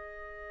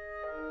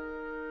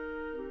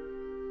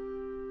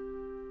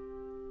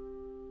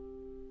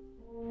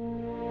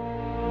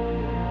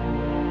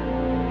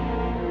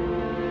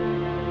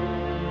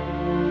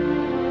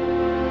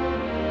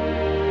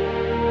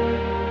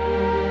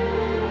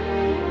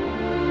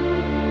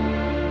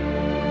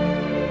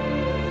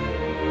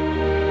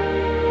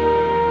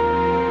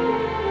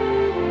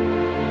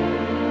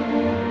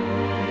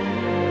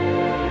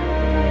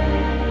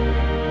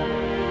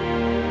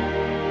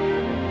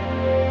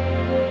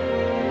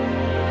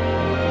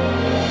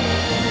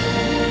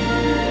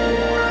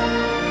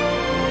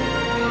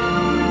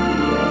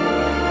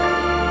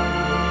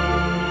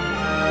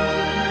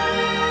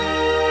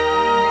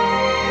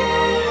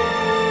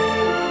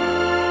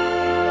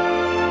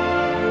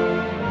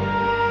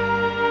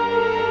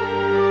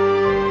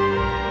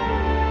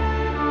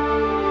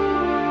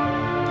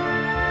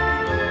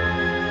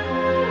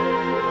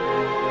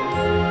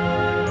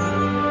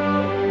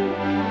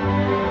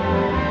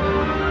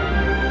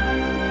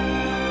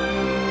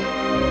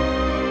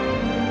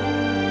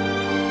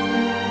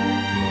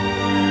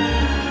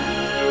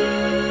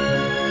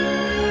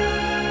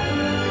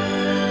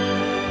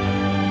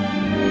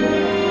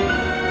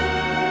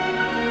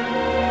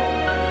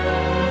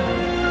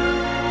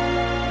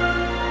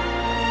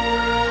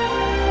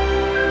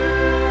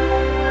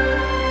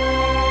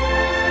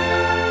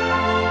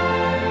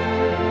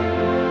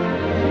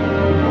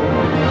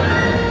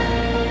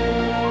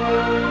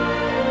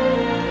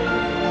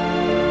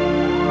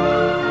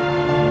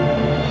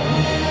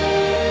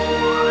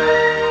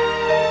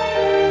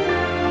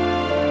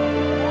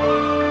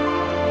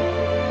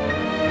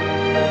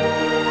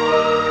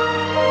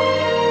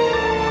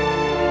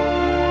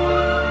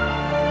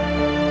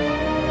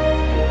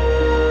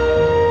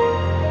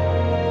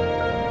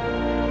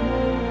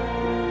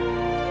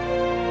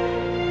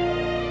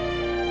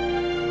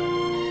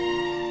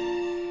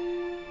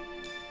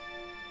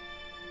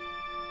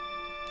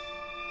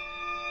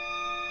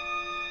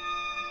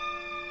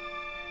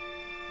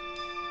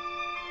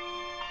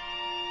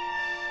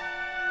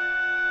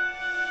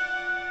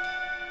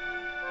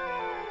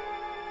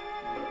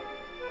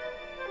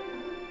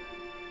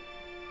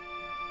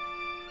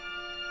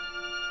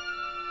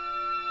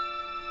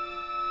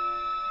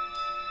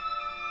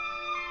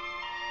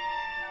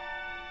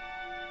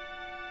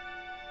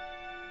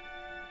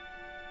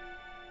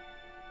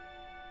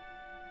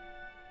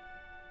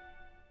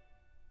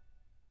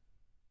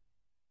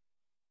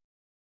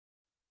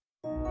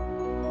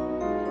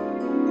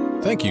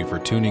 Thank you for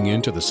tuning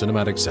in to the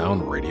Cinematic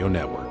Sound Radio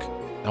Network.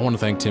 I want to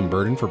thank Tim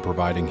Burton for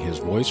providing his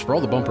voice for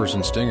all the bumpers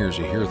and stingers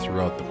you hear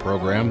throughout the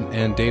program,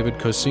 and David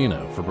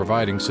Cosina for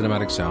providing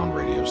Cinematic Sound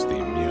Radio's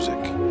theme music.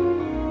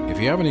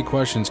 If you have any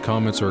questions,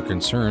 comments, or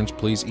concerns,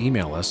 please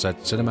email us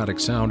at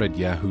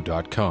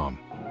cinematicsound@yahoo.com.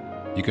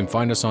 You can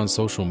find us on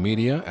social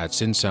media at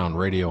CinSound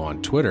Radio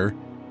on Twitter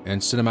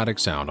and Cinematic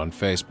Sound on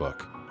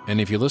Facebook.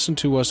 And if you listen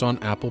to us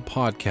on Apple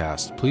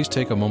Podcasts, please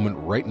take a moment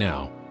right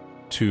now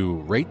to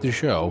rate the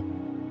show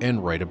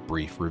and write a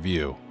brief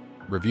review.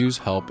 Reviews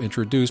help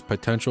introduce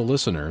potential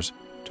listeners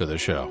to the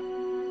show.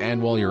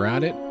 And while you're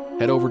at it,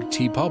 head over to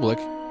TeePublic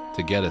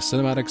to get a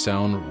Cinematic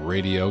Sound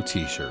Radio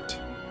t-shirt.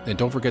 And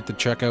don't forget to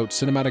check out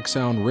Cinematic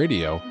Sound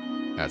Radio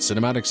at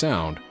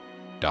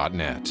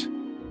cinematicsound.net.